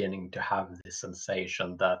really beginning to have this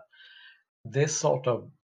sensation that this sort of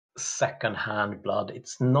second-hand blood,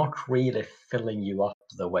 it's not really filling you up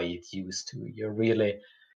the way it used to. You're really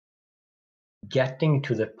getting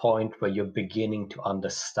to the point where you're beginning to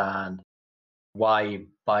understand why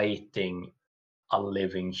biting a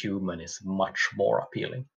living human is much more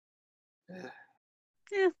appealing.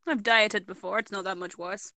 Yeah, I've dieted before. It's not that much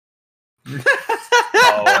worse.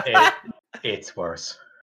 Oh, it's worse.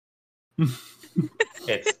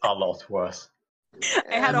 It's a lot worse.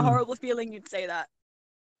 I had a horrible feeling you'd say that.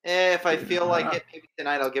 If I feel like it, maybe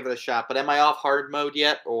tonight I'll give it a shot. But am I off hard mode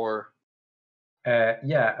yet, or?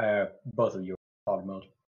 Both of you are hard mode.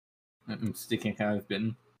 I'm sticking how I've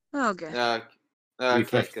been. Oh, good.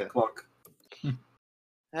 Refresh the Good. clock.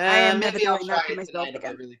 I am never Maybe I'll doing try that to it myself tonight if I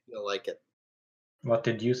again. really feel like it. What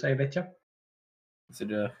did you say, Vitya?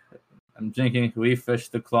 So I'm drinking refresh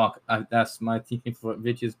the clock. That's my thinking for what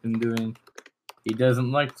Vitya's been doing. He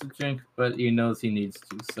doesn't like to drink, but he knows he needs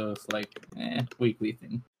to, so it's like, weekly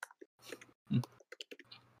thing.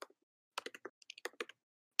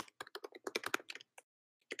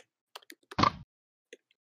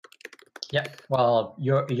 Yeah, well,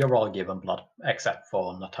 you're all given blood, except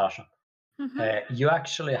for Natasha. You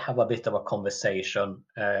actually have a bit of a conversation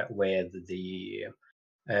with the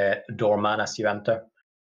doorman as you enter,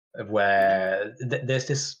 where there's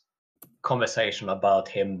this conversation about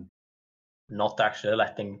him not actually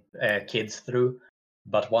letting kids through,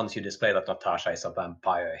 but once you display that Natasha is a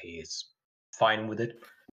vampire, he's fine with it,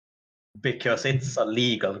 because it's a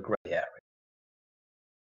legal gray area.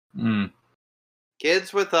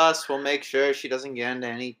 Kids with us will make sure she doesn't get into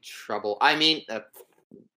any trouble. I mean,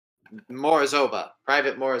 Morozova.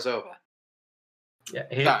 Private Morozova. Yeah,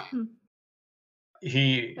 Sorry.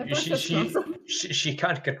 she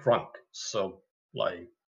can't get drunk, so like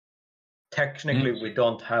technically we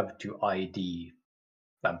don't have to ID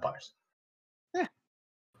vampires.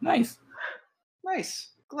 Nice.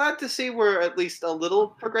 Nice. Glad to see we're at least a little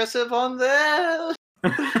progressive on that.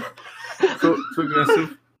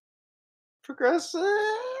 Progressive. Progressive.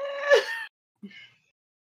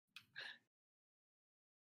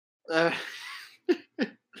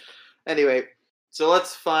 Anyway, so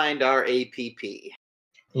let's find our APP.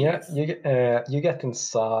 Yeah, you get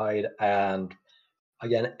inside, and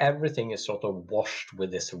again everything is sort of washed with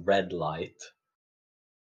this red light,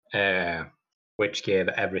 which gave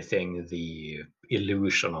everything the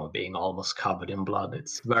illusion of being almost covered in blood.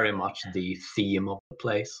 It's very much the theme of the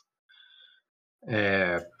place.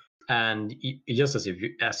 And just as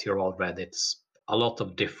you're all read, it's a lot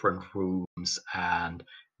of different rooms, and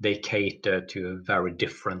they cater to a very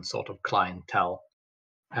different sort of clientele.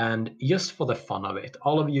 And just for the fun of it,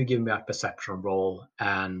 all of you give me a perception roll,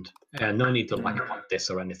 and no need to like want this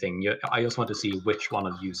or anything. I just want to see which one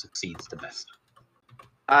of you succeeds the best.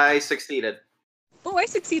 I succeeded. Oh, I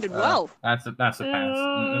succeeded well. That's a pass. That's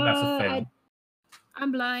a fail.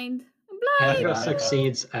 I'm blind. Edgar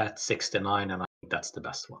succeeds at 69, and I think that's the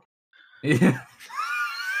best one. Yeah.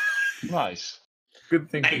 Nice. Good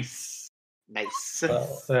thinking. Nice.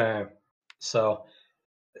 So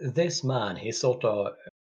this man, he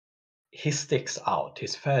sticks out.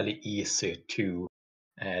 He's fairly easy to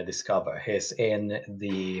discover. He's in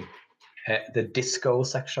the disco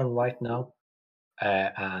section right now,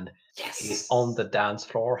 and he's on the dance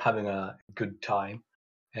floor having a good time.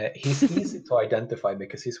 He's easy to identify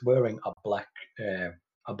because he's wearing a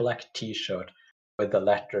black T-shirt with the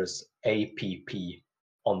letters APP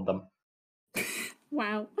on them.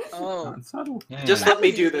 Wow. Oh. Subtle. Just That let me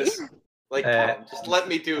was do easy. this. Like, just let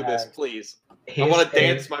me do this, please. I He's want to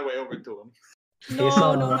dance my way over to him.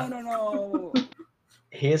 No.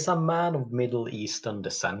 He's a man of Middle Eastern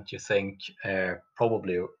descent, you think,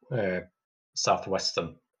 probably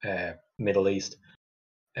southwestern Middle East.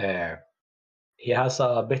 He has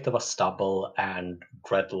a bit of a stubble and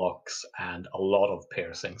dreadlocks and a lot of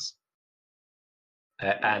piercings.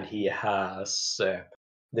 And he has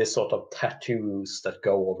this sort of tattoos that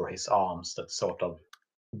go over his arms that sort of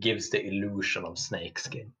gives the illusion of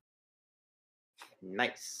snakeskin.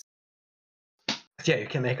 Nice. Yeah, you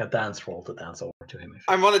can make a dance roll to dance over to him.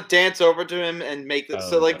 I want to dance over to him and make this.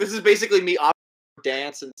 So, like, this is basically me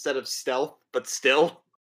dance instead of stealth, but still.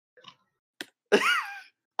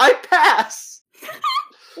 I pass!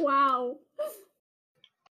 Wow.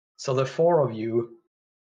 So the four of you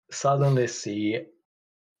suddenly see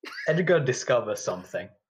Edgar discover something,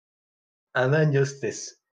 and then just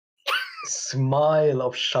this smile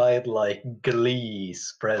of childlike glee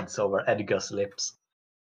spreads over Edgar's lips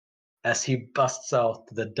as he busts out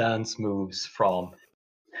the dance moves from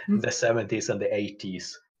the 70s and the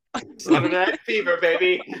 80s. Saturday Night Fever,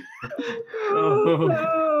 baby.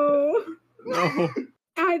 Oh, No.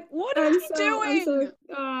 What is he doing?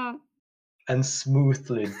 And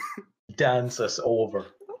smoothly dances over.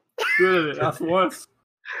 Good. That's worse.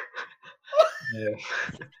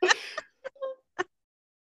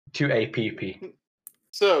 To APP.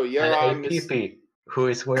 So, your And arm APP, is... who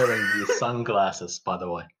is wearing these sunglasses, by the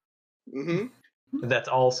way. Mm-hmm. That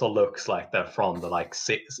also looks like they're from the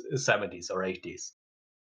 70s or 80s.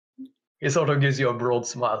 He sort of gives you a broad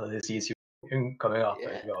smile as he sees you coming up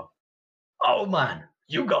and you go, "Oh man,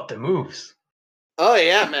 you got the moves." Oh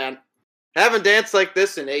yeah, man. Haven't danced like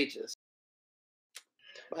this in ages.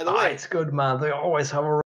 By the way, it's good, man. They always have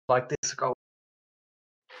a role like this go.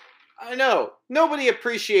 I know. Nobody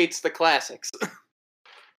appreciates the classics.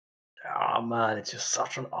 Oh man, it's just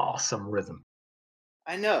such an awesome rhythm.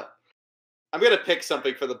 I know. I'm gonna pick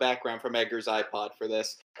something for the background from Edgar's iPod for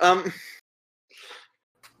this.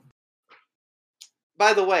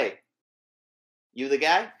 By the way, you the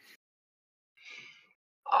guy?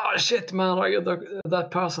 Oh shit, man, are you that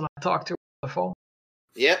person I talked to on the phone?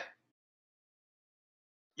 Yep.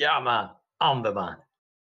 Yeah, man, I'm the man.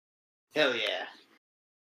 Hell yeah.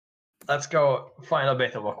 Let's go find a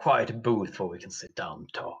bit of a quiet booth where we can sit down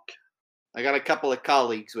and talk. I got a couple of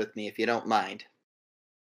colleagues with me, if you don't mind.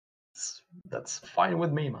 That's fine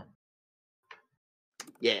with me, man.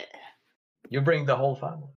 Yeah. You bring the whole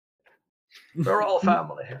family. We're all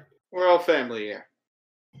family here. We're all family here.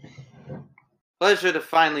 Pleasure to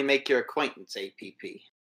finally make your acquaintance, APP.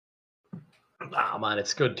 Ah, man,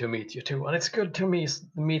 it's good to meet you too, and it's good to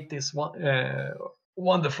meet these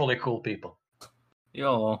wonderfully cool people.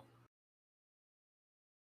 Yo.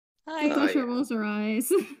 Hi. Natasha yeah. rolls her eyes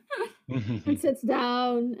and sits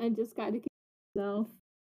down and just kind of keeps herself.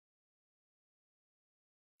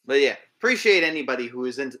 But yeah, appreciate anybody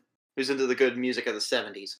who's into the good music of the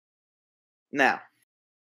 70s. Now,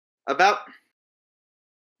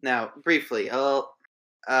 briefly,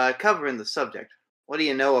 covering the subject. What do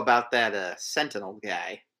you know about that Sentinel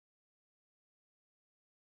guy?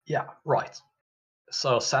 Yeah, right.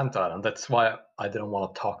 So Santa, and that's why I didn't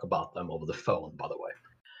want to talk about them over the phone, by the way.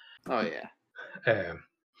 Oh yeah, They're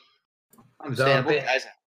understandable, a bit, guys.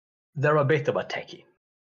 they're a bit of a techie.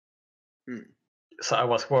 Hmm. So I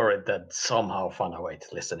was worried that somehow find a way to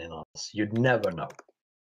listen in on us. You'd never know.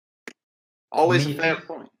 Always a fair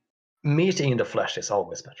point. Meeting in the flesh is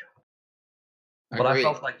always better. But I Agreed.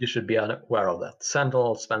 felt like you should be aware of that.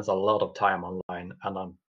 Sentinel spends a lot of time online, and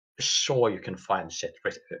I'm sure you can find shit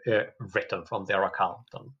written from their account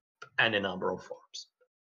on any number of forms.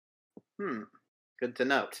 Good to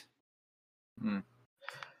note.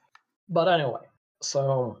 But anyway,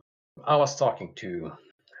 so I was talking to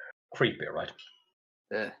Creepy, right?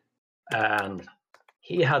 Yeah. And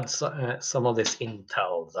he had some of this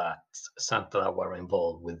intel that Sentinel were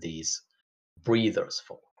involved with these breathers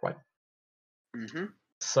folk, right? Mm-hmm.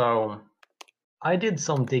 So I did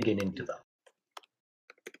some digging into them.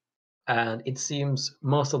 And it seems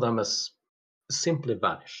most of them has simply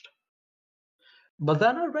vanished. But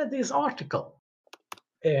then I read this article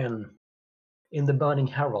in the Burning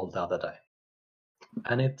Herald the other day.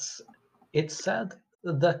 And it said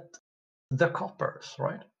that the coppers,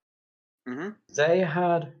 right? Mm-hmm. They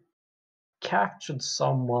had captured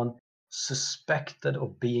someone suspected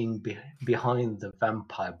of being behind the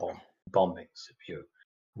vampire bombings, if you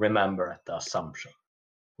remember at the Assumption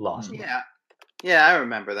last week. Yeah, I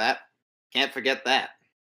remember that. Can't forget that.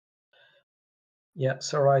 Yeah,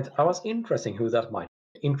 so right, I was interested in who that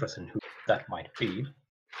might be.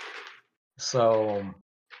 So,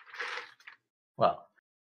 well,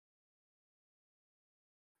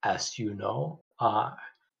 as you know,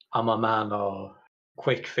 I'm a man of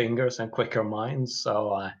quick fingers and quicker minds,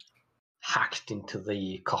 so I hacked into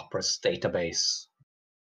the Copper's database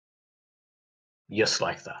just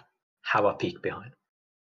like that. Have a peek behind.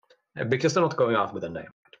 Because they're not going out with a name,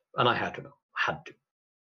 and I had to know. I had to.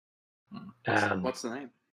 What's the name?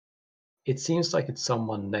 It seems like it's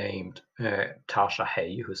someone named Tasha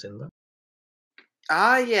Hay who's in there.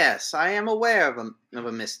 Ah, yes, I am aware of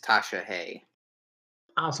a Miss Tasha Hay.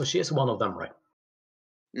 So she is one of them, right?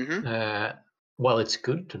 Mm-hmm. Well, it's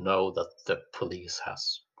good to know that the police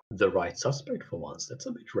has the right suspect for once. That's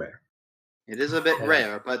a bit rare. It is a bit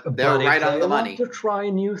rare, but they're right on the money. If they want to try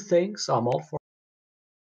new things, I'm all for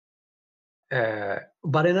it.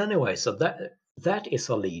 But in any way, so that is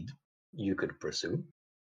a lead you could pursue.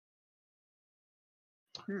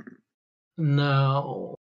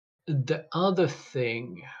 Now, the other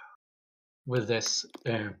thing with this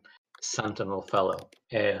Sentinel fellow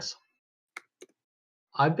is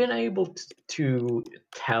I've been able to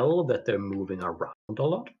tell that they're moving around a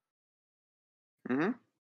lot. Mm-hmm.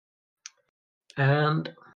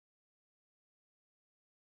 And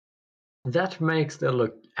that makes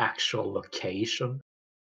the actual location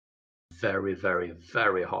very, very,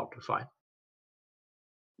 very hard to find.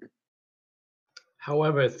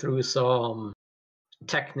 However, through some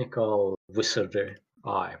technical wizardry,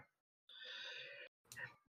 I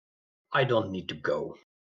don't need to go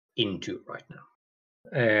into right now.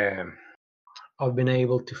 I've been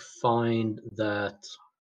able to find that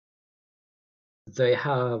they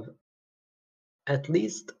have at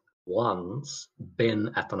least once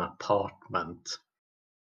been at an apartment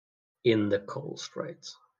in the Cold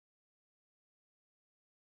Straits.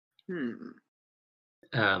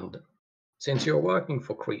 And since you're working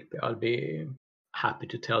for Creepy, I'll be happy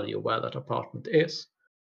to tell you where that apartment is.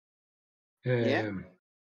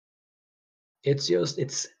 It's just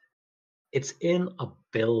it's in a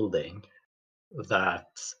building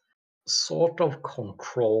that's sort of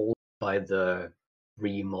controlled by the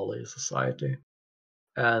Remolly Society.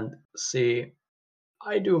 And see,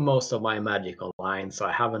 I do most of my magic online, so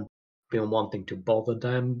I haven't been wanting to bother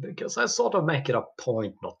them because I sort of make it a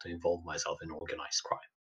point not to involve myself in organized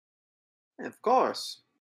crime. Of course.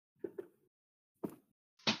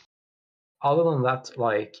 Other than that,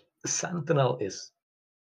 Sentinel is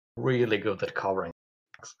really good at covering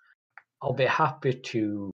things. I'll be happy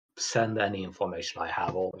to send any information I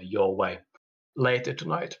have over your way later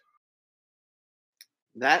tonight.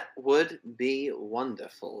 That would be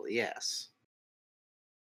wonderful, yes.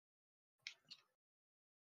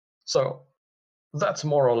 So, that's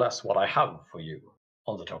more or less what I have for you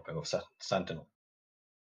on the topic of Sentinel.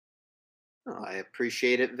 Oh, I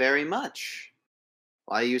appreciate it very much.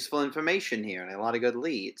 A lot of useful information here and a lot of good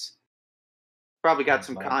leads. Probably got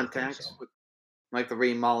some Glad you think contacts so. with, like the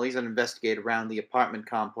Reed Mollies, and investigate around the apartment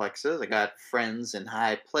complexes. I got friends in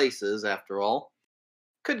high places, after all.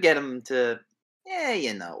 Could get them to,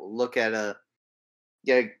 look at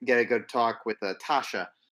get a good talk with Tasha.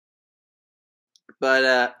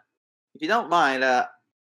 But if you don't mind, and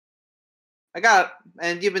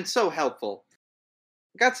you've been so helpful.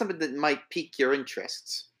 I got something that might pique your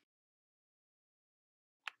interests.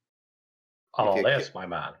 Oh, If you- yes, my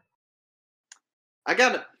man. I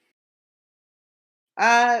got it.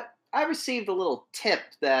 I received a little tip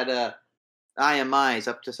that IMI is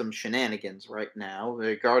up to some shenanigans right now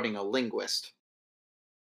regarding a linguist.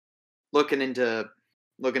 Looking into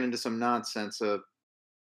some nonsense of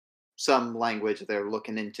some language they're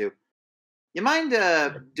looking into. You mind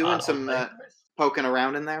doing some poking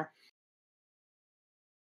around in there?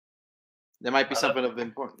 There might be something of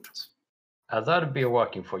importance. That'd be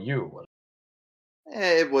working for you.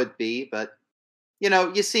 It would be, but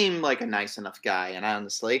you seem like a nice enough guy, and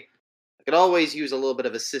honestly, I could always use a little bit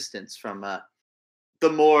of assistance from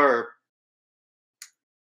for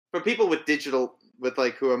people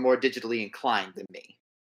who are more digitally inclined than me.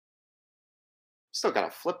 Still got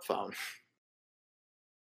a flip phone.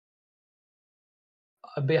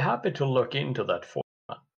 I'd be happy to look into that for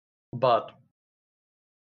you, but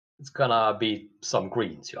it's gonna be some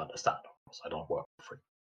greens, you understand. So I don't work for free.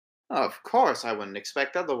 Oh, of course, I wouldn't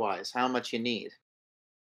expect otherwise. How much you need?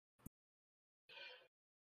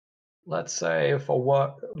 Let's say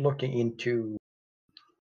for looking into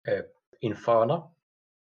Inferno.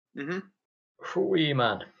 Mm-hmm. Hooey,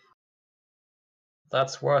 man.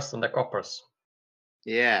 That's worse than the coppers.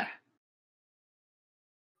 Yeah.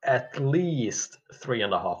 At least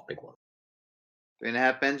 3.5 big ones.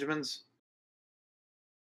 3.5 Benjamins?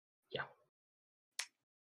 Yeah.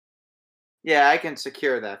 Yeah, I can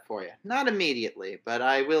secure that for you. Not immediately, but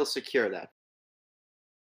I will secure that.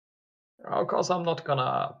 Of course, I'm not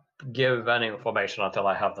gonna give any information until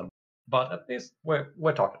I have them. But at least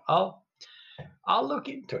we're talking. I'll look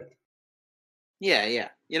into it. Yeah.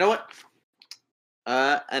 You know what?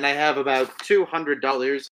 And I have about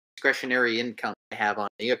 $200 discretionary income I have on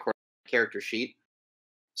me according to the character sheet.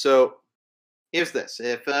 So here's this: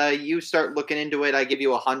 if you start looking into it, I give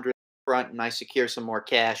you 100 front, and I secure some more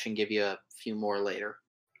cash and give you a few more later.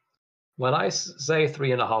 When I say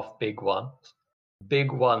 3.5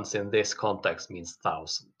 big ones in this context means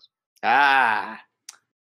thousands. Ah,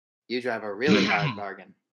 you drive a really hard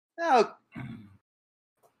bargain. Oh,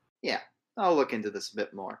 yeah, I'll look into this a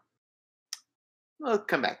bit more. We'll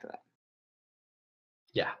come back to that.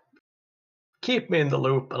 Yeah. Keep me in the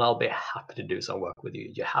loop and I'll be happy to do some work with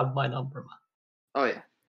you. You have my number, man. Oh, yeah.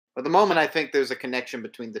 At the moment, I think there's a connection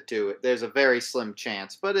between the two. There's a very slim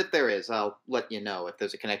chance, but if there is, I'll let you know if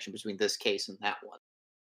there's a connection between this case and that one.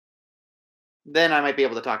 Then I might be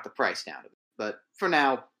able to talk the price down a bit. But for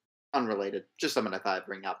now, unrelated. Just something I thought I'd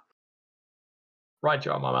bring up. Right,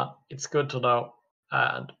 you are, my man. It's good to know.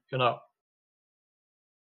 And,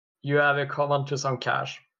 you have a comment to some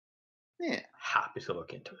cash. Yeah. Happy to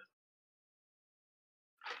look into it.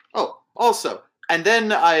 Oh, also, and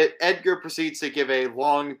then Edgar proceeds to give a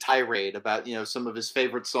long tirade about, some of his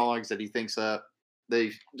favorite songs that he thinks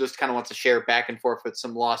they just kind of wants to share back and forth with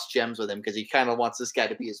some lost gems with him because he kind of wants this guy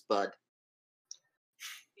to be his bud.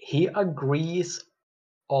 He agrees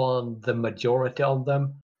on the majority of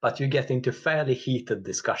them, but you get into fairly heated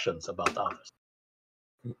discussions about others.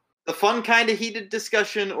 The fun kind of heated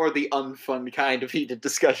discussion or the unfun kind of heated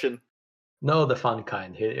discussion? No, the fun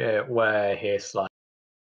kind, where he's like,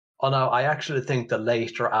 oh no, I actually think the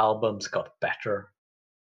later albums got better.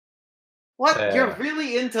 What? You're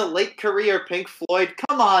really into late career Pink Floyd?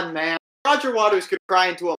 Come on, man. Roger Waters could cry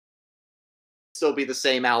into a still be the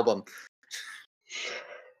same album.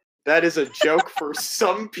 That is a joke for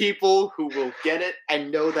some people who will get it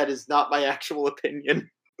and know that is not my actual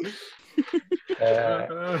opinion.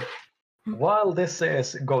 While this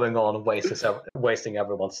is going on, wasting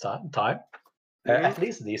everyone's time, at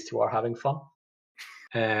least these two are having fun.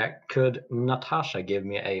 Could Natasha give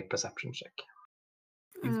me a perception check?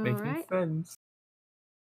 He's making friends.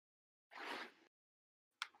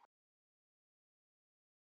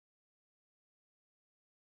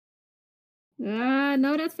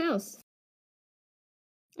 No, that fails.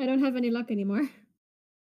 I don't have any luck anymore.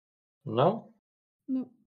 No? No.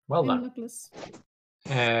 Well I'm then. luckless.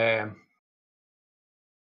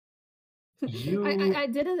 You... I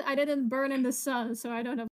didn't burn in the sun, so I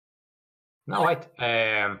don't know. No, wait.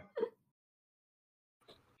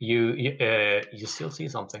 You still see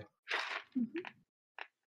something.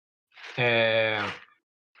 Mm-hmm.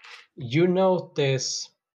 You notice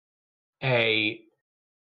the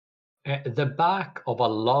back of a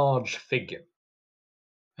large figure,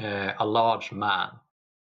 a large man,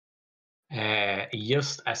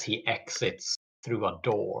 just as he exits through a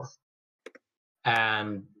door,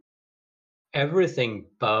 and everything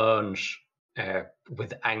burns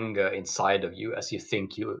with anger inside of you as you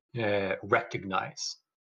think you recognize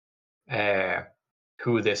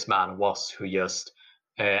who this man was who just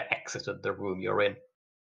exited the room you're in.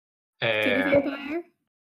 Kitty vampire?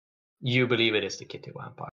 You believe it is the kitty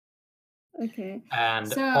vampire. Okay. And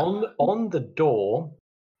So on the door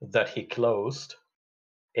that he closed,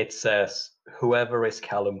 it says, "Whoever is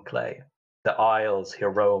Callum Clay, the isles he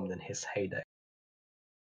roamed in his heyday."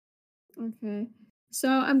 okay. So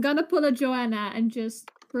I'm gonna pull a Joanna and just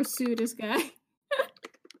pursue this guy.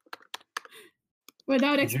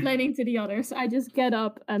 Without explaining to the others. I just get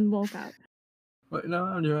up and walk out. Wait, no,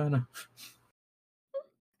 I'm Joanna.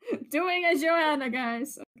 Doing a Joanna,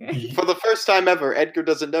 guys. Okay. For the first time ever, Edgar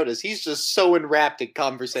doesn't notice. He's just so enwrapped in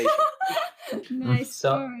conversation. Nice So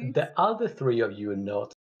story. the other three of you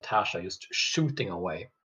note Natasha just shooting away.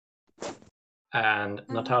 And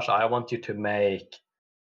Natasha, I want you to make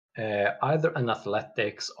either an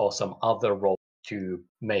athletics or some other roll to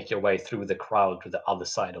make your way through the crowd to the other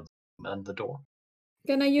side of the room and the door.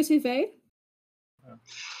 Can I use evade?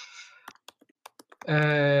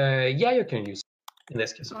 Yeah, you can use it in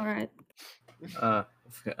this case. Alright.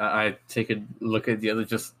 I take a look at the other,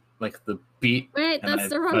 just like the beat. Wait, and that's I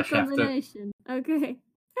the wrong push after. combination. Okay.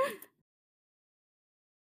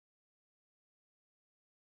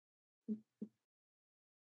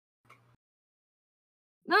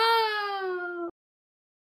 No!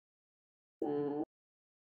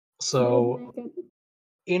 So,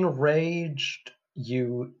 enraged,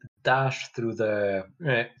 you dash through the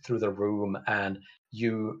room and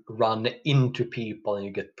you run into people and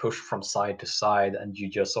you get pushed from side to side and you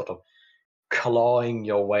just sort of clawing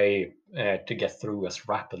your way to get through as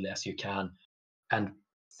rapidly as you can, and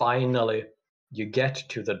finally you get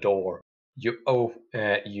to the door. You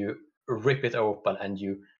rip it open and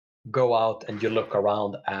you go out and you look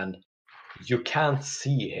around and you can't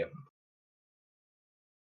see him.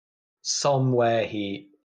 Somewhere he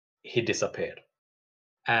disappeared,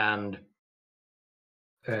 and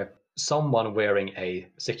someone wearing a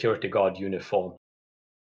security guard uniform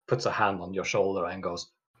puts a hand on your shoulder and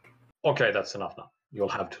goes, "Okay, that's enough now. You'll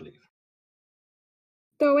have to leave."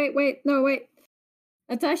 No, wait.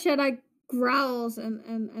 Natasha like growls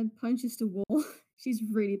and punches the wall. She's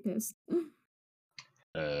really pissed.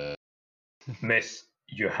 "Miss,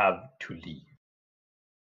 you have to leave."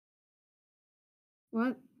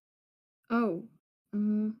 What? Oh.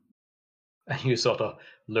 And you sort of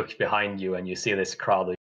look behind you and you see this crowd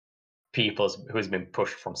of people who's been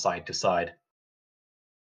pushed from side to side.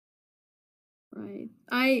 Right.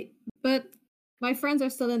 But my friends are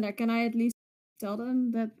still in there. Can I at least tell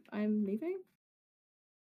them that I'm leaving?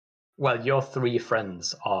 Well, your three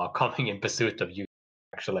friends are coming in pursuit of you,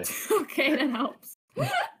 actually. Okay, that helps.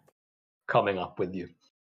 Coming up with you.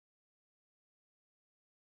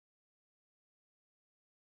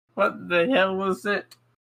 What the hell was it?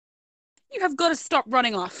 You have got to stop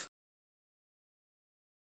running off.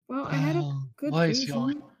 Well, I had a good why is he reason.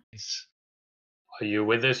 always? Are you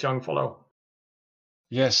with this young fellow?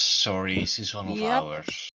 Yes, sorry, she's one of Yep.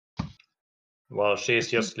 ours. Well,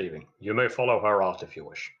 she's just leaving. You may follow her out if you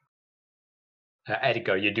wish.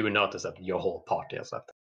 Edgar, you do notice that your whole party has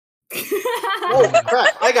left. Oh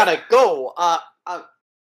crap! I gotta go.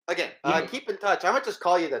 Again, keep in touch. I might just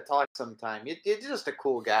call you to talk sometime. You're just a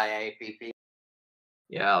cool guy, APP.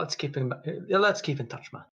 Yeah, let's keep in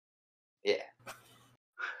touch, man. Yeah.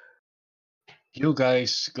 You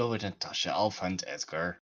guys go with Natasha. I'll find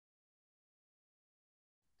Edgar.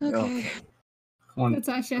 Okay.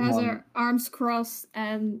 Natasha has her arms crossed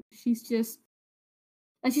and she's just...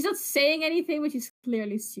 And she's not saying anything, but she's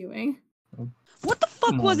clearly stewing. What the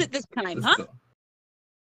fuck was it this time, huh?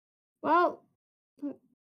 Well...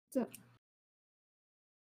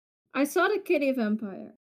 I saw the kitty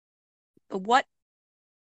vampire. The what?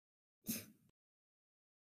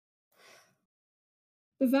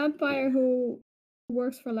 The vampire who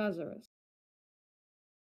works for Lazarus.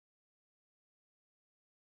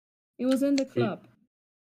 He was in the club.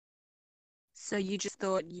 So you just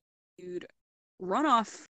thought you'd run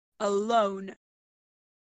off alone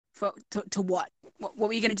to what? What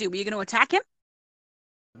were you going to do? Were you going to attack him?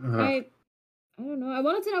 I don't know. I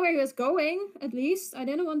wanted to know where he was going, at least. I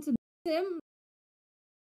didn't want to beat him.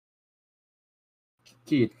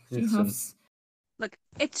 Kid, She huffs. Look,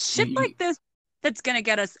 it's shit like this that's going to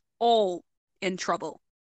get us all in trouble.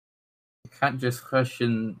 can't just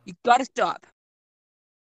question You gotta stop.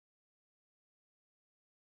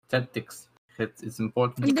 tactics. It's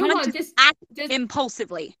important. You Do can't what? just act just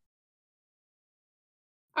impulsively.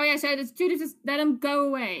 Oh yeah, so it's true to just let him go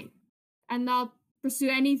away and not pursue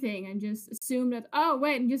anything and just assume that, oh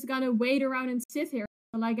wait, I'm just gonna wait around and sit here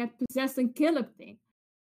until I get possessed and kill a thing.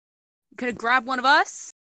 Could have grabbed one of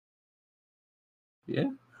us.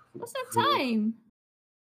 Yeah. What's the time?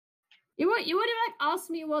 You would have like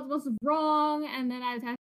asked me what was wrong, and then I'd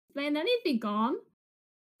have to explain, then he'd be gone.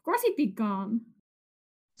 Of course he'd be gone.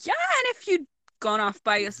 Yeah, and if you'd gone off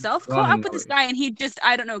by yourself, caught Running up with this away. guy, and he just,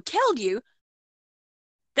 I don't know, killed you,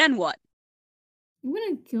 then what? He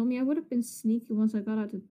wouldn't kill me. I would have been sneaky once I got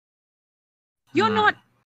out of. You're not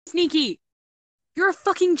sneaky. You're a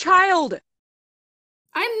fucking child.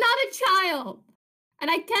 I'm not a child,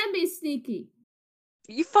 and I can be sneaky.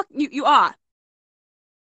 You are.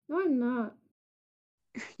 No, I'm not.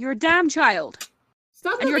 You're a damn child.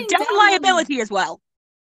 Stop And you're a looking damn down on me. liability as well.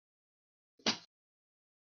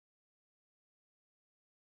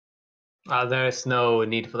 There is no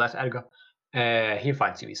need for that, Edgar. He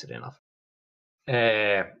finds you easily enough.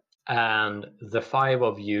 And the five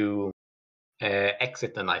of you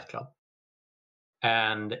exit the nightclub.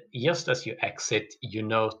 And just as you exit, you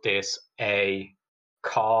notice a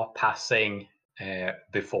car passing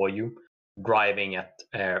before you, driving at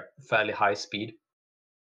fairly high speed.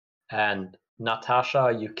 And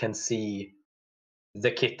Natasha, you can see the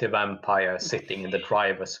kitty vampire sitting in the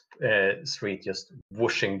driver's street, just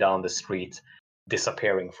whooshing down the street,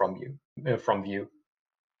 disappearing from view.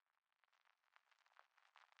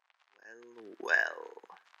 Well.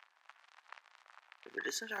 If it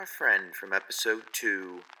isn't our friend from episode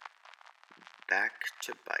 2, back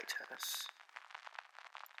to bite us.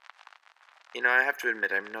 You know, I have to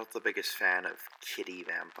admit, I'm not the biggest fan of kitty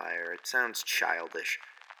vampire. It sounds childish.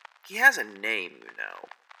 He has a name, you know.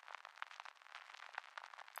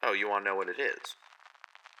 Oh, you want to know what it is?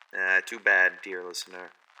 Too bad, dear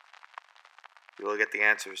listener. You will get the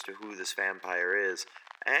answers to who this vampire is,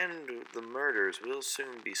 and the murders will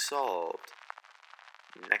soon be solved.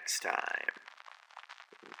 Next time.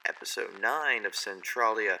 Episode 9 of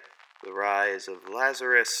Centralia, The Rise of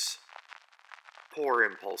Lazarus. Poor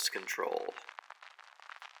impulse control.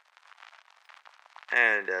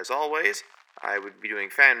 And as always, I would be doing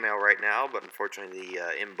fan mail right now, but unfortunately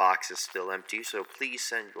the inbox is still empty, so please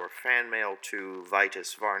send your fan mail to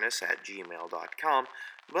vitusvarnus@gmail.com.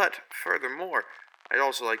 But furthermore, I'd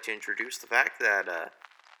also like to introduce the fact that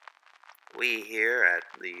we here at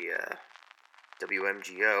the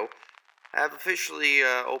WMGO have officially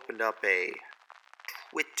opened up a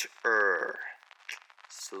Twitter.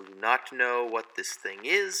 So do not know what this thing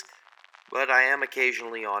is, but I am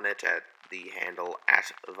occasionally on it at the handle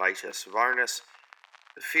 @VitusVarnus.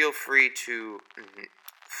 Feel free to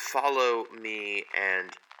follow me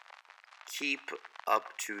and keep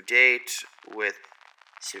up to date with...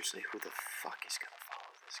 Seriously, who the fuck is gonna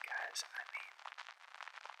follow this, guys?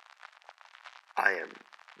 I am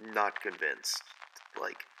not convinced.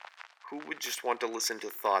 Like, who would just want to listen to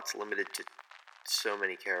thoughts limited to so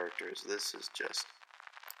many characters? This is just...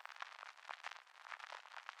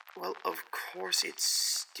 Well, of course it's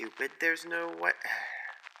stupid. There's no way...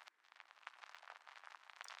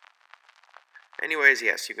 Anyways,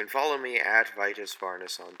 yes, you can follow me at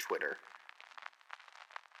VitusVarnus on Twitter.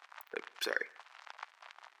 Sorry.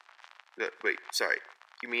 Wait, sorry.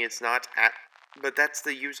 You mean it's not at... But that's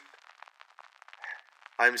the use...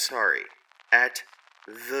 I'm sorry. At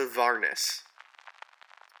the Varnus.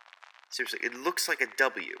 Seriously, it looks like a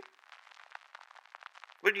W.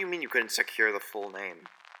 What do you mean you couldn't secure the full name?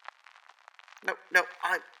 No,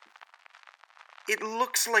 it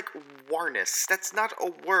looks like Warnus. That's not a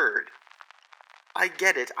word. I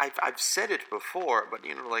get it. I've said it before, but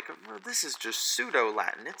you know, like, this is just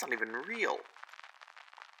pseudo-Latin. It's not even real.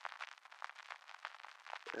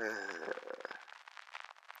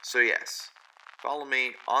 So yes, follow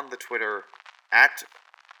me on the Twitter at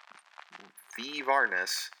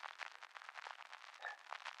VVarnus.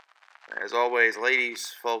 As always,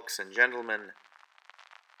 ladies, folks, and gentlemen,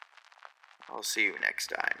 I'll see you next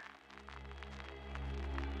time.